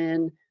role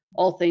in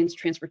all things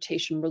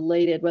transportation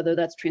related, whether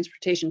that's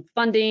transportation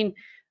funding,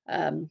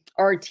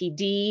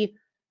 RTD,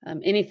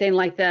 anything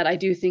like that. I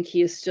do think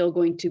he is still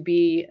going to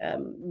be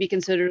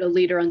considered a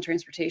leader on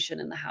transportation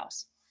in the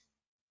House.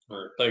 All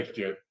right, thanks,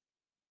 Jen.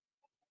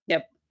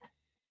 Yep.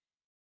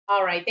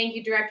 All right, thank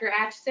you, Director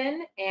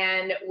Atchison.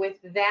 And with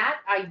that,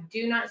 I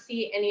do not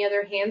see any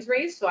other hands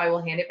raised, so I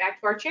will hand it back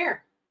to our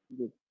chair.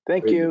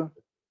 Thank you.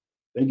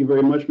 Thank you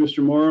very much,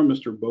 Mr. Morrow,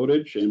 Mr.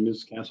 Bowditch, and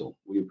Ms. Castle.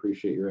 We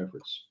appreciate your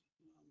efforts.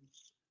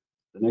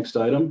 The next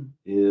item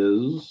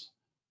is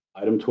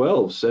item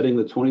 12, setting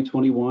the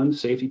 2021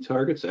 safety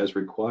targets as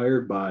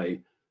required by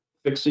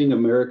Fixing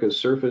America's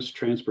Surface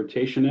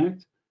Transportation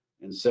Act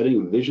and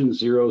setting Vision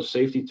Zero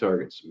safety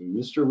targets.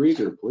 Mr.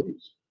 Rieger,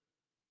 please.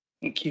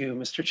 Thank you,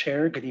 Mr.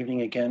 Chair. Good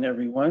evening again,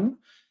 everyone.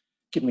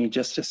 Give me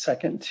just a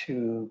second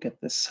to get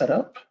this set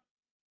up.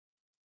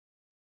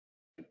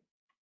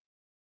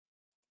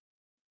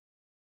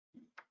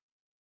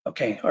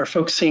 Okay, are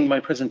folks seeing my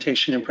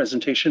presentation in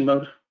presentation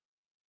mode?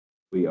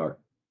 We are.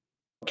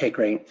 Okay,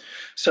 great.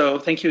 So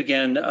thank you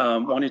again.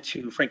 Wanted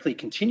to frankly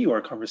continue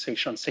our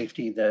conversation on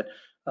safety that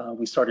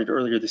we started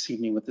earlier this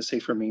evening with the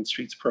Safer Main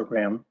Streets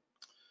program.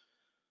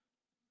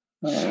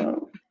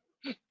 Let's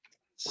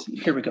see,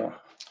 here we go.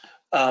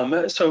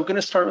 So we're going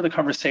to start with a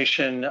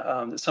conversation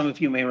that some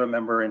of you may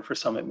remember, and for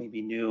some it may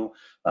be new.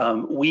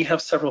 We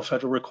have several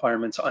federal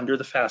requirements under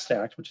the FAST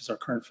Act, which is our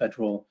current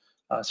federal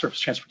Surface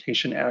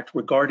Transportation Act,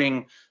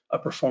 regarding a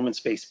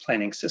performance-based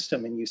planning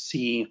system. And you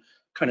see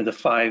kind of the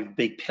 5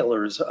 big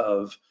pillars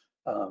of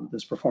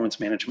those performance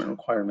management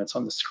requirements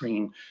on the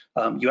screen.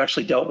 You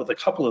actually dealt with a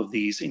couple of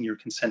these in your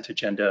consent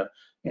agenda,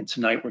 and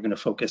tonight we're going to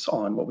focus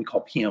on what we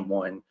call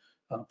PM1,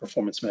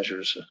 performance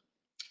measures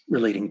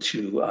relating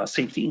to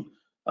safety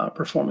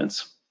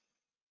performance.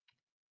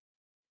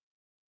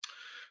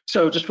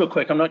 So just real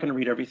quick, I'm not going to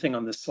read everything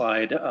on this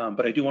slide,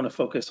 but I do want to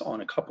focus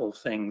on a couple of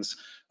things.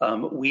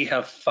 We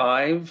have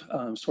 5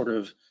 sort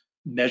of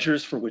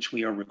measures for which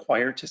we are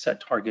required to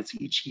set targets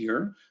each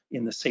year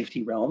in the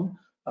safety realm.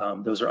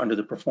 Those are under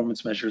the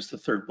performance measures, the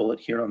 3rd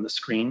bullet here on the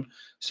screen.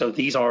 So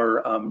these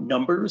are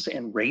numbers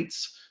and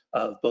rates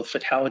of both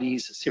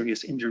fatalities,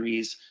 serious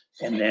injuries,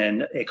 and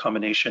then a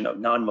combination of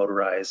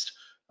non-motorized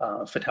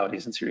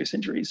fatalities and serious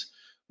injuries.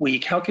 We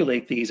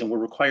calculate these, and we're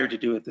required to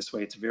do it this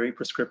way. It's very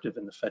prescriptive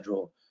in the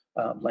federal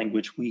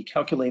language. We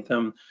calculate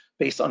them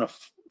based on a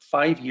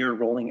 5-year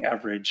rolling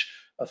average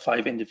of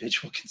 5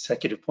 individual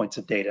consecutive points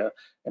of data.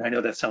 And I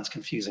know that sounds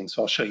confusing,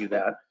 so I'll show you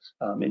that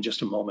in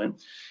just a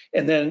moment.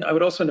 And then I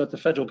would also note the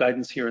federal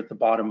guidance here at the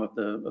bottom of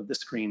the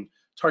screen.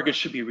 Targets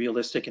should be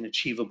realistic and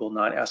achievable,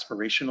 not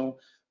aspirational.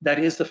 That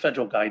is the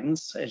federal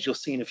guidance. As you'll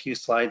see in a few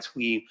slides,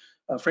 we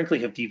frankly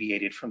have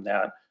deviated from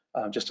that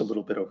just a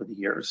little bit over the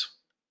years,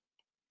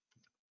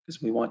 because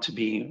we want to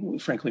be,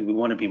 frankly, we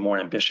want to be more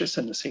ambitious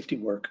in the safety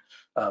work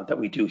that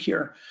we do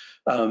here.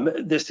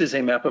 This is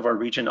a map of our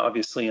region,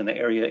 obviously, in the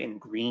area in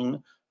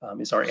green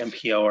is our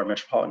MPO, our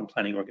Metropolitan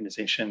Planning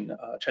Organization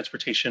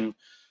transportation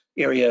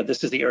area.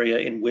 This is the area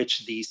in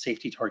which these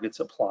safety targets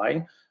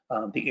apply.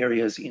 The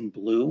areas in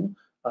blue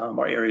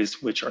are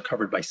areas which are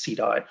covered by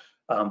CDOT.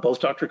 Both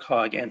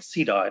DRCOG and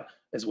CDOT,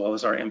 as well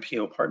as our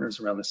MPO partners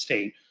around the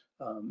state,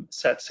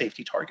 set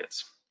safety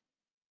targets.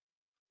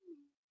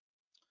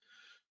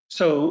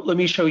 So let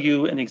me show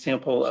you an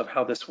example of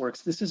how this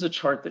works. This is a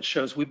chart that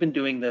shows we've been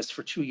doing this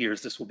for 2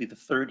 years. This will be the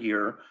 3rd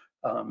year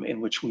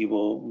in which we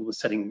will be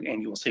setting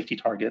annual safety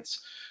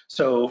targets.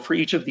 So for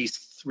each of these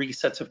 3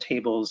 sets of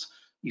tables,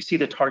 you see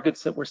the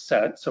targets that were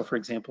set. So for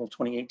example,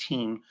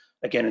 2018,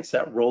 Again, it's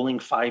that rolling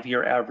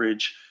 5-year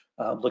average,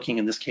 looking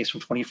in this case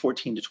from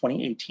 2014 to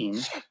 2018.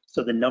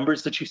 So the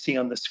numbers that you see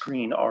on the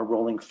screen are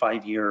rolling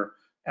 5-year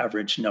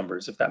average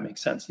numbers, if that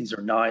makes sense. These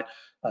are not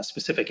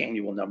specific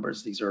annual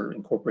numbers. These are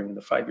incorporating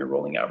the 5-year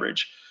rolling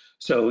average.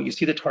 So you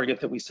see the target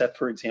that we set,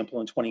 for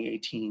example, in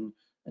 2018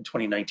 and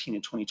 2019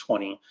 and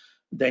 2020.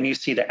 Then you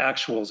see the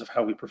actuals of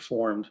how we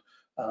performed.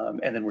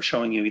 And then we're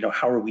showing you,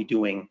 how are we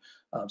doing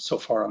so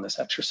far on this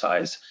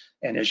exercise.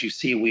 And as you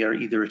see, we are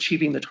either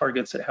achieving the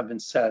targets that have been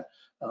set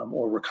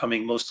or we're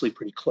coming mostly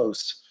pretty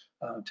close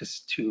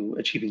to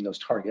achieving those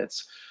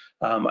targets.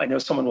 I know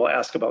someone will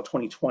ask about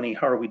 2020.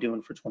 How are we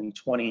doing for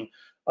 2020?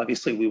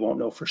 Obviously, we won't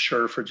know for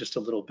sure for just a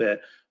little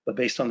bit, but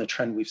based on the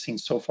trend we've seen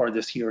so far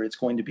this year, it's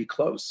going to be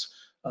close.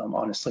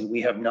 Honestly,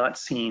 we have not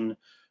seen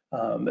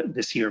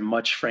this year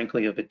much,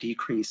 frankly, of a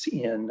decrease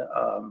in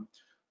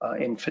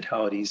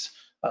fatalities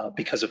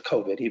because of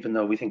COVID, even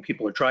though we think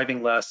people are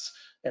driving less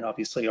and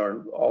obviously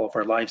all of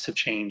our lives have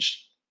changed.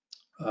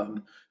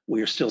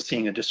 We are still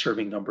seeing a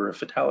disturbing number of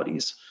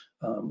fatalities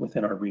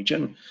within our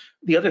region.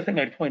 The other thing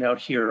I'd point out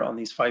here on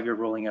these 5-year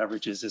rolling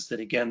averages is that,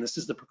 again, this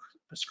is the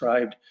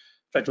prescribed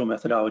federal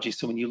methodology.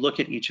 So when you look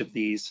at each of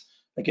these,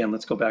 again,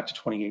 let's go back to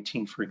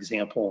 2018, for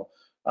example,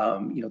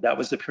 that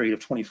was the period of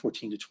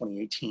 2014 to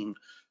 2018.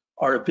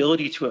 Our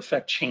ability to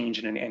affect change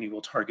in an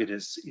annual target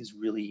is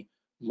really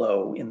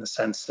low, in the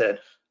sense that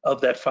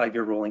of that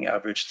 5-year rolling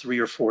average, 3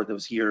 or 4 of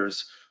those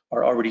years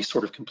are already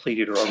sort of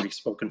completed or already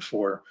spoken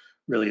for.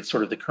 Really, it's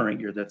sort of the current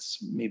year that's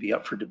maybe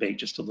up for debate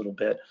just a little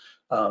bit.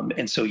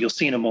 And so you'll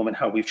see in a moment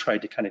how we've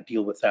tried to kind of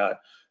deal with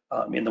that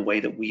in the way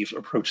that we've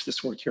approached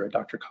this work here at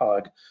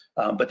DRCOG.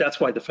 But that's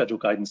why the federal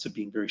guidance of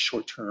being very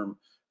short-term,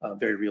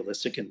 very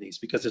realistic in these,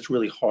 because it's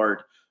really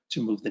hard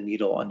to move the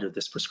needle under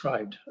this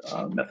prescribed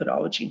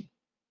methodology.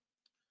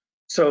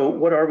 So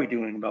what are we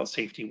doing about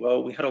safety?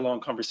 Well, we had a long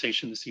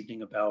conversation this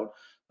evening about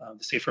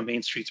the Safer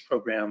Main Streets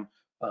program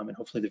and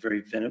hopefully the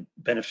very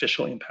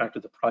beneficial impact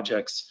of the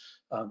projects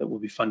that will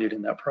be funded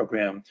in that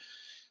program.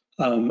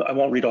 I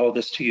won't read all of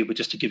this to you, but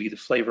just to give you the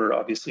flavor,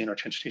 obviously in our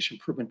transportation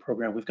improvement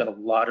program, we've got a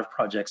lot of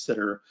projects that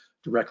are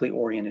directly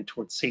oriented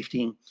towards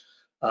safety.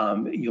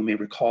 You may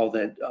recall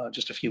that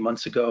just a few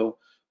months ago,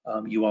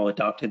 you all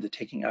adopted the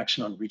Taking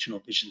Action on Regional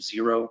Vision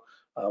Zero.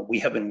 We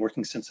have been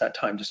working since that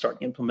time to start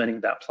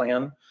implementing that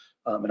plan,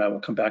 and I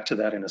will come back to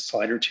that in a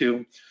slide or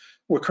two.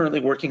 We're currently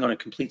working on a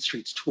Complete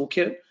Streets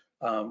Toolkit,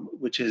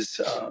 which is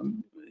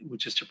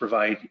to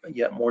provide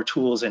yet more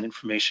tools and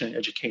information,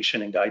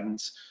 education, and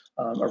guidance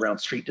around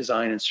street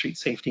design and street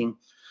safety.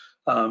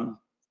 And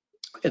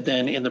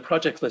then in the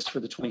project list for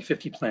the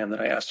 2050 plan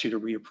that I asked you to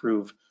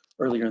reapprove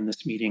earlier in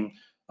this meeting,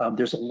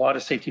 there's a lot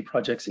of safety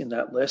projects in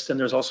that list, and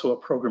there's also a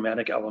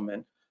programmatic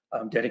element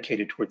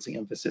dedicated towards the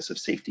emphasis of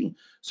safety.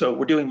 So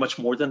we're doing much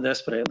more than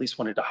this, but I at least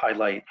wanted to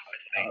highlight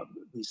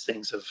these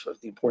things of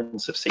the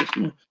importance of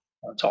safety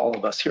to all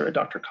of us here at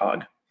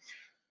DRCOG.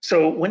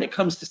 So when it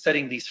comes to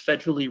setting these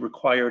federally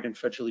required and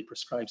federally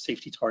prescribed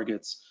safety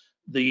targets,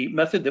 the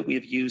method that we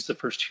have used the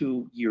first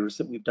 2 years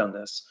that we've done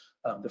this,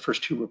 the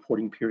first 2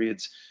 reporting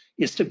periods,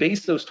 is to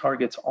base those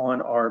targets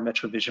on our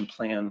MetroVision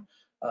plan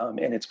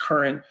and its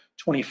current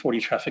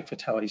 2040 traffic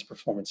fatalities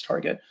performance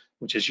target,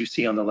 which, as you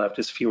see on the left,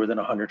 is fewer than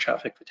 100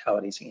 traffic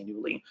fatalities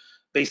annually.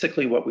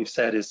 Basically, what we've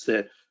said is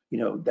that,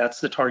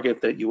 that's the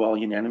target that you all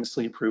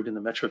unanimously approved in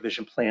the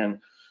MetroVision plan.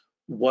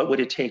 What would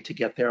it take to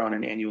get there on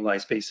an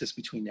annualized basis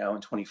between now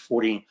and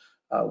 2040?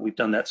 We've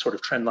done that sort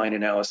of trend line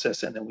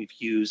analysis, and then we've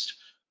used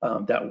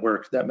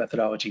that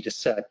methodology to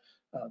set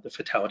the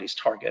fatalities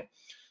target.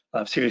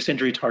 Serious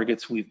injury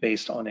targets we've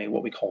based on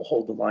what we call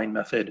hold the line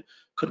method.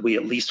 Could we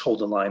at least hold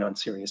the line on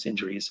serious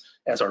injuries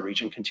as our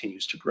region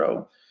continues to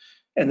grow?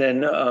 And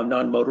then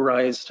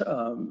non-motorized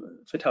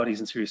fatalities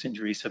and serious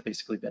injuries have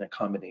basically been a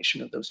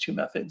combination of those 2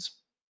 methods.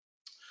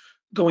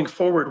 Going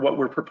forward, what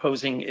we're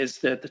proposing is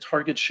that the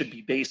targets should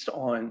be based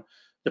on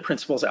the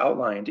principles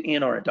outlined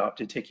in our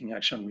adopted Taking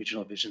Action on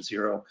Regional Vision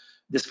Zero.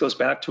 This goes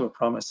back to a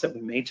promise that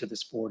we made to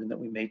this board and that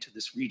we made to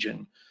this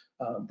region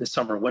this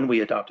summer when we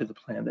adopted the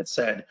plan that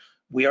said,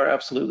 we are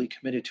absolutely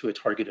committed to a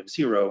target of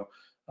 0.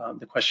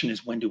 The question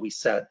is, when do we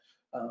set,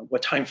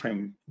 what time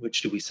frame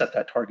which do we set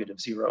that target of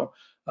 0?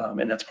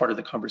 And that's part of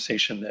the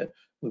conversation that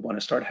we want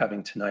to start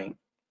having tonight.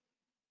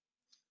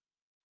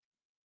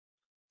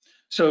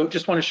 So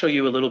just want to show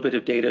you a little bit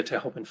of data to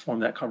help inform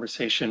that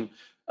conversation.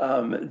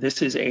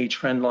 This is a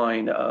trend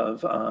line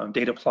of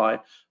data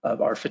plot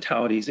of our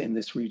fatalities in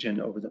this region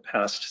over the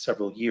past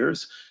several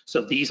years.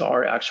 So these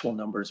are actual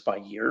numbers by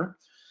year.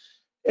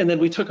 And then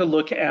we took a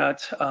look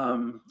at,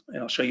 and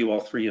I'll show you all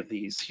 3 of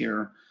these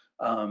here.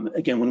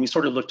 Again, when we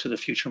sort of look to the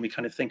future and we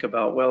kind of think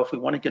about, well, if we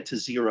want to get to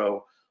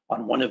 0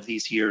 on one of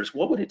these years,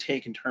 what would it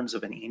take in terms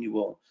of an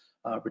annual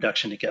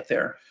reduction to get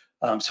there?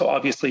 So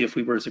obviously, if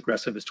we were as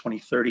aggressive as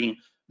 2030,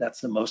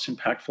 that's the most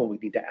impactful. We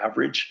need to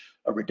average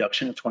a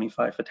reduction of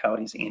 25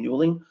 fatalities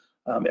annually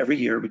every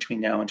year between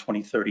now and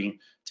 2030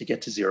 to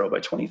get to 0 by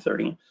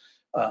 2030.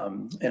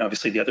 And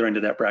obviously, the other end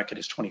of that bracket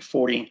is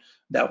 2040.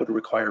 That would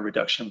require a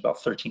reduction of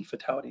about 13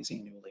 fatalities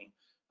annually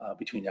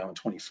between now and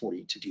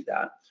 2040 to do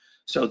that.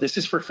 So this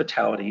is for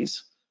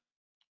fatalities.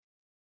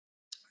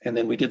 And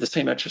then we did the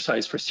same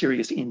exercise for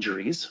serious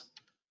injuries.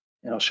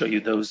 And I'll show you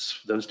those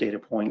data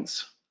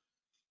points.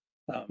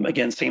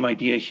 Again, same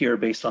idea here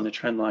based on the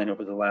trend line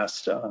over the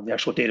last, the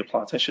actual data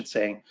plots, I should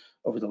say,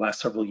 over the last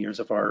several years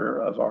of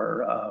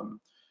our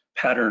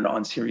pattern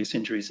on serious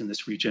injuries in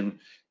this region.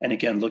 And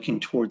again, looking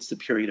towards the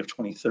period of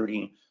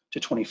 2030 to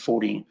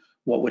 2040,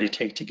 what would it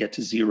take to get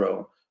to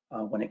zero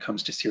when it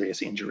comes to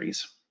serious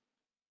injuries?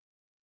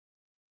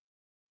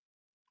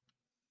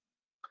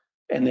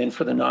 And then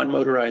for the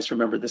non-motorized,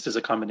 remember, this is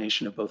a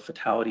combination of both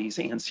fatalities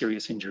and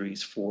serious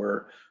injuries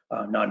for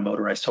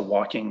non-motorized, so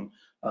walking,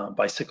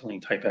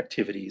 bicycling type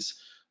activities.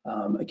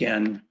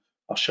 Again,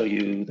 I'll show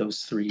you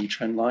those three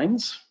trend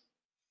lines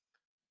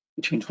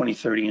between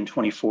 2030 and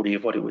 2040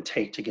 of what it would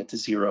take to get to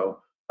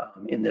zero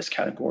in this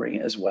category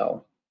as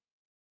well.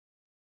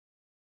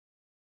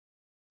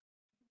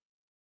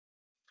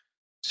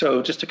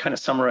 So just to kind of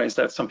summarize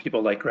that, some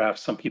people like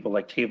graphs, some people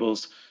like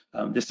tables.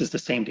 This is the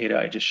same data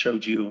I just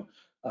showed you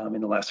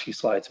in the last few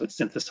slides, but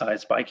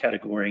synthesized by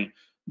category,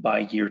 by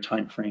year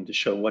time frame to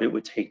show what it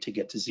would take to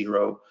get to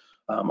zero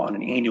on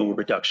an annual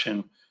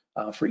reduction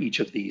for each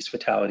of these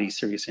fatalities,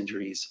 serious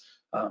injuries,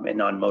 and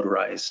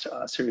non-motorized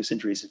serious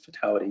injuries and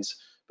fatalities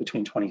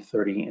between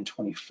 2030 and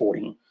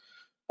 2040.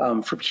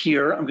 From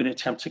here, I'm going to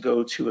attempt to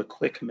go to a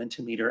quick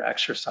Mentimeter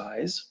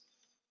exercise.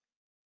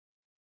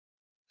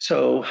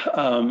 So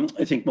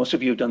I think most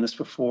of you have done this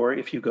before.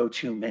 If you go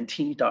to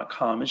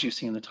menti.com, as you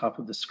see on the top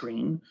of the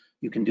screen,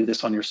 you can do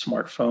this on your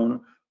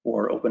smartphone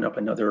or open up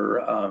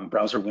another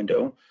browser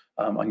window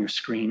on your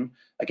screen.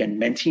 Again,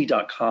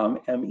 menti.com,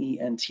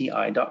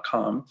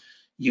 MENTI.com.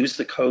 Use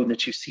the code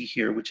that you see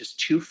here, which is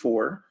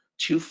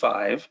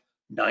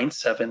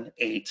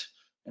 2425978.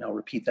 And I'll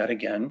repeat that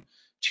again,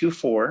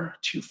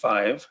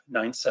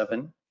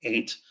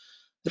 2425978.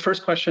 The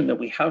first question that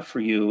we have for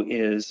you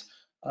is,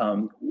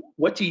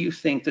 what do you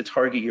think the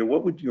target year,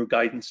 what would your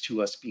guidance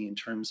to us be in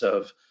terms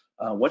of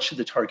what should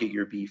the target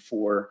year be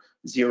for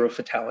zero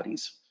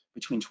fatalities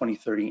between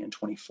 2030 and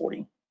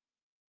 2040?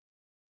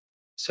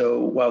 So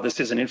while this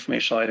is an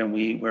informational item,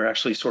 we're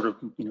actually sort of,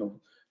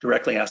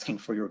 directly asking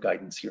for your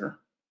guidance here.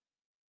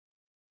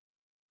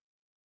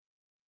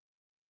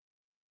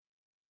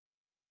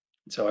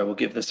 So I will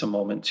give this a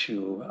moment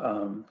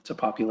to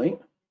populate.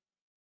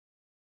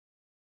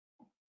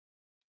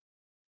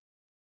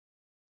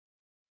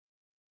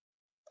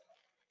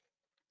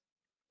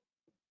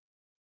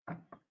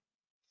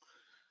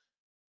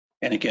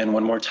 And again,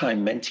 one more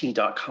time,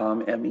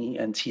 menti.com,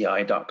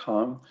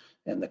 MENTI.com,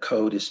 and the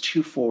code is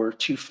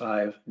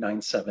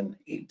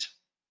 2425978.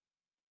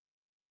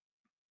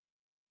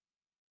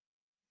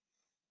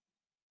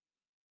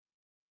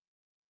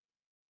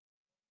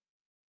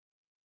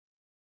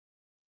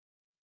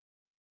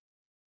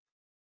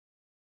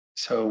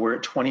 So we're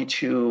at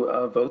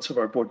 22 votes of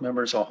our board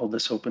members. I'll hold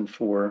this open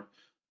for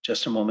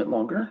just a moment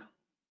longer.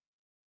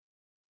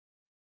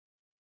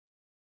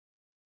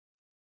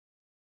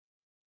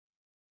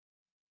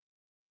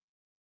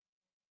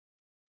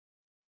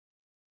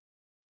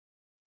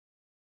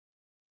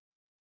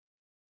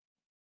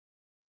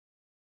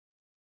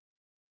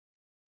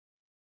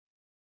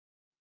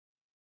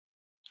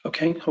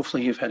 Okay,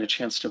 hopefully you've had a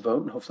chance to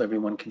vote and hopefully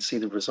everyone can see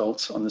the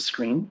results on the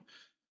screen.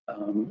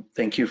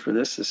 Thank you for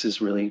this. This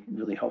is really,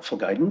 really helpful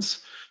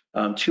guidance.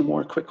 Two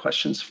more quick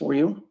questions for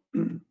you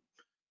on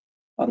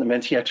the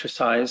Menti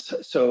exercise.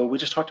 So we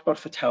just talked about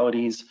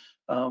fatalities.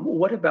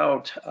 What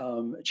about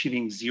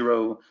achieving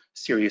zero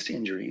serious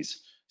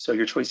injuries? So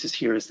your choices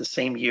here is the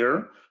same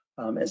year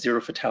as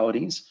zero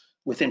fatalities,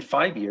 within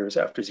 5 years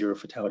after zero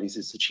fatalities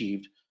is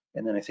achieved.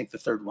 And then I think the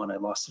third one, I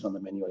lost it on the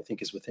menu, I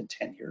think is within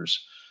 10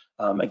 years.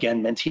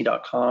 Again,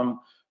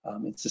 menti.com,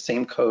 it's the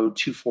same code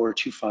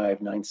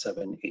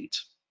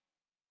 2425978.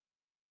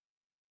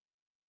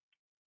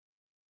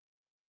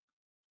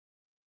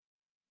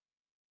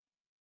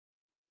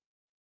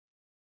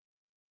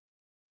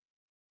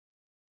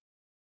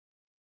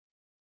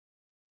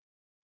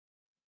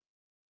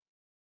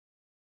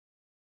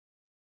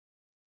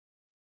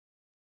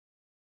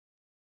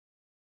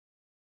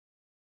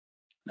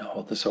 Now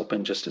hold this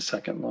open just a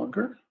second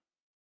longer.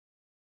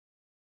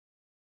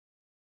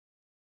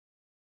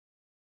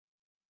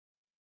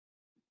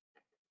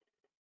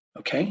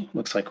 Okay,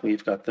 looks like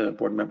we've got the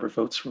board member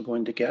votes we're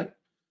going to get.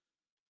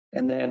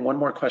 And then one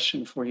more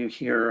question for you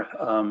here.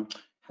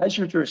 Has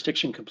your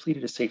jurisdiction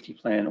completed a safety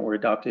plan or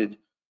adopted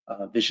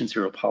Vision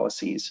Zero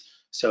policies?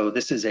 So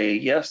this is a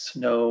yes,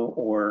 no,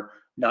 or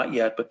not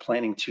yet, but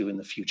planning to in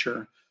the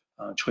future.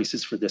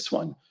 Choices for this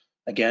one.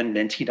 Again,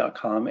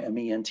 menti.com,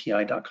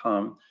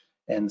 MENTI.com,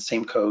 and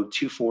same code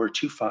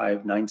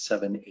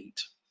 2425978.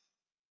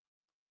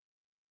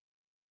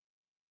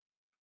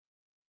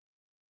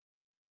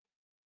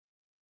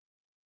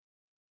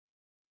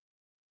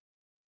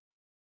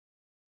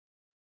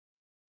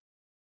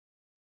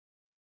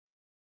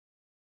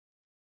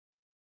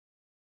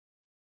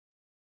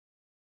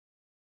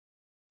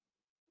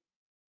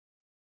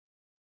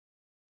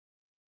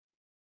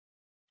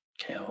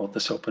 Okay, I'll hold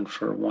this open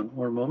for one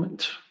more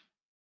moment.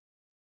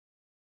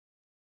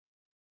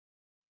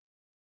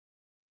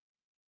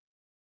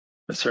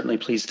 but certainly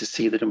pleased to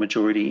see that a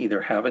majority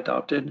either have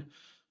adopted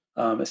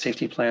a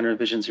safety plan or a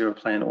Vision Zero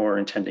plan or are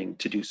intending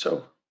to do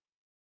so.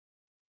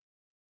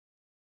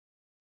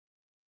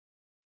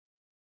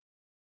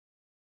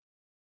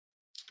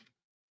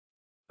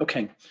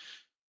 Okay,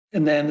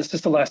 and then this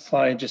is the last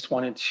slide. Just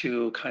wanted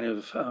to kind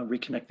of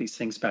reconnect these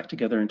things back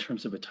together in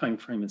terms of a time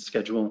frame and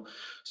schedule.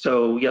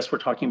 So yes, we're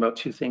talking about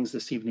two things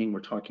this evening.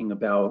 We're talking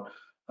about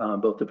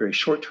both the very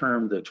short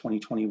term, the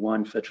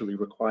 2021 federally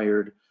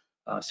required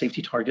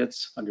safety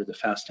targets under the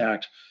FAST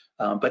Act,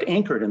 but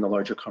anchored in the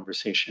larger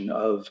conversation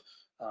of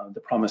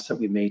the promise that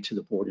we made to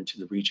the board and to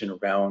the region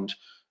around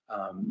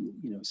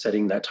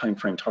setting that time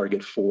frame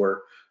target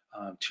for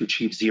to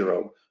achieve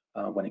zero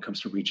when it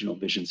comes to regional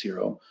Vision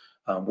Zero.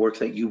 Work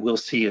that you will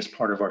see as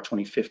part of our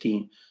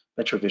 2050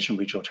 Metro Vision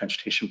Regional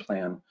Transportation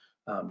Plan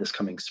this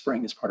coming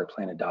spring as part of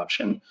plan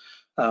adoption.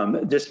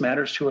 This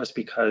matters to us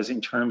because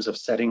in terms of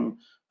setting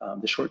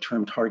the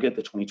short-term target,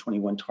 the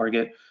 2021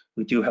 target,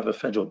 we do have a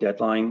federal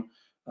deadline.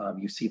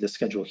 You see the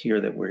schedule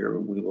here that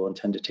we will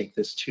intend to take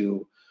this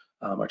to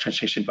our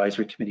Transportation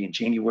Advisory Committee in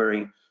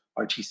January,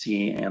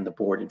 RTC and the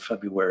board in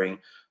February.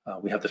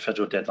 We have the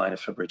federal deadline of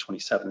February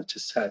 27th to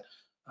set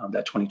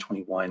that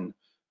 2021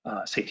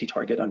 safety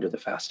target under the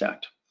FAST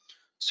Act.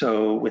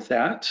 So with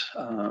that,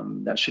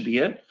 that should be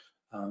it.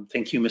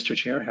 Thank you, Mr.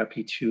 Chair.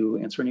 Happy to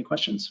answer any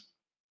questions.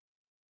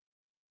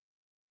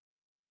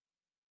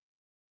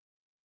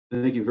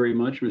 Thank you very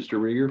much, Mr.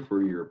 Rieger,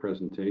 for your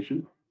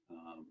presentation.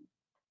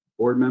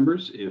 Board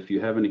members, if you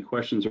have any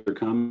questions or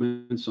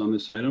comments on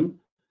this item,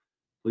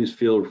 please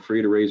feel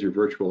free to raise your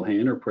virtual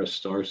hand or press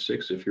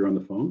 *6 if you're on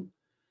the phone.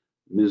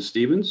 Ms.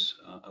 Stevens,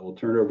 I will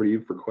turn it over to you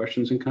for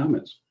questions and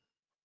comments.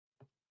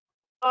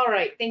 All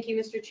right, thank you,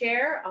 Mr.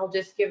 Chair. I'll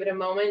just give it a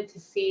moment to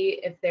see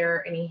if there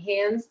are any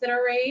hands that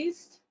are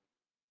raised.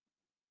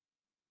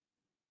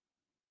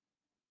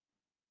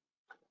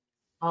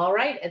 All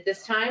right, at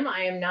this time,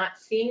 I am not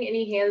seeing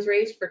any hands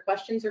raised for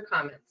questions or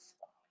comments.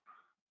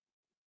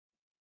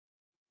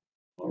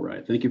 All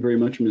right, thank you very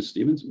much, Ms.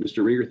 Stevens.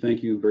 Mr. Rieger,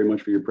 thank you very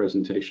much for your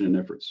presentation and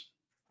efforts.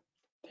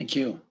 Thank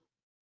you.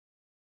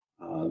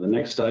 The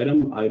next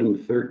item, item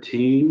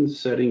 13,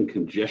 setting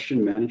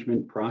congestion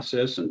management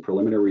process and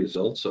preliminary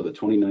results of the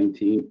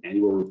 2019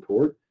 annual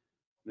report.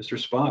 Mr.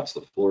 Spots,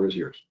 the floor is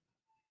yours.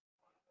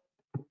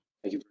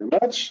 Thank you very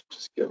much.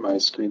 Just get my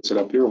screen set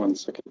up here. 1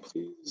 second,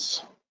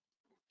 please.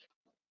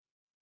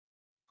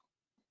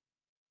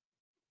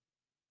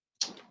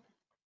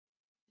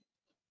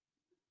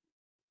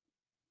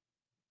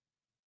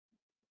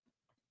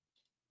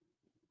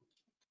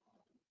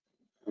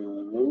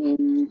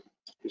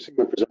 You're seeing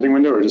my presenting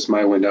window or just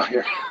my window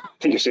here? I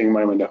think you're seeing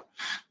my window.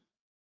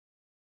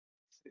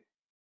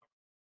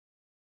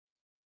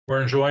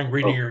 We're enjoying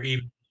reading your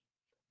email.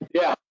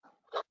 Yeah.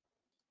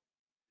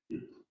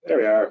 There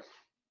we are.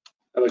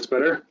 That looks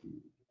better.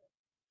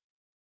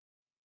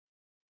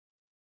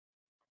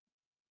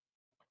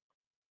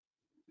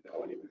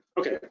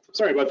 Okay,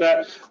 sorry about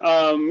that.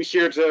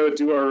 Here to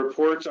do our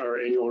report, our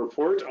annual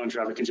report on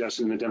traffic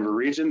congestion in the Denver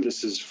region.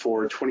 This is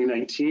for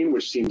 2019,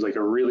 which seems like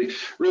a really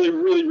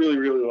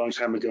long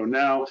time ago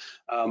now,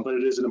 but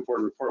it is an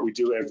important report we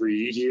do every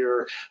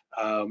year.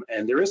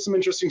 And there is some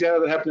interesting data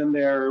that happened in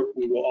there.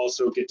 We will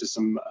also get to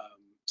some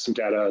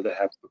data that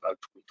happened about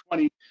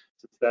 2020,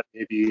 since that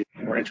may be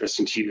more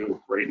interesting to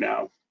you right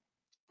now.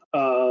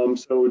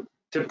 So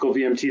typical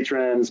VMT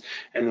trends,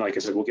 and like I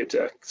said, we'll get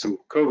to some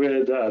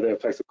COVID, the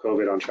effects of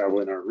COVID on travel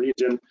in our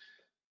region.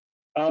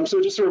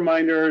 So just a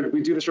reminder,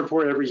 we do this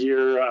report every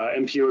year.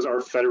 MPOs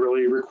are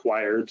federally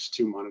required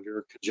to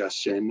monitor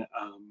congestion.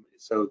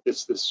 So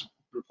this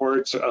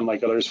report,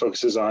 unlike others,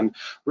 focuses on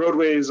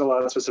roadways a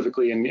lot,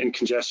 specifically in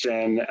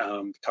congestion,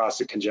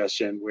 cost of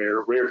congestion,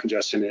 where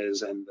congestion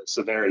is, and the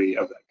severity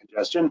of that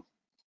congestion.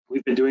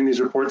 We've been doing these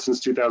reports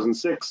since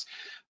 2006.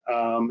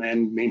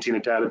 And maintain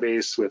a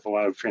database with a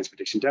lot of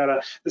transportation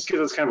data. This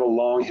gives us kind of a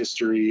long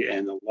history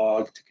and a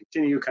log to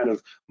continue kind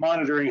of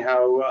monitoring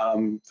how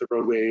the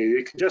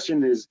roadway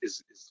congestion is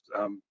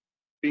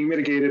being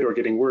mitigated or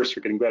getting worse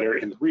or getting better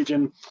in the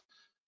region.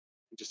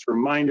 Just a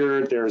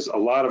reminder, there's a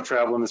lot of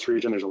travel in this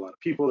region. There's a lot of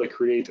people that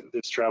create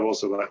this travel.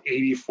 So about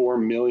 84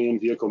 million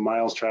vehicle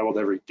miles traveled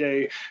every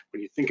day.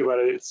 When you think about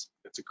it, it's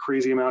a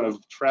crazy amount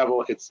of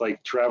travel. It's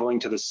like traveling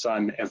to the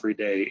sun every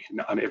day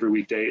on every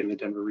weekday in the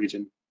Denver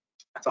region.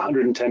 It's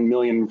 110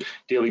 million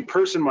daily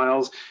person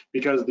miles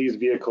because these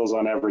vehicles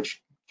on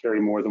average carry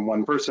more than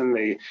one person.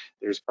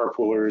 There's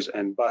carpoolers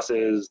and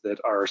buses that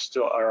are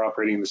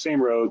operating the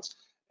same roads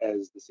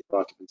as the single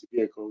occupancy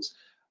vehicles.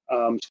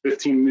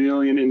 15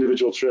 million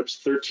individual trips,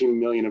 13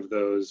 million of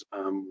those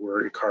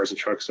were cars and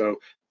trucks. So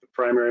the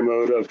primary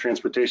mode of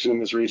transportation in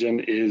this region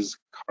is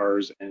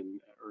cars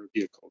or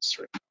vehicles,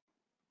 right?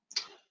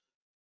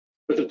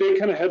 But the big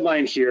kind of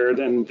headline here,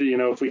 then,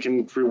 if we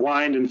can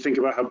rewind and think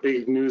about how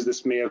big news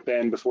this may have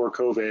been before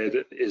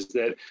COVID, is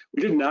that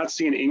we did not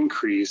see an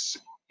increase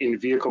in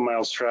vehicle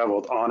miles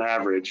traveled on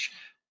average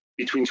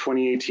between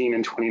 2018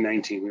 and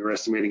 2019. We were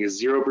estimating a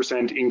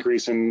 0%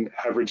 increase in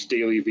average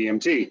daily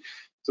VMT.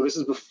 So this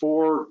is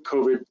before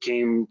COVID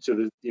came to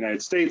the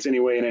United States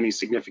anyway in any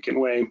significant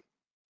way.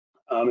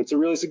 It's a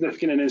really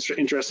significant and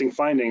interesting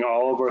finding.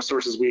 All of our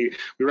sources we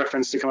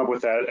referenced to come up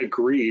with that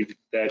agreed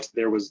that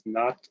there was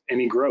not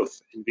any growth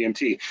in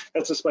VMT.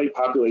 That's despite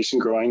population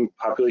growing.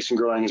 Population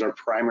growing is our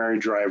primary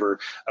driver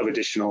of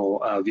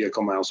additional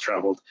vehicle miles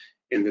traveled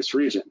in this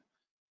region.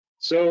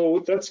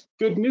 So that's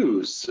good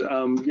news.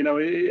 You know,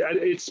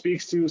 it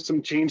speaks to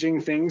some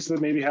changing things that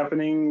may be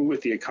happening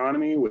with the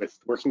economy, with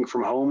working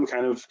from home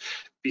kind of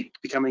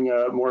becoming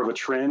more of a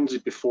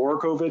trend before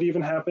COVID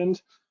even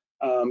happened.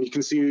 You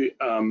can see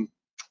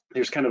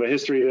there's kind of a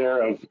history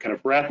there of kind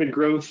of rapid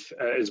growth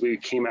as we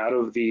came out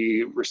of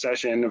the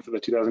recession, of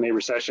the 2008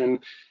 recession.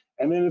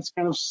 And then it's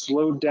kind of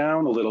slowed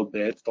down a little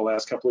bit the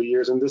last couple of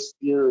years. And this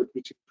year,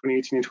 between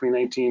 2018 and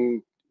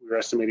 2019, we're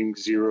estimating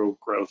zero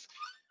growth.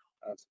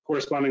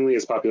 Correspondingly,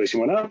 as population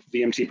went up,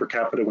 VMT per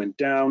capita went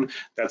down.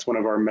 That's one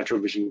of our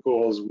MetroVision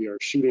goals. We are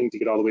shooting to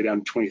get all the way down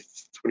to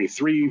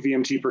 2023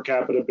 VMT per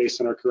capita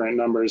based on our current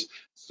numbers.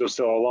 So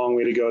still a long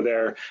way to go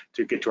there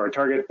to get to our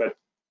target, but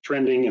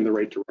trending in the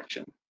right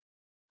direction.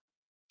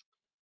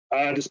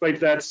 Despite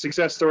that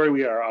success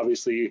story, there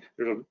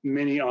are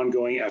many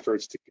ongoing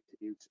efforts to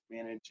continue to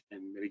manage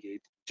and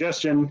mitigate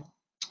congestion.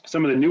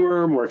 Some of the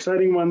newer, more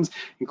exciting ones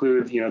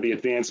include, the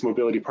Advanced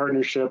Mobility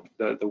Partnership,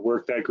 the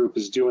work that group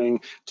is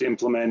doing to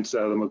implement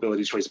the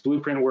Mobility Choice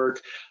Blueprint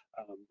work.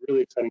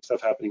 Really exciting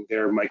stuff happening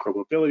there.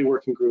 Micro-mobility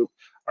working group,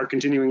 our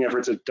continuing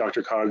efforts at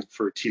DRCOG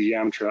for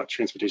TDM,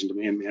 Transportation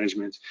Demand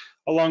Management,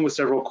 along with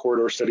several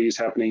corridor studies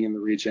happening in the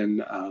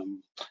region.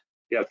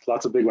 Yeah,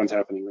 lots of big ones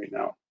happening right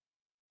now.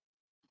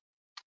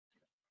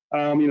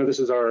 This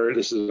is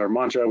our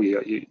mantra.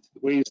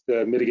 Ways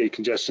to mitigate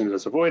congestion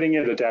is avoiding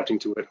it, adapting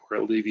to it, or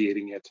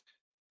alleviating it.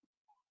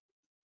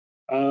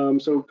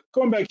 So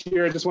going back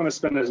here, I just want to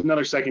spend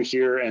another second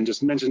here and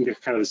just mention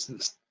kind of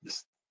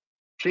this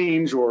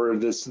change or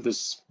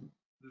the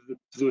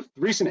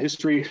recent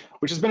history,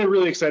 which has been a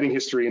really exciting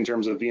history in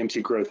terms of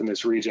VMT growth in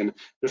this region.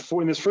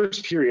 In this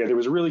first period, there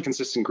was really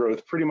consistent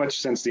growth pretty much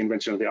since the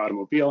invention of the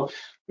automobile.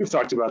 We've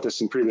talked about this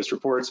in previous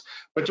reports,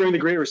 but during the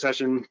Great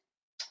Recession,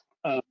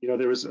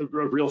 there was a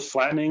real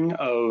flattening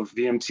of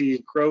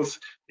VMT growth.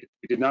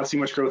 We did not see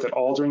much growth at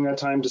all during that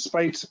time,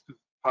 despite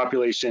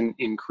population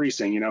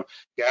increasing.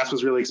 Gas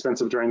was really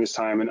expensive during this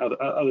time, and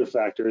other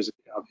factors,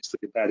 obviously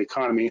a bad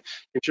economy,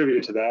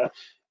 contributed to that.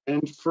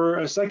 And for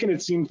a second,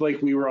 it seemed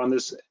like we were on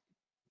this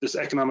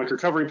economic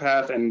recovery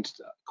path, and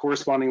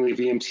correspondingly,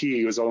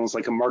 VMT was almost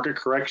like a market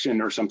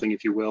correction or something,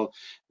 if you will,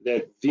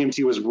 that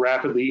VMT was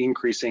rapidly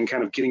increasing,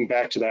 kind of getting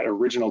back to that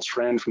original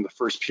trend from the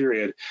first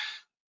period.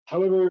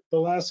 However, the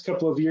last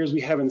couple of years,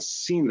 we haven't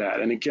seen that.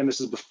 And again,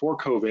 this is before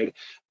COVID,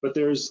 but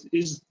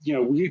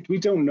we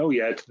don't know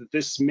yet that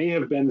this may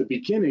have been the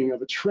beginning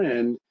of a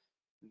trend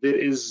that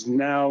is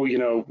now,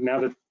 now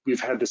that we've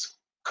had this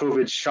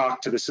COVID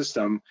shock to the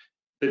system,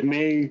 that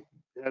may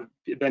have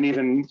been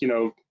even,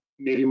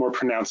 maybe more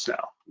pronounced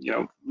now.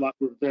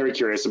 We're very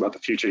curious about the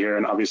future here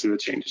and obviously the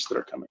changes that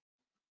are coming.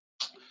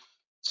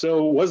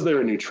 So was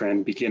there a new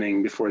trend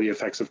beginning before the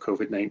effects of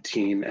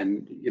COVID-19?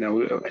 And,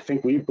 I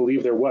think we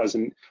believe there was.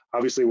 And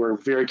obviously we're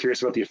very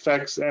curious about the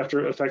effects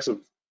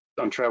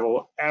on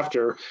travel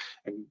after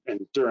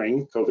and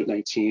during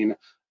COVID-19.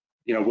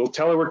 Will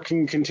telework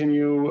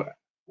continue?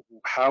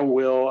 How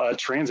will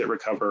transit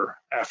recover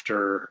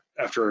after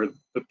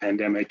the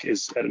pandemic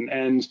is at an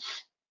end?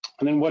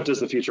 And then what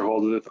does the future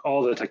hold with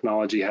all the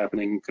technology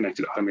happening,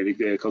 connected automated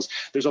vehicles?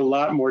 There's a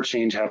lot more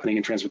change happening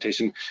in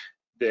transportation.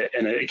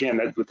 And again,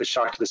 with the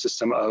shock to the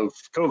system of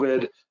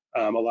COVID,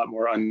 a lot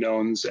more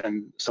unknowns,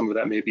 and some of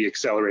that may be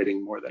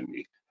accelerating more than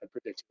we had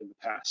predicted in the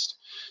past.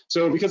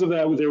 So because of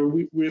that,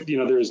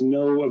 there is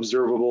no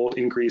observable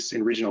increase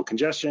in regional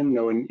congestion,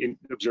 no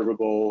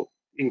observable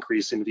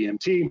increase in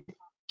VMT.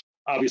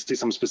 Obviously,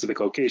 some specific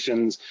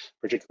locations,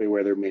 particularly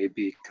where there may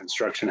be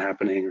construction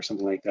happening or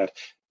something like that,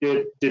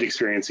 did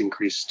experience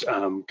increased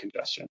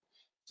congestion.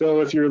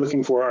 So if you're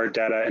looking for our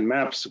data and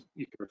maps,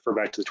 you can refer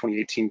back to the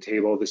 2018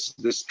 table. This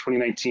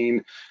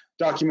 2019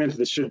 document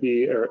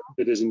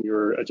that is in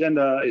your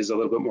agenda is a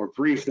little bit more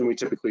brief than we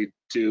typically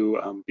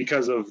do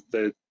because of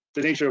the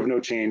nature of no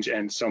change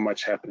and so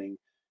much happening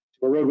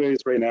to our roadways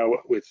right now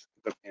with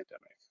the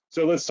pandemic.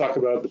 So let's talk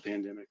about the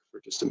pandemic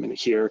for just a minute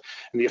here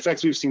and the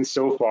effects we've seen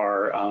so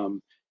far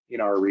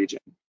in our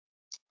region.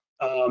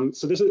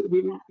 So this is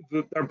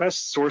our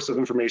best source of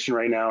information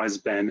right now has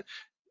been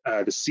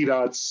the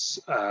CDOT's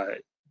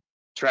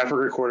traffic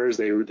recorders.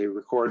 They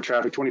record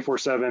traffic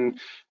 24/7,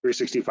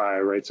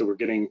 365, right? So we're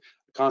getting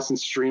a constant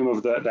stream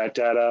of that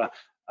data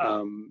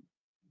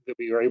that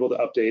we are able to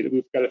update.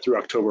 We've got it through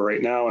October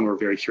right now, and we're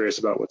very curious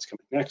about what's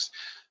coming next.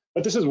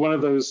 But this is one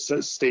of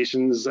those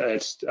stations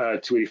at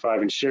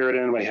 285 in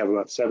Sheridan. We have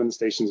about 7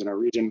 stations in our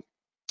region.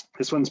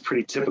 This one's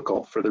pretty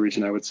typical for the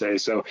region, I would say.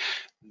 So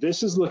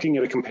this is looking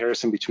at a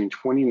comparison between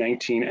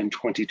 2019 and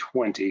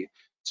 2020.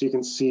 So you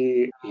can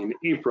see in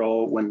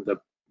April, when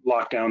the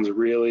lockdowns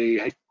really,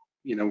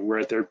 were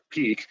at their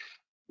peak,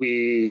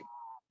 we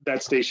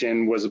that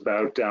station was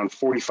about down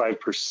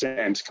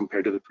 45%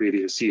 compared to the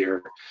previous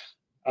year.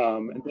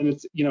 And then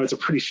it's a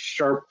pretty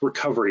sharp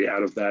recovery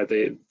out of that.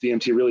 The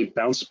EMT really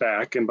bounced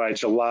back, and by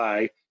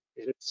July,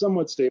 it had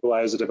somewhat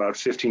stabilized at about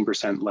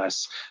 15%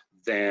 less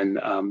than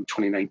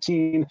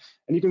 2019.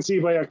 And you can see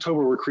by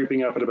October, we're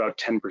creeping up at about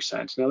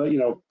 10%. Now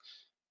that,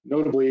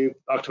 notably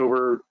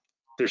October,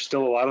 there's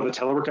still a lot of the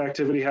telework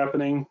activity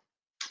happening.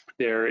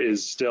 There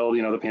is still,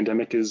 the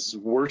pandemic is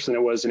worse than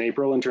it was in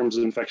April in terms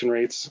of infection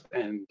rates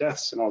and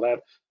deaths and all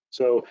that.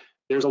 So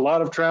there's a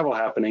lot of travel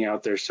happening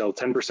out there still,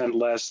 10%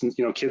 less,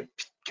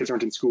 kids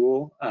aren't in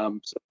school.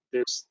 So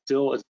there's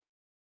still a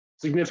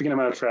significant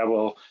amount of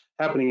travel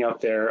happening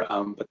out there,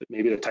 but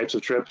maybe the types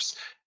of trips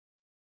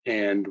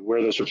and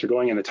where those trips are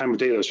going and the time of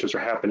day those trips are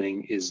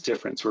happening is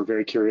different. So we're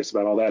very curious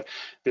about all that.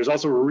 There's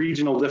also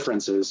regional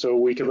differences. So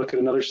we could look at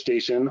another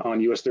station on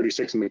US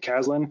 36 in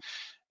McCaslin.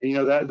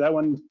 And that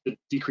one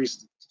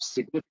decreased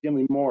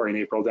significantly more in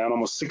April, down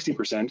almost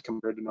 60%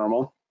 compared to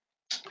normal.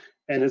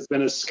 And it's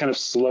been kind of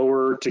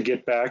slower to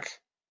get back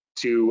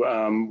to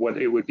what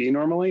it would be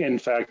normally. In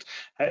fact,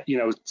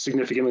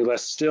 significantly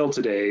less still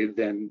today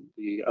than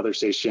the other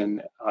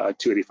station,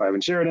 285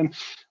 in Sheridan.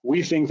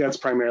 We think that's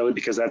primarily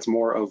because that's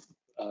more of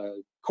a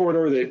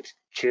corridor that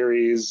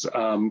carries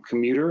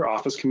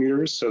office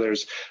commuters. So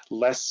there's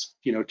less,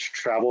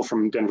 travel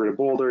from Denver to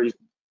Boulder,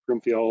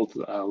 Broomfield,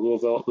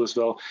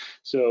 Louisville.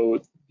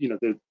 So,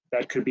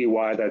 that could be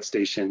why that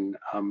station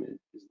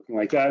is looking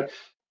like that.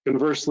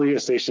 Conversely, a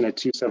station at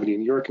 270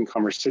 in York and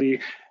Commerce City,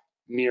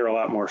 near a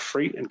lot more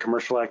freight and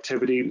commercial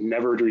activity,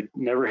 never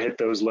hit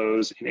those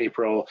lows in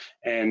April,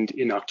 and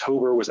in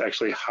October was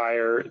actually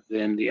higher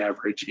than the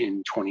average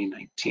in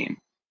 2019.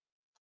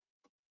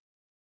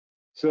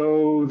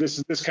 So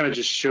this kind of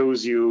just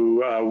shows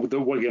you,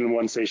 again,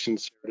 one station,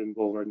 Sheridan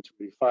Boulevard and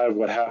 285,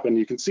 what happened.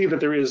 You can see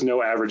that there is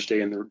no average day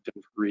in the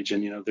Denver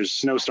region. There's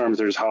snowstorms,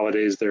 there's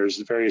holidays, there's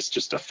various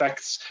just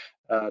effects,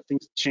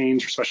 things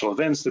change, or special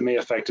events that may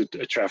affect a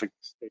traffic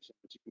station,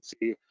 that you can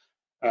see.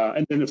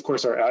 And then, of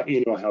course, our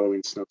annual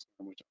Halloween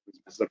snowstorm, which always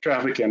messes up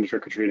traffic and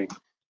trick-or-treating.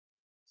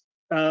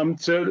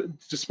 So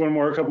just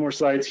a couple more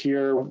slides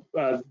here.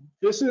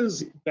 This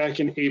is back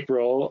in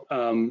April,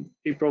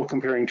 April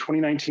comparing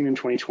 2019 and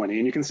 2020.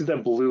 And you can see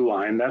that blue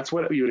line. That's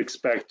what you would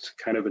expect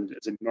kind of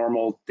as a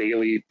normal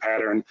daily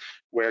pattern,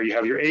 where you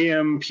have your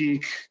AM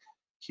peak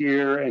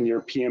here and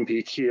your PM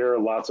peak here.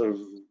 Lots of,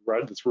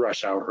 that's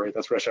rush hour, right?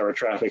 That's rush hour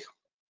traffic.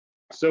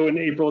 So in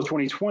April of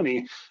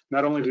 2020,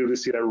 not only did we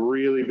see that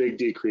really big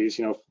decrease,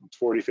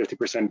 40,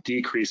 50%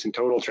 decrease in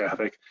total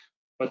traffic,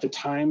 but the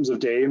times of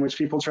day in which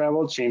people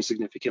traveled changed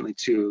significantly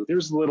too.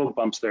 There's little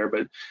bumps there,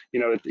 but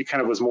it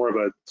kind of was more of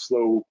a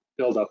slow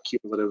build-up,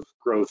 cumulative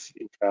growth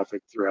in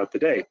traffic throughout the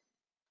day.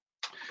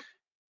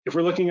 If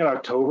we're looking at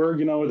October,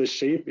 the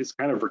shape is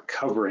kind of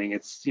recovering.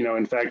 It's,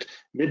 in fact,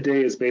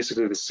 midday is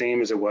basically the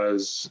same as it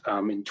was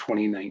in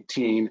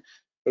 2019.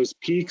 Those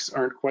peaks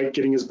aren't quite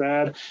getting as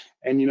bad.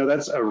 And,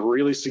 that's a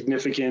really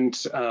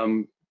significant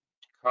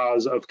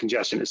cause of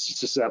congestion. It's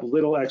just that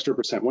little extra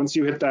percent. Once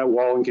you hit that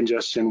wall in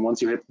congestion,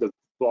 once you hit the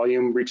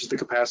volume reaches the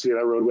capacity of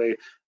that roadway,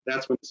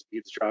 that's when the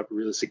speeds drop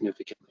really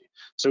significantly.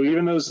 So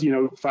even those,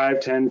 5,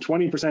 10,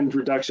 20%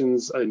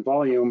 reductions in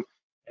volume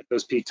at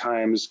those peak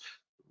times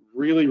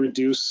really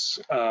reduce,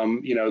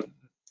 the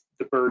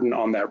burden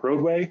on that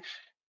roadway,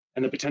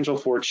 and the potential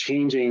for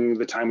changing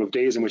the time of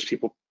days in which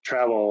people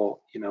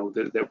travel,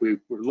 that we're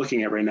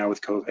looking at right now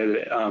with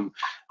COVID,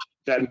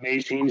 that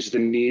may change the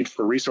need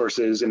for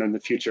resources in the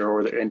future,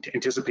 or the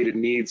anticipated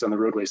needs on the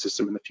roadway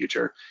system in the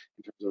future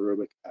in terms of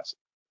roadway capacity.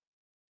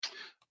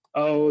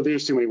 Oh,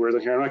 there's too many words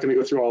in here. I'm not going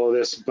to go through all of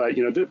this, but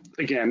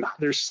again,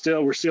 we're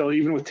still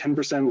even with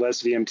 10%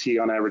 less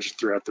VMT on average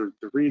throughout the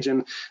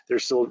region.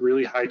 There's still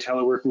really high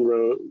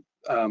teleworking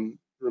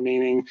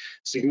remaining,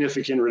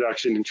 significant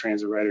reduction in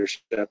transit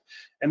ridership.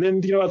 And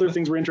then, other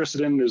things we're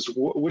interested in is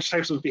which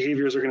types of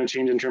behaviors are going to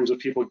change in terms of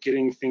people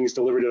getting things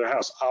delivered to their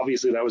house.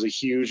 Obviously, that was a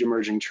huge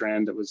emerging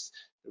trend that was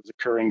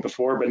occurring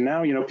before, but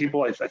now,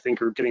 people, I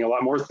think, are getting a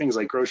lot more things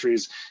like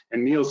groceries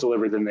and meals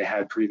delivered than they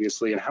had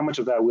previously, and how much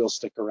of that will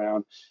stick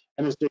around.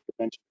 And as Jacob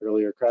mentioned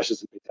earlier,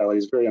 crashes and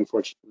fatalities, very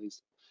unfortunately,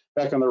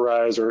 back on the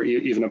rise, or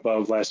even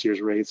above last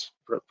year's rates,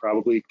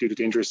 probably due to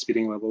dangerous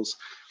speeding levels.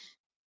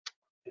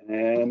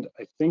 And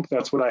I think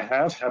that's what I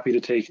have. Happy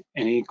to take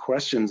any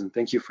questions, and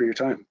thank you for your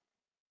time.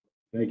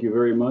 Thank you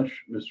very much,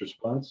 Mr.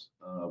 Spots.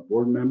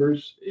 Board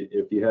members,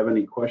 if you have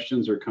any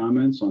questions or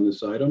comments on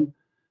this item,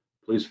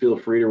 please feel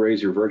free to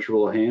raise your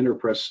virtual hand or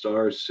press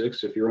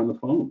 *6 if you're on the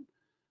phone.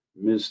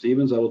 Ms.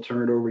 Stevens, I will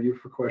turn it over to you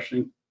for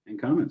questioning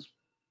and comments.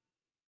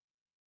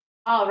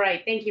 All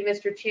right, thank you,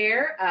 Mr.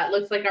 Chair. It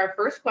looks like our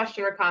first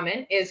question or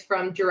comment is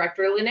from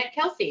Director Lynette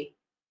Kelsey.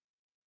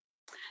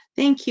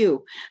 Thank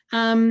you.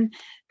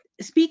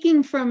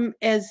 Speaking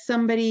as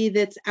somebody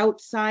that's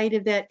outside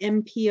of that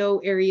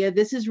MPO area,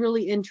 this is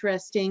really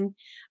interesting.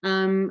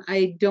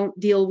 I don't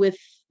deal with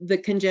the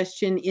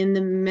congestion in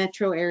the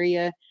metro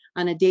area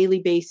on a daily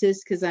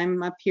basis because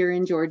I'm up here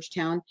in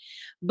Georgetown.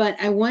 But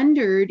I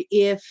wondered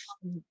if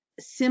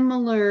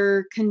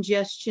similar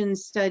congestion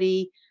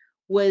study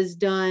was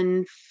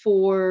done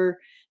for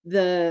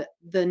the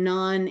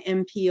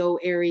non-MPO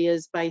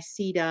areas by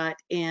CDOT,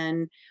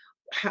 and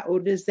how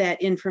does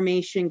that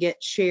information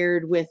get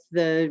shared with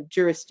the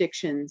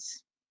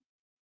jurisdictions?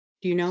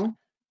 Do you know?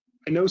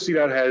 I know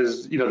CDOT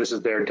has, this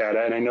is their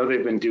data, and I know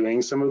they've been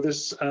doing some of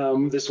this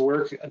this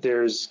work.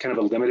 There's kind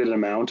of a limited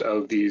amount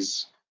of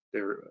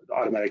their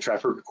automatic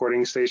traffic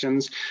recording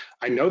stations.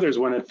 I know there's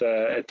one at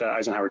the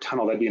Eisenhower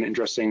Tunnel. That'd be an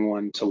interesting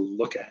one to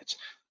look at.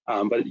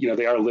 But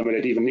they are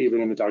limited. Even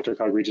in the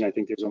DRCOG region, I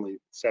think there's only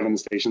 7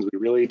 stations we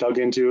really dug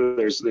into.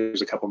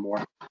 There's a couple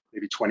more,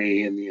 maybe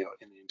 20 in the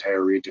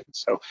entire region.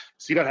 So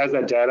CDOT has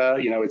that data.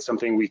 It's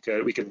something we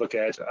could look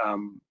at.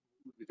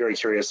 Very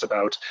curious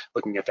about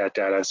looking at that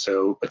data.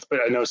 So, but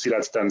I know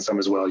CDOT's done some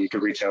as well. You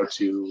could reach out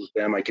to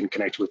them. I can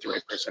connect you with the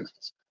right person.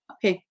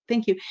 Okay,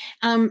 thank you.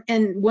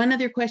 And one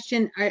other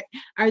question: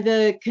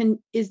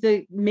 is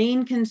the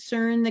main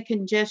concern the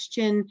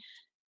congestion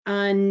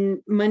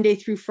on Monday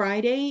through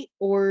Friday,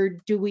 or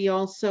do we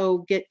also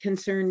get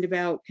concerned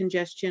about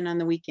congestion on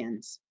the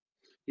weekends?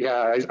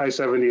 Yeah,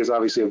 I-70 is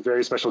obviously a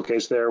very special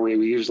case there. We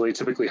usually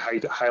typically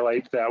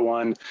highlight that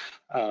one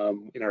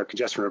in our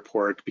congestion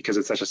report because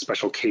it's such a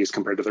special case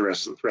compared to the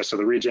rest of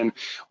the region.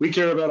 We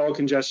care about all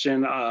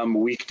congestion.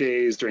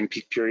 Weekdays during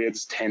peak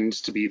periods tend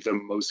to be the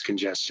most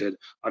congested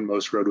on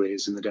most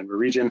roadways in the Denver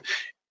region,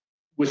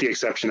 with the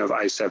exception of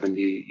I-70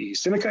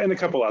 East and a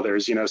couple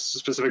others,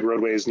 specific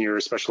roadways near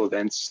special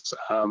events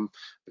that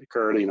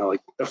occurred,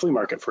 like the flea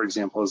market, for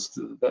example, is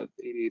the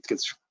 88th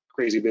gets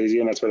crazy busy,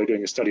 and that's why they're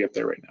doing a study up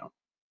there right now.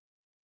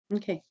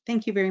 Okay,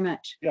 thank you very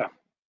much. Yeah.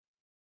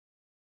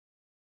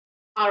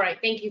 All right,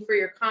 thank you for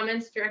your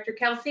comments, Director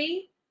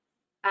Kelsey.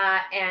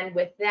 And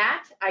with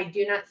that, I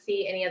do not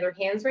see any other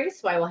hands raised,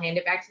 so I will hand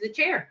it back to the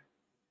chair.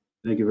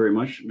 Thank you very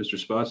much, Mr.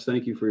 Spots.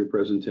 Thank you for your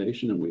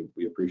presentation, and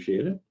we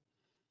appreciate it.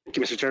 Thank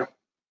you, Mr. Chair.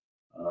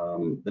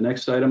 The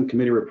next item,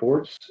 committee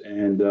reports.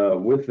 And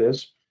with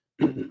this,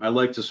 I'd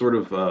like to sort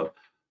of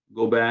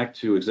go back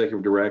to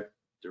Executive Director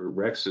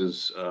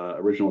Rex's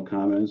original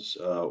comments.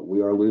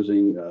 We are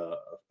losing a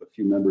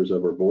few members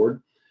of our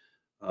board.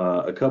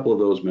 A couple of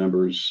those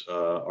members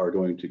are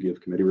going to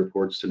give committee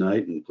reports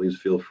tonight, and please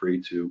feel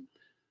free to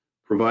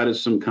provide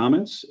us some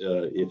comments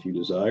if you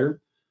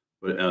desire.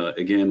 But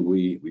again,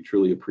 we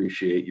truly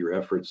appreciate your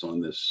efforts on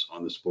this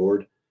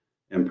board.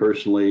 And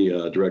personally,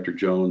 Director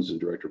Jones and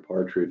Director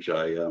Partridge,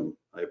 I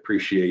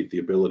appreciate the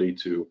ability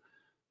to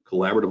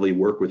collaboratively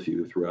work with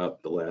you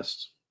throughout the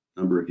last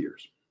number of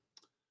years.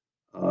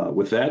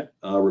 With that,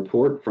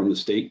 report from the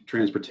State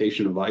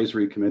Transportation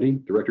Advisory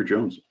Committee, Director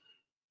Jones.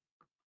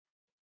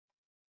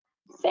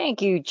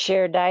 Thank you,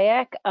 Chair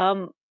Dyack.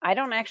 I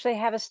don't actually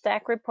have a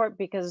STAC report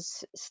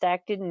because STAC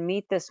didn't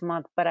meet this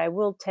month, but I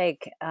will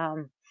take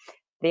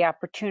the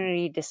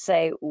opportunity to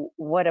say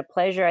what a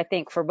pleasure, I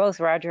think, for both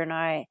Roger and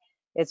I,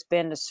 it's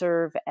been to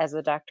serve as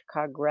a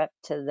DRCOG rep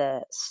to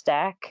the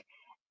STAC.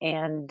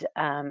 And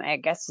I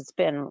guess it's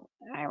been,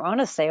 I want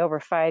to say, over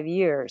 5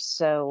 years.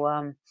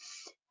 So,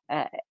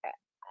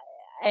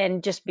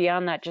 and just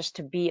beyond that, just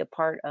to be a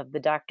part of the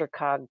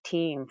DRCOG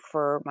team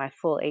for my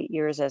full 8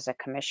 years as a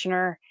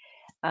commissioner.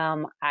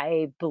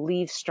 I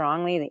believe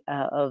strongly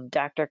of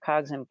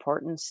DRCOG's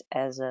importance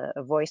as a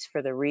voice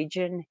for the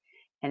region,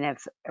 and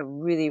have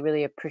really,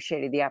 really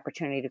appreciated the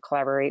opportunity to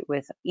collaborate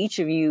with each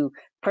of you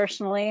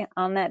personally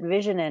on that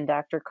vision and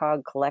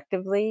DRCOG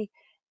collectively.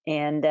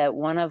 And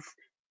one of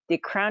the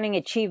crowning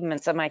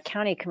achievements of my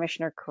county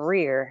commissioner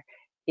career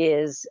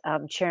is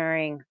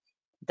chairing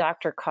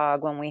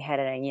DRCOG when we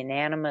had a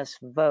unanimous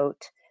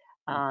vote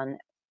on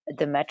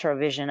the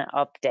MetroVision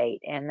update.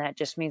 And that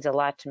just means a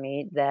lot to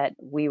me that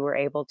we were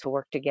able to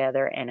work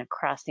together and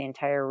across the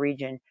entire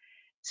region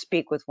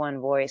speak with one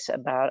voice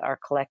about our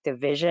collective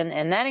vision.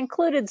 And that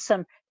included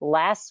some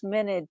last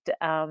minute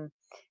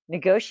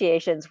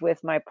negotiations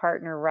with my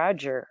partner,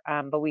 Roger,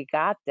 but we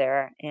got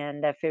there,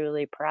 and I feel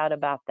really proud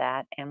about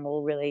that. And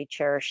we'll really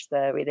cherish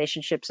the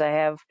relationships I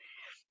have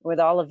with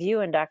all of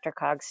you and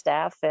DRCOG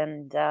staff.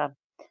 And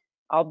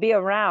I'll be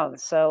around,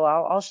 so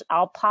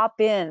I'll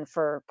pop in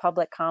for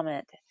public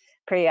comment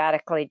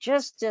periodically,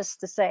 just to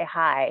say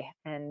hi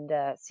and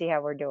see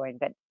how we're doing.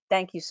 But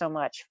thank you so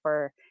much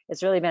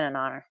it's really been an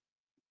honor.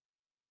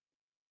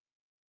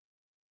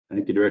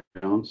 Thank you,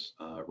 Director Jones.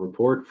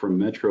 Report from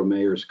Metro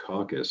Mayor's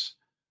Caucus.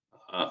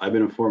 I've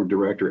been informed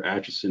Director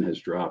Atchison has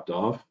dropped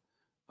off.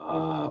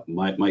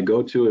 My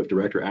go-to if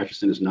Director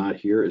Atchison is not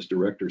here is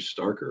Director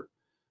Starker.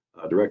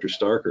 Director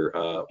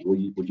Starker,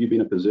 would you be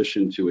in a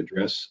position to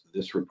address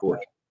this report?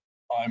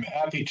 I'm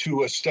happy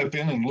to step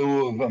in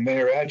lieu of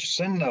Mayor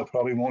Atchison.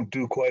 Probably won't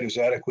do quite as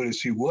adequate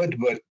as he would,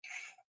 but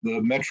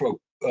the Metro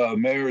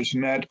mayors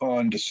met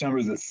on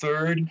December the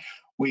 3rd.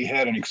 We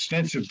had an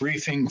extensive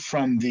briefing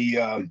from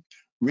the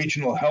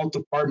regional health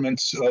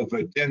departments of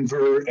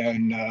Denver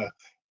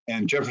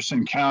and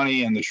Jefferson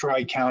County and the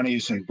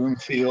Tri-Counties and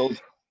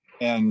Broomfield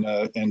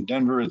and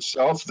Denver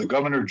itself. The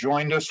governor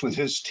joined us with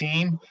his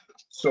team.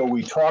 So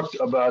we talked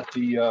about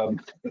the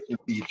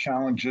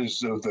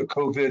challenges of the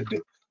COVID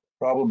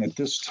problem at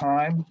this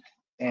time.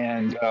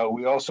 And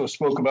we also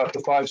spoke about the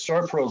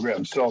 5-star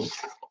program. So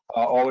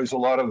always a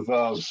lot of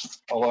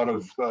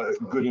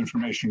good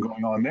information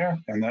going on there.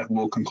 And that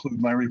will conclude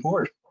my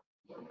report.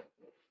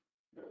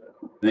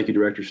 Thank you,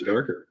 Director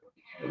Starker.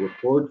 A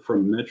report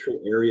from Metro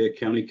Area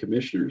County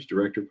Commissioners,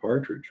 Director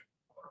Partridge.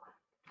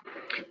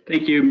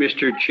 Thank you,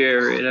 Mr.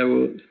 Chair, and I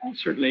will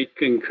certainly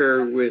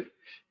concur with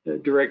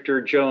Director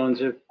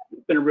Jones. It's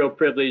been a real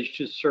privilege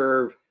to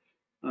serve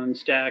on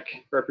STAC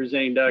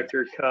representing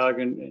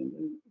DRCOG, and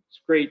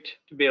it's great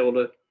to be able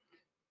to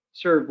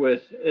serve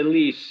with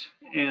Elise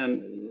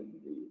and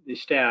the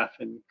staff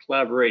and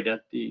collaborate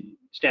at the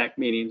STAC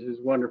meetings. Is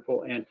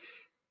wonderful, and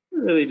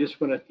really just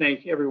want to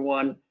thank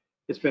everyone.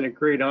 It's been a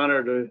great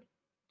honor to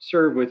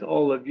serve with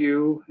all of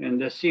you and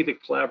to see the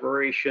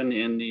collaboration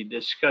and the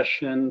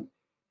discussion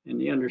and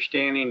the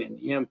understanding and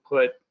the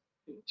input.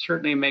 It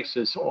certainly makes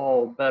us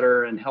all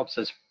better and helps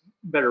us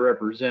better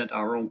represent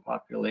our own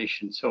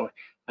population. So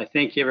I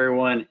thank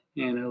everyone,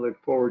 and I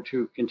look forward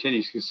to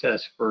continued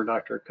success for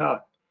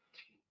DRCOG.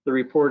 The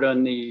report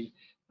on the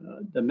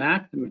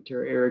MAC, the Metro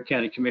Area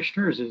County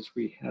Commissioners, is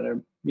we had a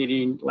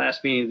meeting,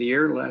 last meeting of the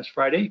year, last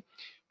Friday.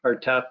 Our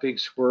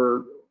topics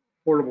were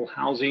affordable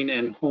housing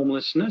and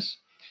homelessness.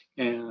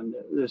 And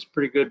there's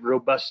pretty good,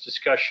 robust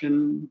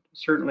discussion,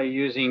 certainly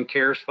using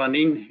CARES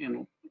funding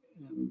and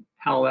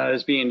how that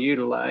is being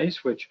utilized,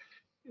 which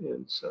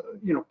is,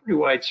 pretty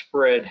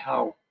widespread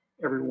how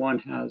everyone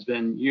has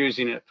been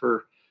using it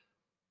for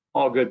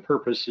all good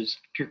purposes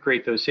to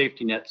create those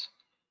safety nets.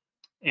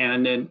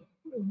 And then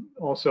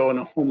also in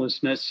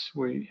homelessness,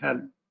 we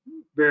had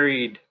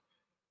varied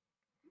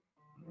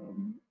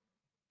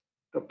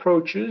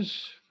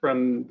approaches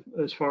from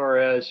as far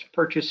as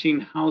purchasing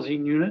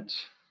housing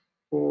units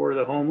for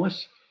the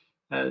homeless,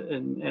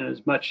 and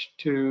as much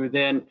to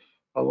then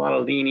a lot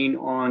of leaning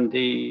on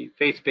the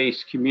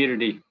faith-based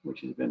community,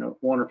 which has been a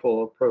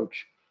wonderful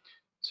approach.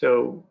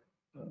 So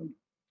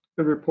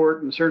good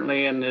report, and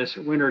certainly in this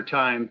winter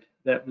time,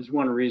 that was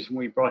one reason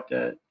we brought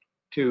that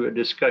to a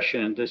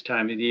discussion at this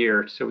time of the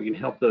year, so we can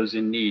help those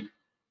in need.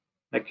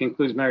 That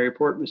concludes my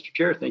report, Mr.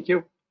 Chair. Thank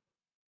you.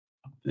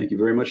 Thank you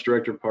very much,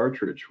 Director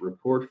Partridge.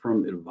 Report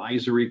from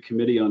Advisory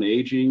Committee on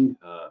Aging,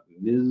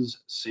 Ms.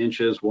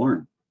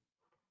 Sanchez-Warren.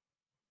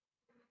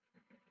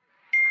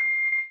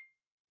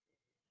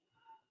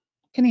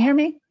 Can you hear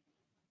me?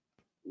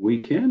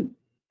 We can.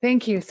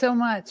 Thank you so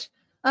much.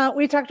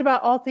 We talked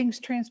about all things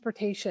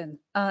transportation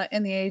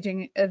in the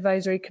Aging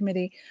Advisory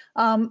Committee.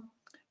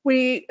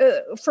 We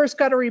first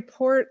got a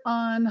report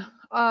on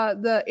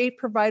the 8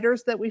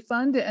 providers that we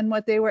fund and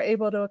what they were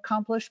able to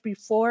accomplish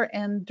before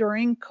and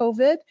during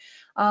COVID,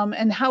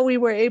 and how we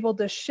were able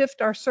to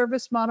shift our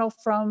service model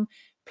from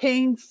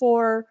paying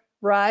for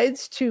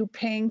rides to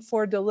paying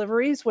for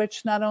deliveries,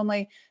 which not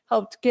only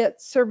helped get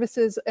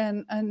services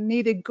and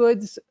needed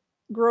goods,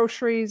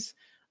 groceries,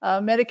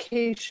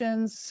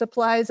 medications,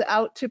 supplies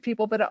out to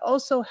people, but it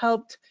also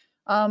helped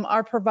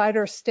our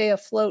providers stay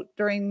afloat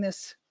during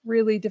this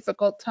really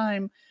difficult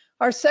time.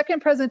 Our second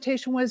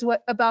presentation was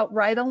about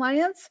Ride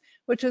Alliance,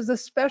 which is a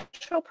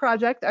special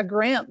project, a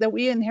grant that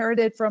we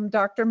inherited from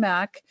Dr.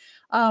 Mack,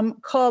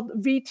 called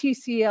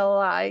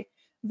VTCLI,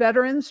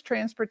 Veterans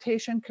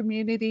Transportation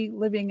Community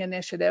Living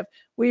Initiative.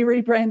 We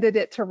rebranded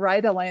it to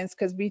Ride Alliance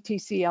because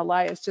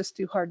VTCLI is just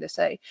too hard to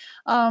say.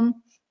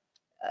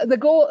 The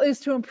goal is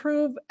to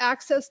improve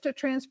access to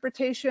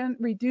transportation,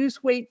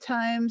 reduce wait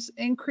times,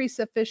 increase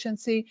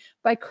efficiency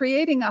by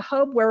creating a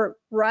hub where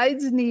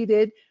rides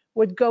needed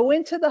would go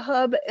into the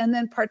hub, and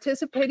then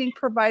participating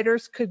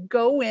providers could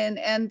go in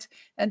and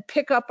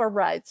pick up a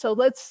ride. So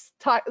let's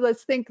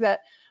think that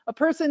a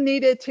person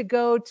needed to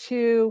go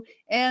to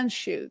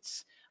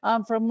Anschutz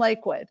from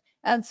Lakewood,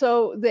 and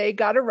so they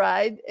got a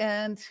ride,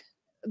 and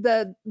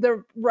the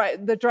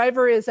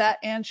driver is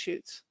at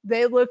Anschutz.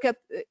 They look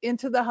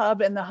into the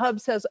hub, and the hub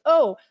says,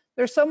 oh,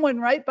 there's someone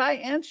right by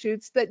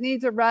Anschutz that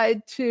needs a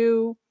ride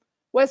to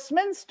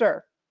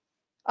Westminster.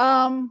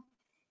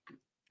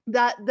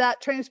 That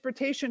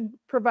transportation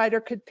provider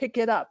could pick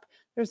it up.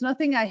 There's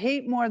nothing I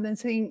hate more than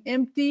seeing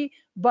empty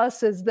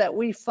buses that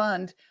we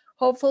fund.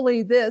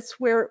 Hopefully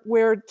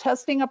we're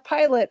testing a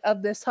pilot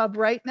of this hub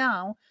right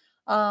now,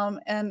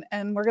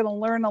 and we're going to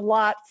learn a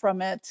lot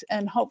from it,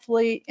 and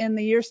hopefully in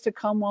the years to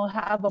come we'll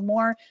have a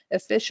more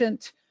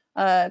efficient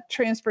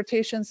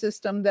transportation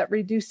system that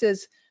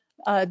reduces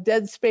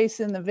dead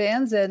space in the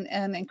vans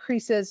and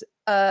increases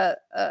or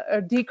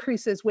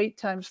decreases wait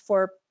times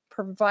for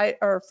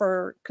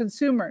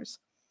consumers.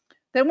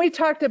 Then we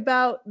talked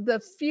about the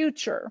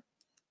future.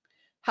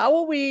 How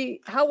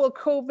will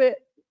COVID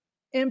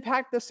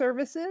impact the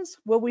services?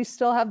 Will we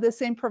still have the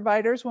same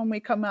providers when we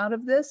come out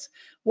of this?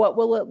 What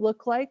will it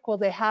look like? Will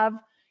they have,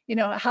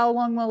 how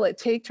long will it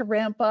take to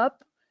ramp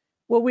up?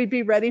 Will we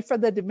be ready for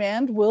the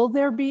demand? Will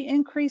there be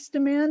increased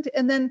demand?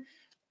 And then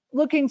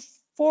looking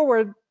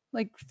forward,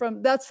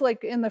 that's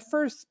in the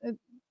first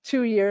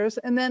 2 years,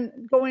 and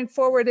then going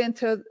forward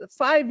into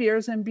 5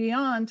 years and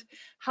beyond,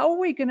 how are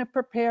we going to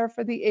prepare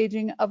for the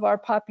aging of our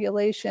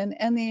population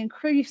and the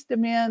increased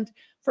demand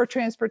for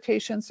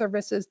transportation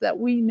services that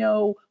we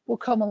know will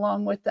come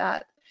along with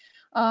that.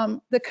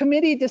 The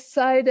committee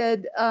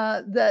decided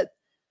that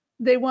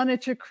they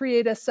wanted to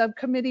create a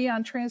subcommittee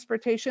on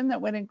transportation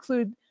that would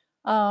include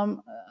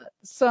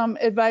some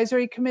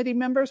advisory committee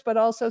members, but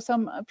also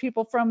some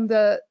people from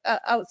the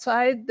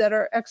outside that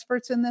are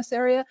experts in this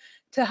area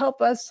to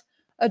help us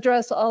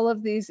address all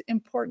of these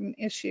important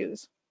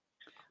issues.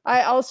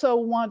 I also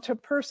want to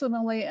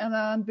personally and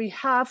on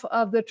behalf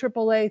of the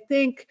AAA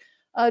thank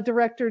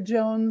Director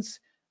Jones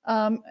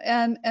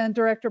and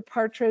Director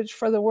Partridge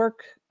for the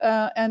work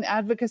and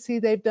advocacy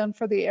they've done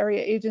for the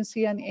Area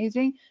Agency on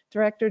Aging.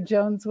 Director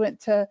Jones went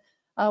to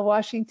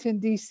Washington,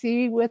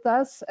 D.C. with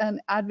us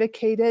and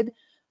advocated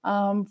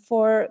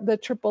for the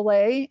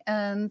AAA,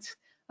 and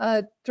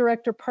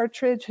Director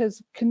Partridge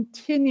has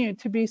continued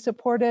to be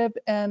supportive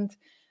and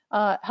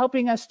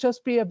helping us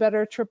just be a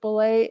better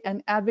AAA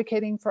and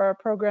advocating for our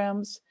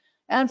programs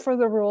and for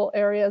the rural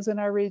areas in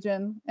our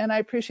region. And I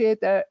appreciate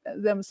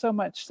them so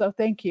much. So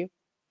thank you.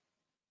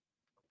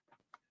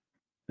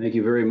 Thank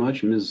you very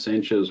much, Ms.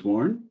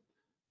 Sanchez-Warren.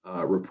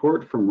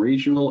 Report from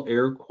Regional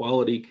Air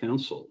Quality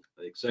Council,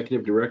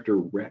 Executive Director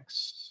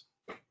Rex.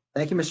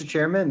 Thank you, Mr.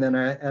 Chairman. Then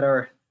at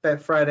our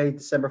Friday,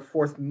 December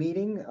 4th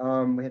meeting,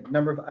 we had a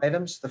number of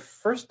items. The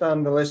first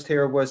on the list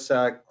here was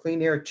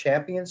Clean Air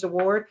Champions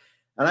Award.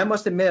 And I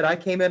must admit, I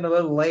came in a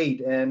little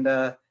late, and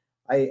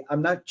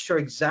I'm not sure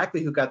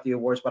exactly who got the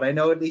awards, but I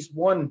know at least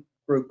one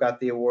group got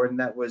the award, and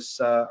that was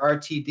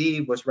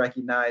RTD was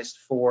recognized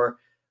for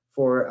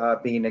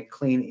being a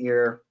clean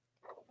air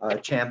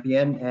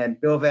champion.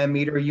 And Bill Van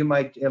Meter, you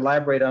might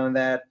elaborate on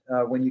that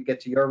when you get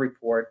to your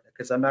report,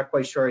 because I'm not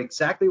quite sure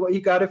exactly what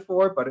you got it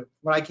for, but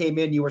when I came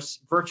in, you were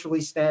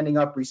virtually standing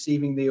up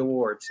receiving the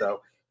award.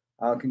 So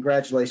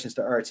congratulations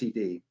to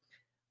RTD.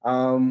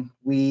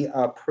 We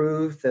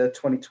approved the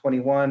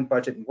 2021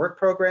 budget and work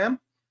program,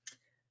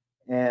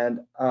 and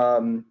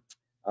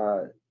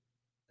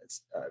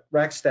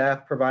RAC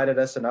staff provided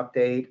us an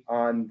update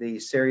on the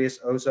serious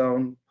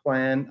ozone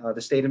plan.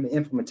 The state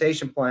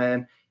implementation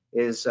plan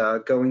is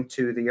going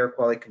to the Air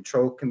Quality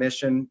Control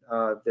Commission.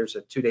 There's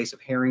 2 days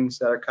of hearings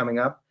that are coming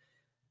up.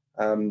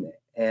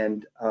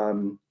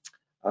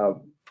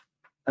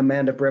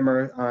 Amanda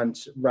Brimmer on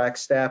RAC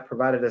staff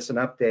provided us an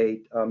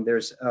update.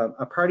 There's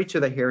a party to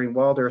the hearing,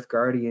 Wild Earth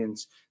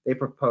Guardians. They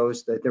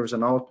proposed that there was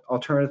an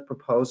alternative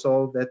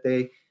proposal that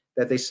they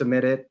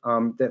submitted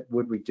that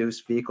would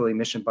reduce vehicle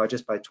emission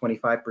budgets by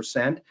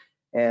 25%.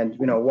 And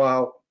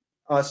while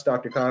us,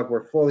 DRCOG,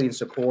 we're fully in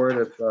support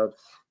of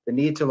the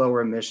need to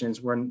lower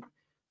emissions, we're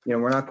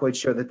not quite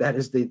sure that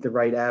is the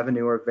right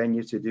avenue or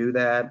venue to do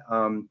that.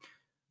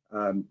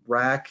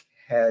 RAC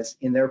has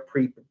in their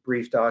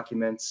pre-hearing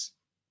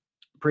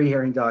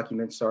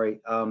documents,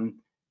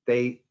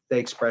 they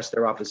expressed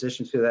their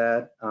opposition to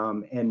that,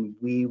 and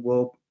we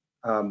will,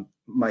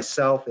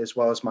 myself as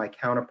well as my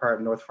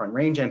counterpart, North Front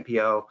Range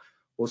MPO,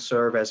 will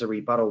serve as a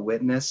rebuttal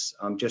witness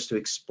just to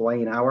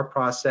explain our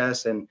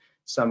process and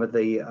some of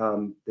the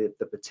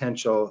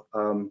potential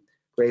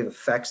grave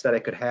effects that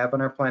it could have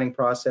on our planning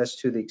process,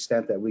 to the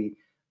extent that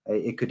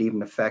it could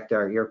even affect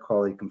our air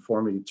quality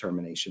conformity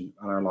determination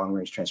on our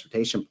long-range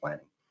transportation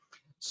planning.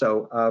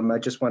 So I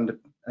just wanted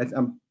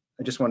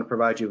to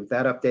provide you with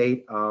that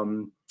update.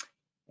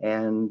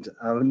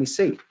 Let me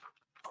see.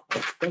 I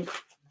think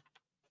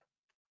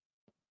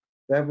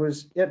that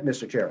was it,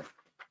 Mr. Chair.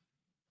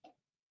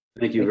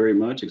 Thank you very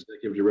much,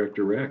 Executive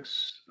Director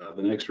Rex.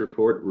 The next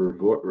report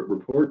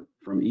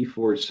from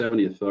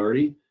E470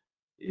 Authority.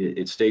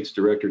 It states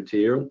Director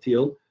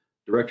Teal.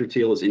 Director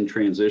Teal is in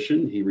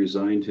transition. He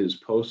resigned his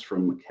post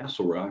from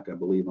Castle Rock, I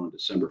believe, on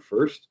December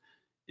 1st,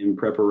 in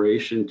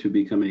preparation to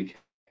become a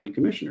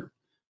commissioner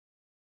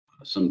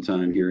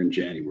sometime here in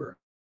January.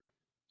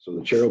 So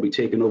the chair will be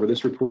taking over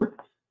this report.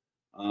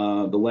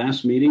 The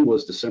last meeting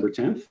was December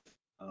 10th.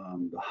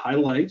 The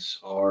highlights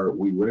are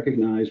we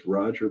recognized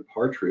Roger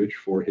Partridge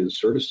for his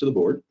service to the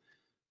board.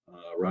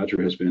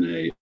 Roger has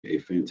been a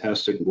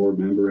fantastic board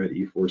member at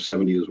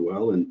E470 as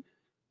well, and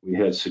we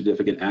had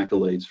significant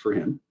accolades for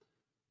him.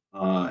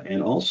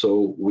 And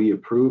also we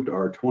approved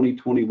our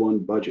 2021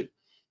 budget.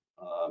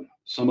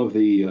 Some of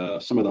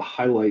the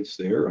highlights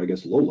there, I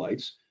guess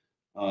lowlights,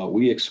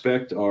 we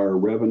expect our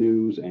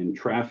revenues and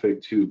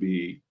traffic to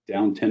be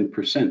down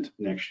 10%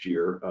 next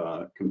year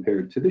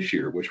compared to this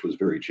year, which was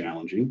very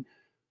challenging.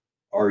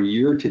 Our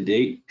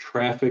year-to-date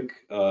traffic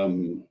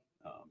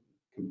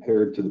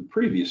compared to the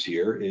previous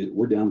year,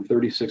 we're down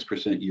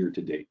 36%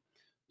 year-to-date.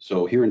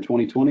 So here in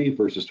 2020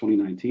 versus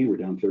 2019, we're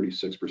down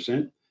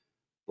 36%.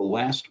 The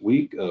last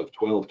week of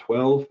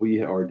 12/12,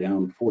 we are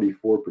down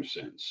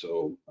 44%.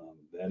 So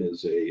that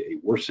is a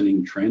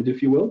worsening trend,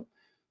 if you will.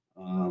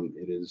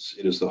 It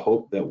is the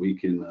hope that we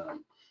can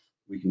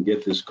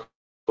get this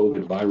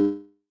COVID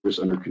virus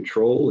under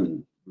control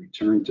and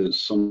return to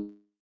some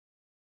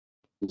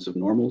sense of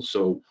normal,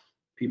 so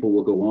people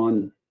will go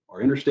on our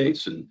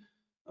interstates and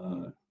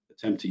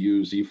attempt to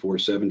use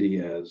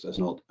E470 as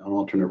an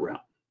alternate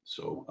route.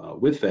 So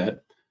with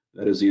that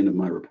is the end of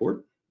my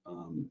report.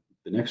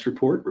 The next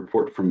report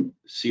from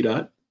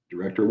CDOT,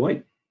 Director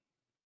White.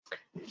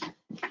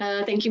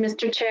 Thank you,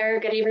 Mr. Chair.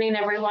 Good evening,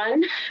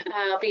 everyone.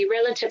 I'll be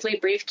relatively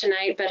brief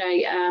tonight, but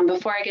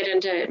before I get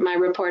into my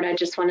report, I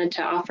just wanted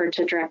to offer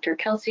to Director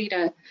Kelsey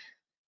to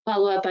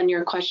follow up on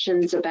your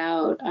questions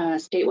about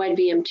statewide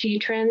VMT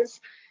trends.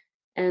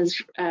 As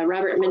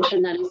Robert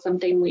mentioned, that is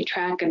something we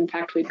track. In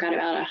fact, we've got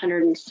about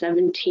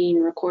 117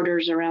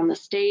 recorders around the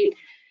state.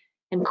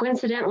 And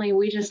coincidentally,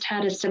 we just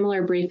had a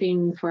similar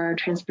briefing for our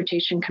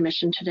Transportation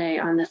Commission today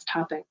on this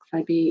topic. So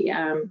I'd be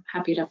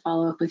happy to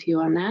follow up with you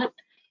on that.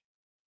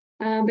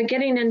 But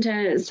getting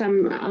into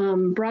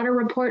some broader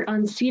report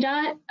on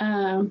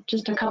CDOT,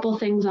 just a couple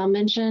things I'll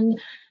mention.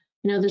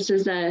 You know, this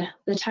is the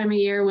time of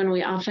year when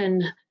we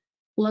often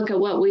look at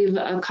what we've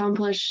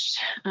accomplished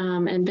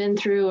and been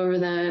through over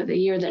the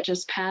year that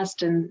just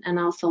passed, and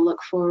also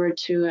look forward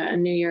to a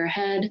new year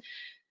ahead.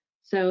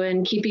 So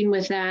in keeping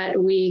with that,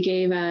 we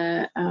gave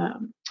a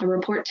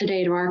report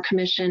today to our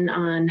commission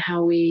on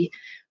how we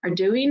are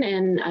doing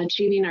in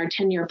achieving our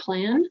 10-year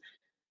plan,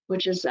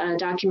 which is a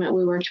document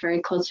we worked very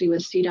closely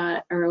with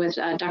CDOT or with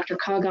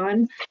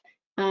DRCOG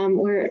on.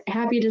 We're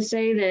happy to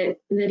say that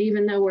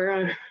even though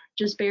we're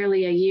just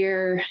barely a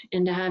year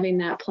into having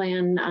that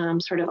plan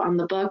sort of on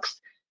the books,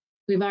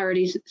 we've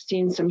already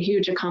seen some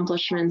huge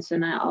accomplishments.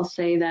 And I'll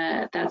say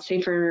that that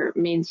Safer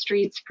Main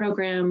Streets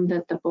program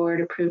that the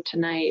board approved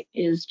tonight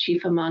is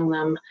chief among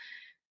them.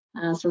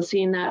 So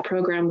seeing that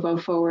program go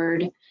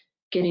forward,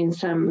 getting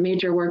some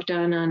major work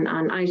done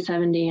on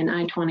I-70 and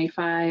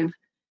I-25,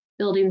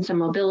 building some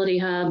mobility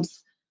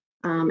hubs,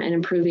 and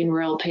improving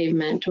rural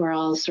pavement are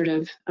all sort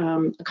of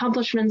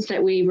accomplishments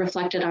that we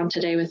reflected on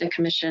today with the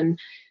commission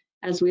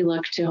as we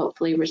look to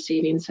hopefully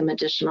receiving some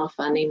additional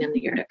funding in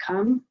the year to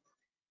come.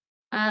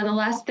 The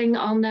last thing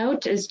I'll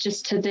note is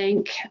just to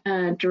thank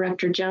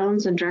Director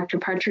Jones and Director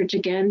Partridge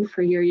again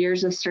for your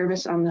years of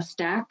service on the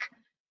stack.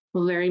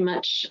 We'll very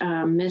much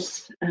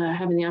miss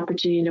having the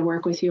opportunity to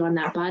work with you on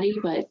that body,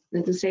 but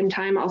at the same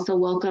time also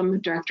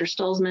welcome Director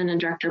Stolzman and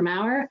Director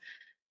Maurer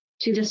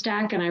to the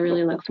stack, and I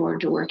really look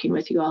forward to working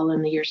with you all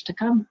in the years to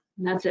come.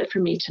 And that's it for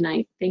me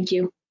tonight. Thank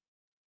you.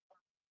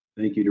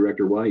 Thank you,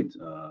 Director White.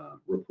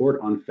 Report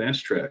on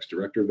fast tracks,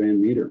 Director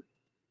Van Meter.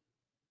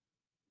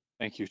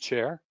 Thank you,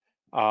 Chair.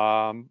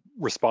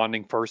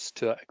 Responding first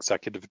to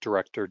Executive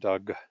Director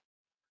Doug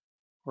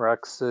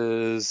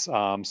Rex's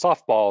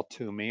softball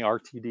to me,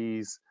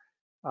 RTD's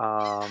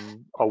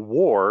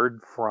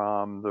award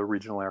from the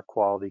Regional Air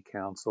Quality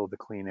Council, the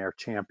Clean Air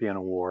Champion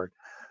Award.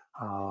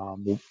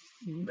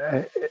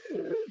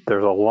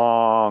 There's a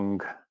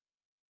long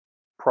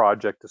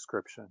project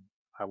description.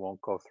 I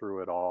won't go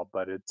through it all,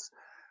 but it's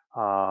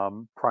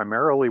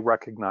primarily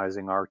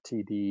recognizing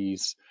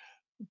RTD's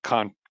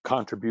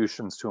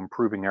contributions to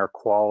improving air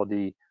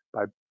quality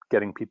by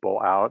getting people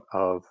out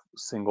of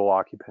single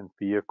occupant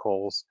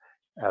vehicles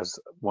as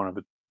one of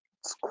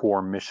its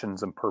core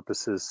missions and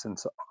purposes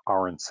since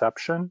our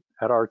inception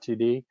at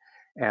RTD,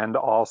 and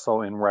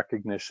also in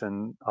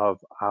recognition of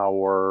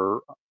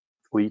our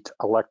fleet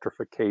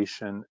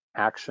electrification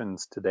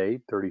actions to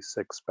date,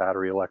 36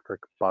 battery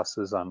electric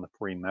buses on the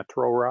free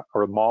metro route,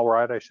 or mall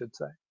ride, I should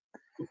say,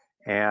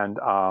 and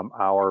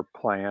our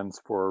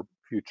plans for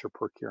future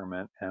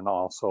procurement, and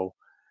also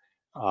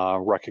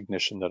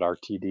recognition that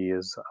RTD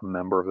is a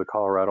member of the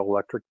Colorado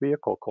Electric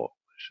Vehicle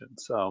Coalition.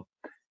 So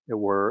it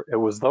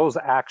was those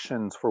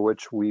actions for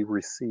which we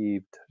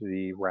received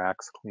the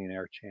RAC's Clean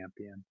Air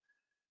Champion.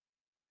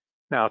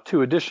 Now,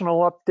 2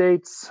 additional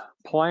updates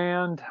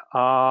planned.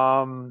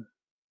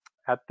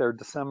 At their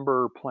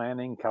December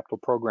Planning, Capital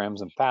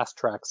Programs, and Fast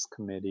Tracks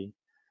Committee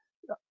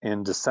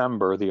in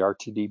December, the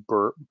RTD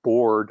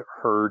board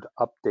heard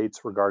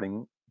updates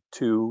regarding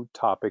 2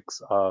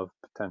 topics of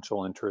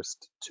potential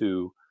interest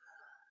to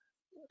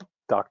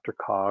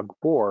DRCOG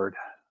board.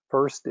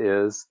 First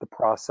is the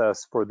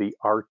process for the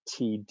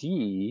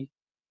RTD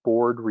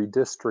board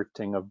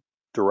redistricting of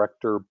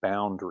director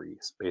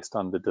boundaries based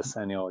on the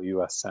decennial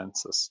US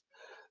Census.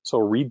 So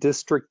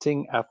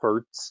redistricting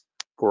efforts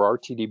for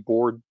RTD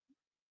board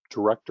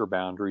director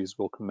boundaries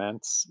will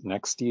commence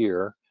next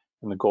year,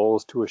 and the goal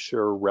is to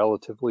assure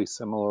relatively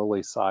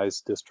similarly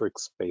sized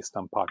districts based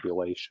on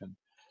population.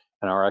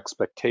 And our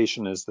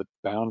expectation is that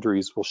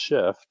boundaries will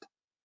shift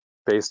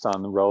based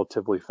on the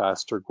relatively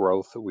faster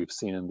growth that we've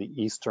seen in the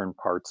eastern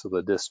parts of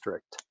the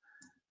district.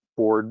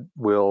 Board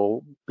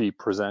will be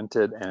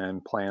presented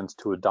and plans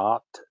to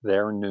adopt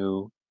their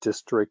new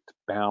district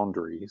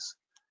boundaries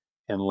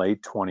in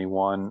late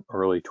 21,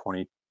 early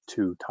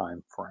 22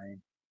 timeframe.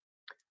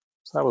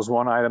 So that was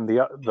one item.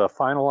 The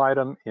final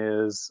item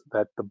is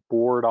that the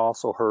board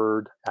also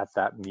heard at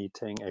that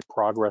meeting a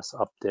progress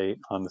update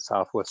on the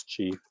Southwest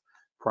Chief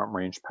Front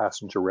Range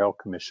Passenger Rail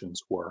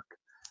Commission's work.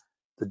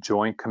 The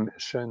Joint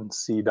Commission,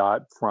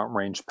 CDOT Front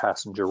Range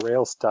Passenger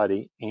Rail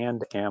Study,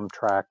 and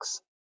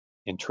Amtrak's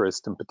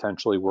interest in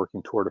potentially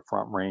working toward a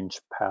front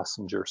range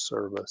passenger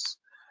service.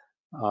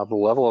 The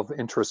level of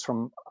interest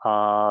from the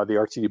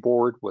RTD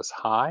board was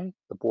high.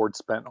 The board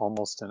spent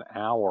almost an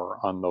hour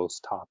on those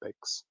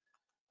topics.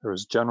 There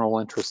was general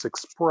interest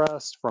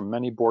expressed from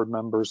many board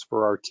members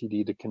for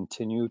RTD to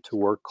continue to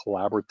work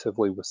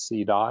collaboratively with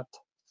CDOT,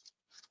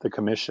 the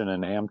Commission,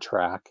 and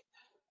Amtrak,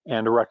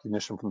 and a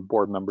recognition from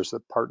board members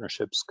that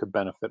partnerships could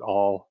benefit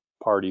all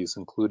parties,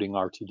 including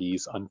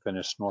RTD's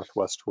unfinished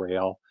Northwest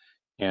Rail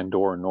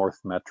and/or North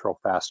Metro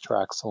Fast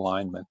Tracks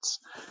alignments.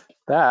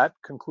 That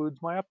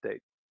concludes my update.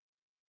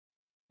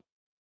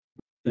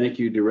 Thank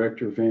you,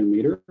 Director Van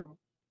Meter.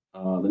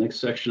 The next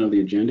section of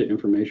the agenda,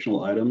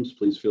 informational items,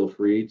 please feel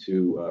free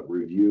to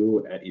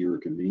review at your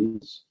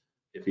convenience.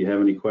 If you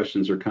have any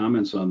questions or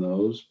comments on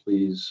those,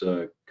 please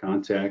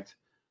contact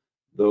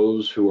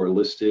those who are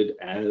listed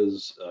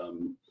as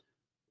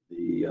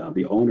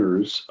the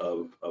owners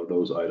of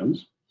those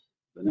items.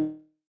 The next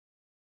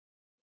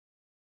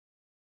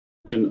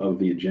of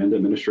the agenda,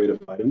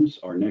 administrative items.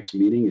 Our next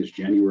meeting is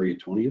January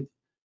 20th,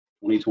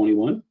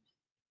 2021.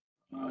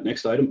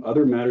 Next item,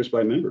 other matters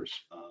by members.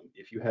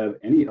 If you have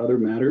any other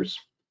matters,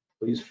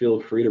 please feel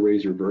free to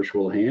raise your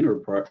virtual hand or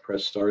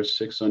press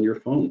 *6 on your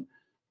phone.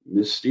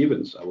 Ms.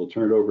 Stevens, I will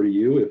turn it over to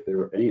you if there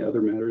are any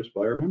other matters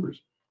by our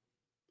members.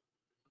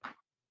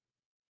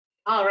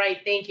 All right,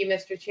 thank you,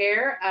 Mr.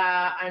 Chair.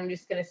 I'm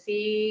just going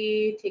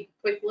to take a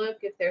quick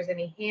look if there's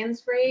any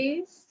hands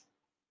raised.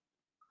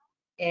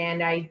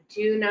 And I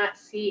do not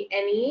see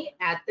any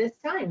at this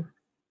time.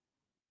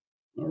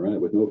 All right,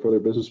 with no further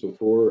business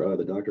before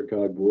the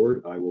DRCOG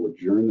board, I will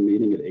adjourn the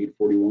meeting at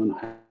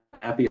 8:41.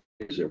 Happy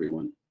holidays,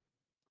 everyone.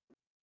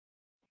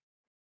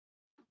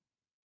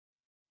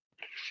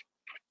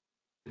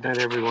 Good night,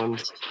 everyone.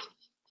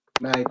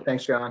 Night.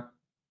 Thanks, John.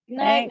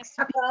 Thanks.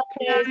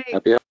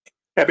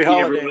 Happy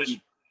holidays.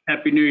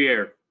 Happy New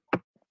Year.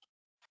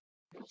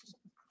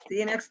 See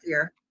you next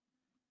year.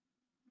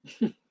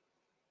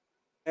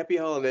 Happy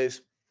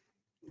holidays.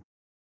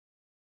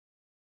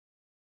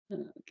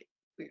 Okay,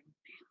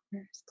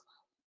 where's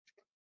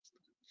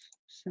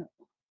so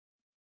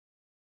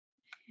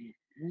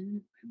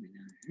and